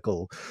Black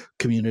radical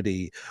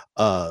community,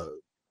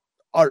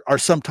 are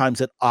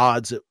sometimes at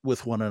odds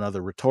with one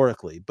another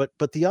rhetorically.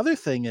 But the other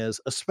thing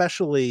is,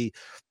 especially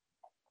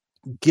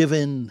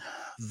given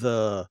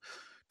the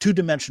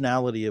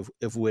two-dimensionality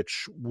of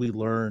which we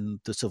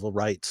learn the civil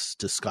rights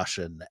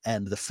discussion,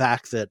 and the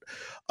fact that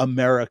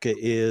America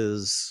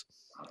is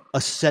a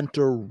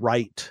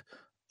center-right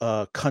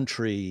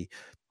country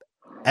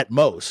at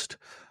most,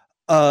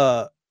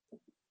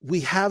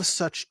 we have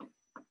such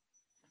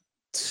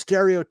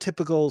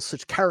stereotypical,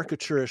 such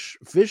caricaturish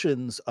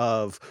visions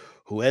of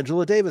who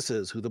Angela Davis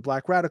is, who the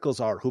Black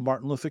radicals are, who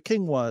Martin Luther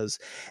King was.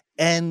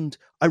 And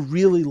I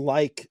really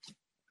like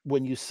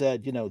when you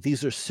said,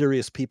 these are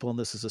serious people and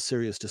this is a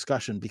serious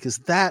discussion, because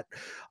that,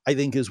 I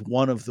think, is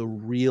one of the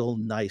real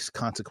nice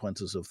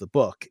consequences of the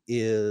book,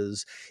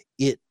 is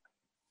it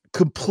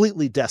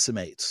completely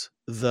decimates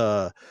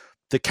the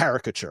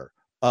caricature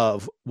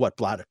of what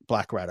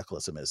Black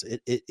radicalism is.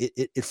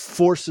 It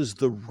forces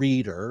the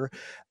reader,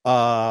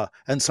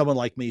 and someone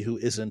like me who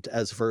isn't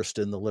as versed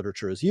in the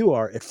literature as you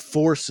are, it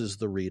forces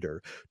the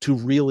reader to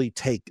really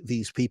take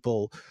these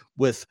people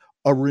with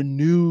a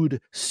renewed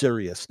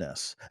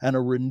seriousness and a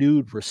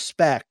renewed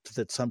respect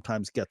that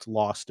sometimes gets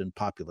lost in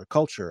popular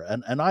culture.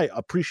 And I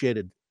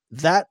appreciated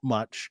that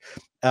much,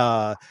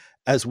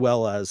 as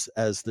well as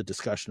the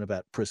discussion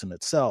about prison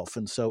itself.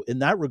 And so in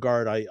that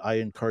regard, I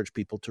encourage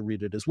people to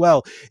read it as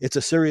well. It's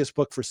a serious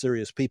book for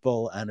serious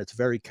people, and it's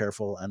very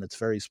careful and it's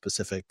very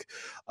specific,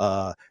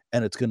 and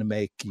it's going to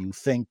make you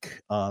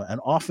think,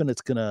 and often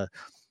it's going to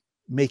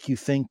make you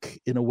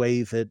think in a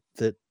way that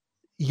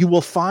you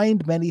will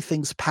find many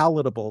things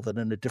palatable that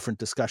in a different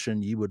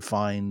discussion you would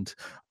find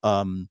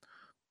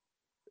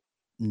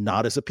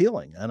not as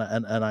appealing. And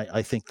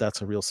I think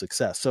that's a real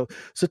success. So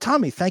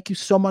Tommie, thank you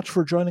so much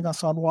for joining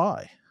us on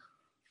Why.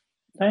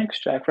 Thanks,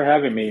 Jack, for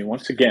having me.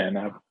 Once again,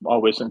 I've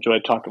always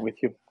enjoyed talking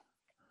with you.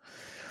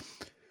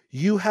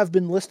 You have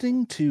been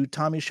listening to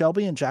Tommie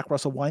Shelby and Jack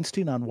Russell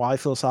Weinstein on Why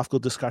Philosophical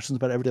Discussions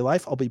About Everyday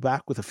Life. I'll be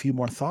back with a few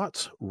more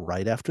thoughts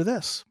right after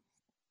this.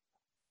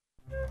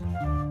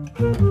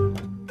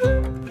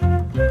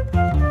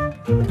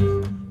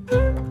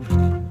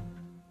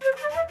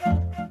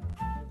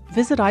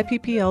 Visit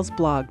IPPL's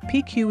blog,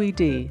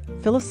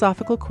 PQED,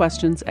 Philosophical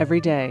Questions Every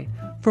Day,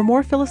 for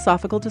more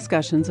philosophical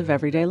discussions of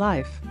everyday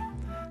life.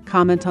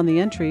 Comment on the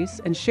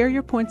entries and share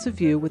your points of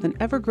view with an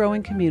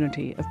ever-growing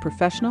community of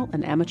professional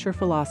and amateur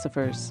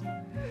philosophers.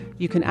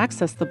 You can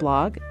access the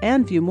blog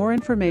and view more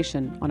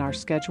information on our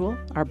schedule,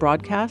 our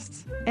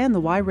broadcasts, and the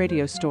Y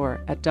Radio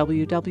store at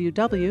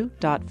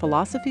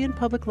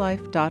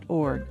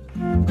www.philosophyandpubliclife.org.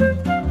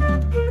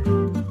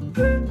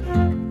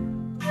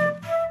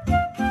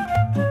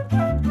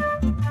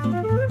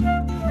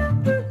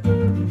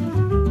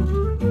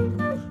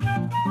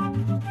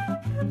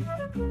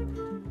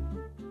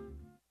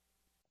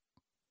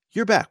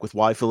 You're back with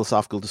Why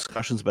Philosophical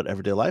Discussions About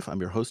Everyday Life. I'm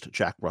your host,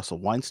 Jack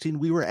Russell Weinstein.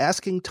 We were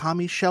asking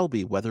Tommie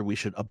Shelby whether we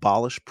should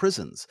abolish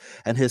prisons,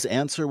 and his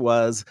answer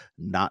was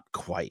not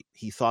quite.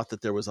 He thought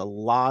that there was a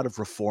lot of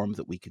reform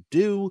that we could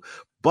do,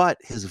 but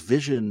his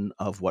vision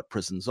of what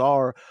prisons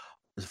are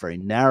is very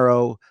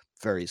narrow,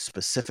 very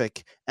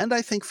specific, and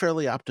I think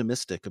fairly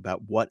optimistic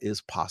about what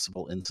is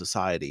possible in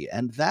society.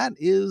 And that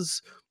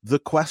is the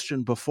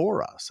question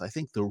before us. I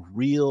think the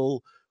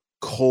real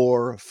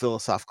core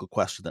philosophical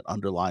question that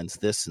underlines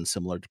this and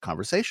similar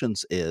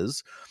conversations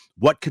is,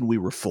 what can we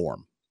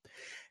reform?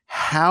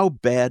 How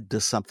bad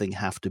does something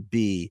have to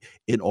be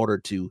in order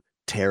to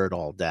tear it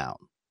all down?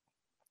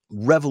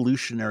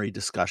 Revolutionary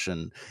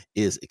discussion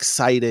is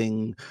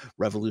exciting.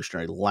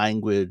 Revolutionary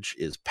language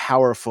is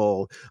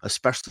powerful,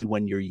 especially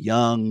when you're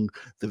young.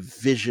 The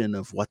vision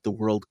of what the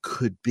world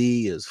could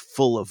be is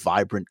full of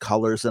vibrant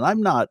colors. And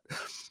I'm not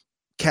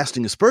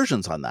casting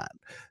aspersions on that.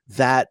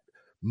 That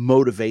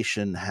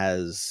motivation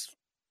has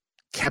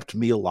kept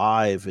me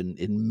alive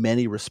in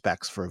many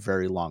respects for a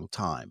very long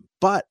time.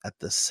 But at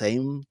the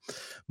same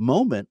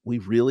moment, we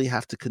really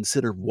have to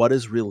consider what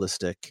is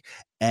realistic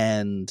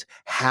and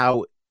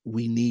how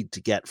we need to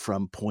get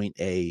from point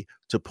A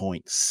to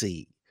point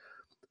C.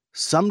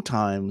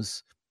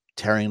 Sometimes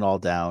tearing it all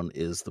down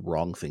is the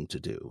wrong thing to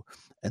do.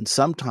 And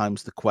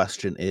sometimes the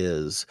question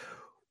is,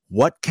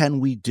 what can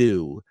we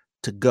do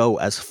to go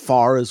as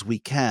far as we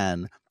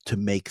can to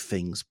make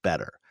things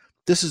better?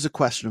 This is a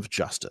question of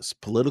justice.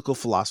 Political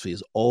philosophy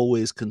is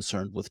always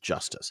concerned with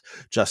justice.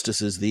 Justice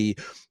is the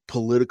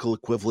political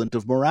equivalent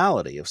of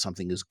morality. If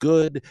something is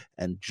good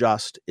and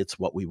just, it's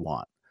what we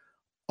want.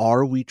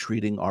 Are we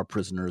treating our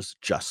prisoners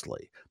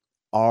justly?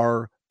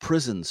 Are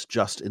prisons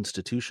just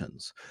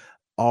institutions?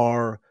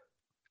 Are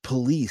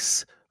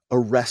police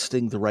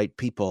arresting the right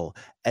people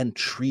and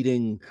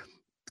treating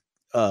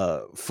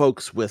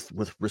folks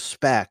with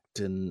respect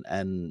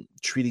and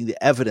treating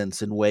the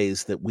evidence in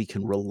ways that we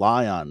can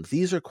rely on?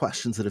 These are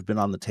questions that have been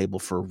on the table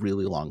for a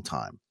really long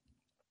time.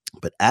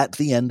 But at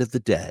the end of the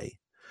day,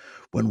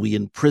 when we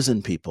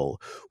imprison people,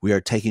 we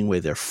are taking away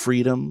their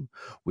freedom,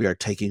 we are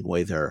taking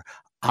away their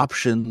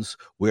options,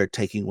 we are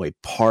taking away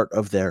part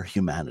of their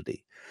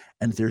humanity.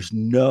 And there's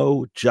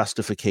no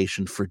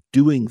justification for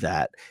doing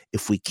that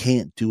if we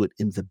can't do it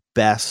in the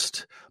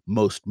best,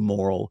 most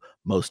moral,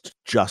 most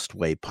just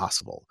way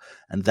possible.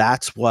 And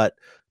that's what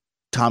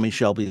Tommie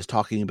Shelby is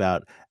talking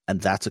about.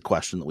 And that's a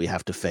question that we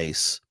have to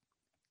face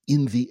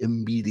in the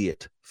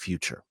immediate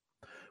future.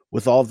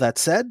 With all of that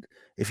said,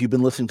 if you've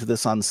been listening to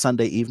this on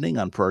Sunday evening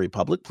on Prairie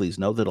Public, please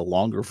know that a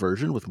longer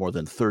version with more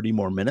than 30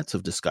 more minutes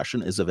of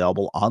discussion is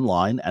available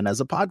online and as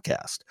a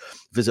podcast.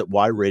 Visit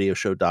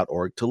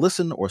yradioshow.org to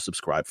listen or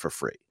subscribe for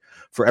free.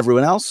 For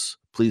everyone else,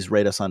 please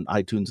rate us on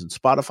iTunes and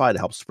Spotify to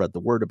help spread the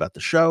word about the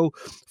show.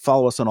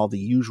 Follow us on all the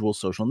usual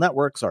social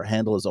networks. Our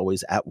handle is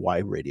always at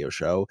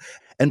 @YRadioShow.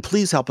 And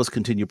please help us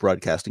continue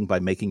broadcasting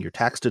by making your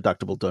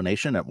tax-deductible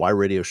donation at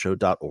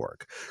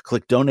yradioshow.org.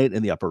 Click Donate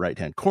in the upper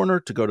right-hand corner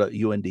to go to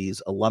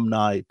UND's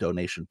alumni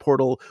donation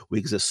portal. We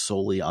exist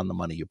solely on the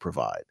money you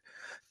provide.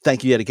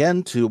 Thank you yet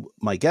again to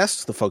my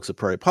guests, the folks at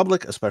Prairie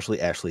Public,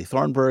 especially Ashley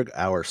Thornburg,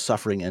 our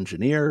suffering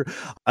engineer.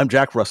 I'm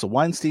Jack Russell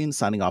Weinstein,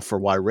 signing off for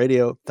Y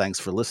Radio. Thanks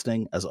for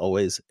listening. As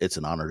always, it's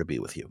an honor to be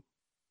with you.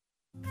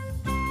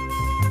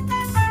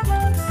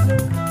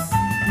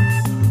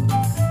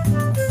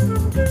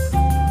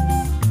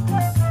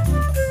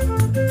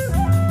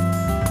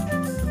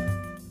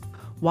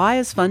 Y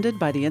is funded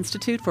by the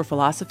Institute for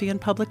Philosophy and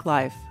Public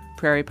Life,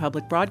 Prairie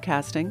Public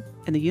Broadcasting,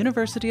 and the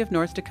University of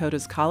North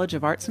Dakota's College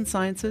of Arts and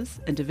Sciences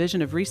and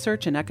Division of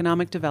Research and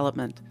Economic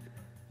Development.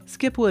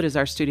 Skip Wood is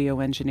our studio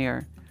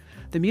engineer.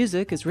 The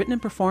music is written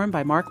and performed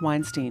by Mark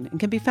Weinstein and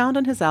can be found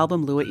on his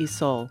album Louis E.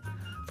 Soul.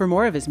 For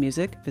more of his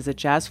music, visit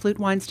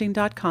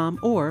jazzfluteweinstein.com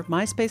or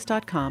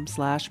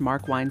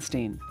myspace.com/Mark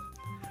Weinstein.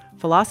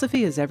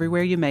 Philosophy is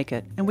everywhere you make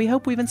it, and we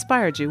hope we've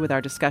inspired you with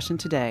our discussion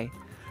today.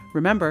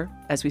 Remember,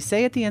 as we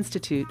say at the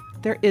Institute,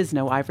 there is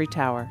no ivory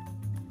tower.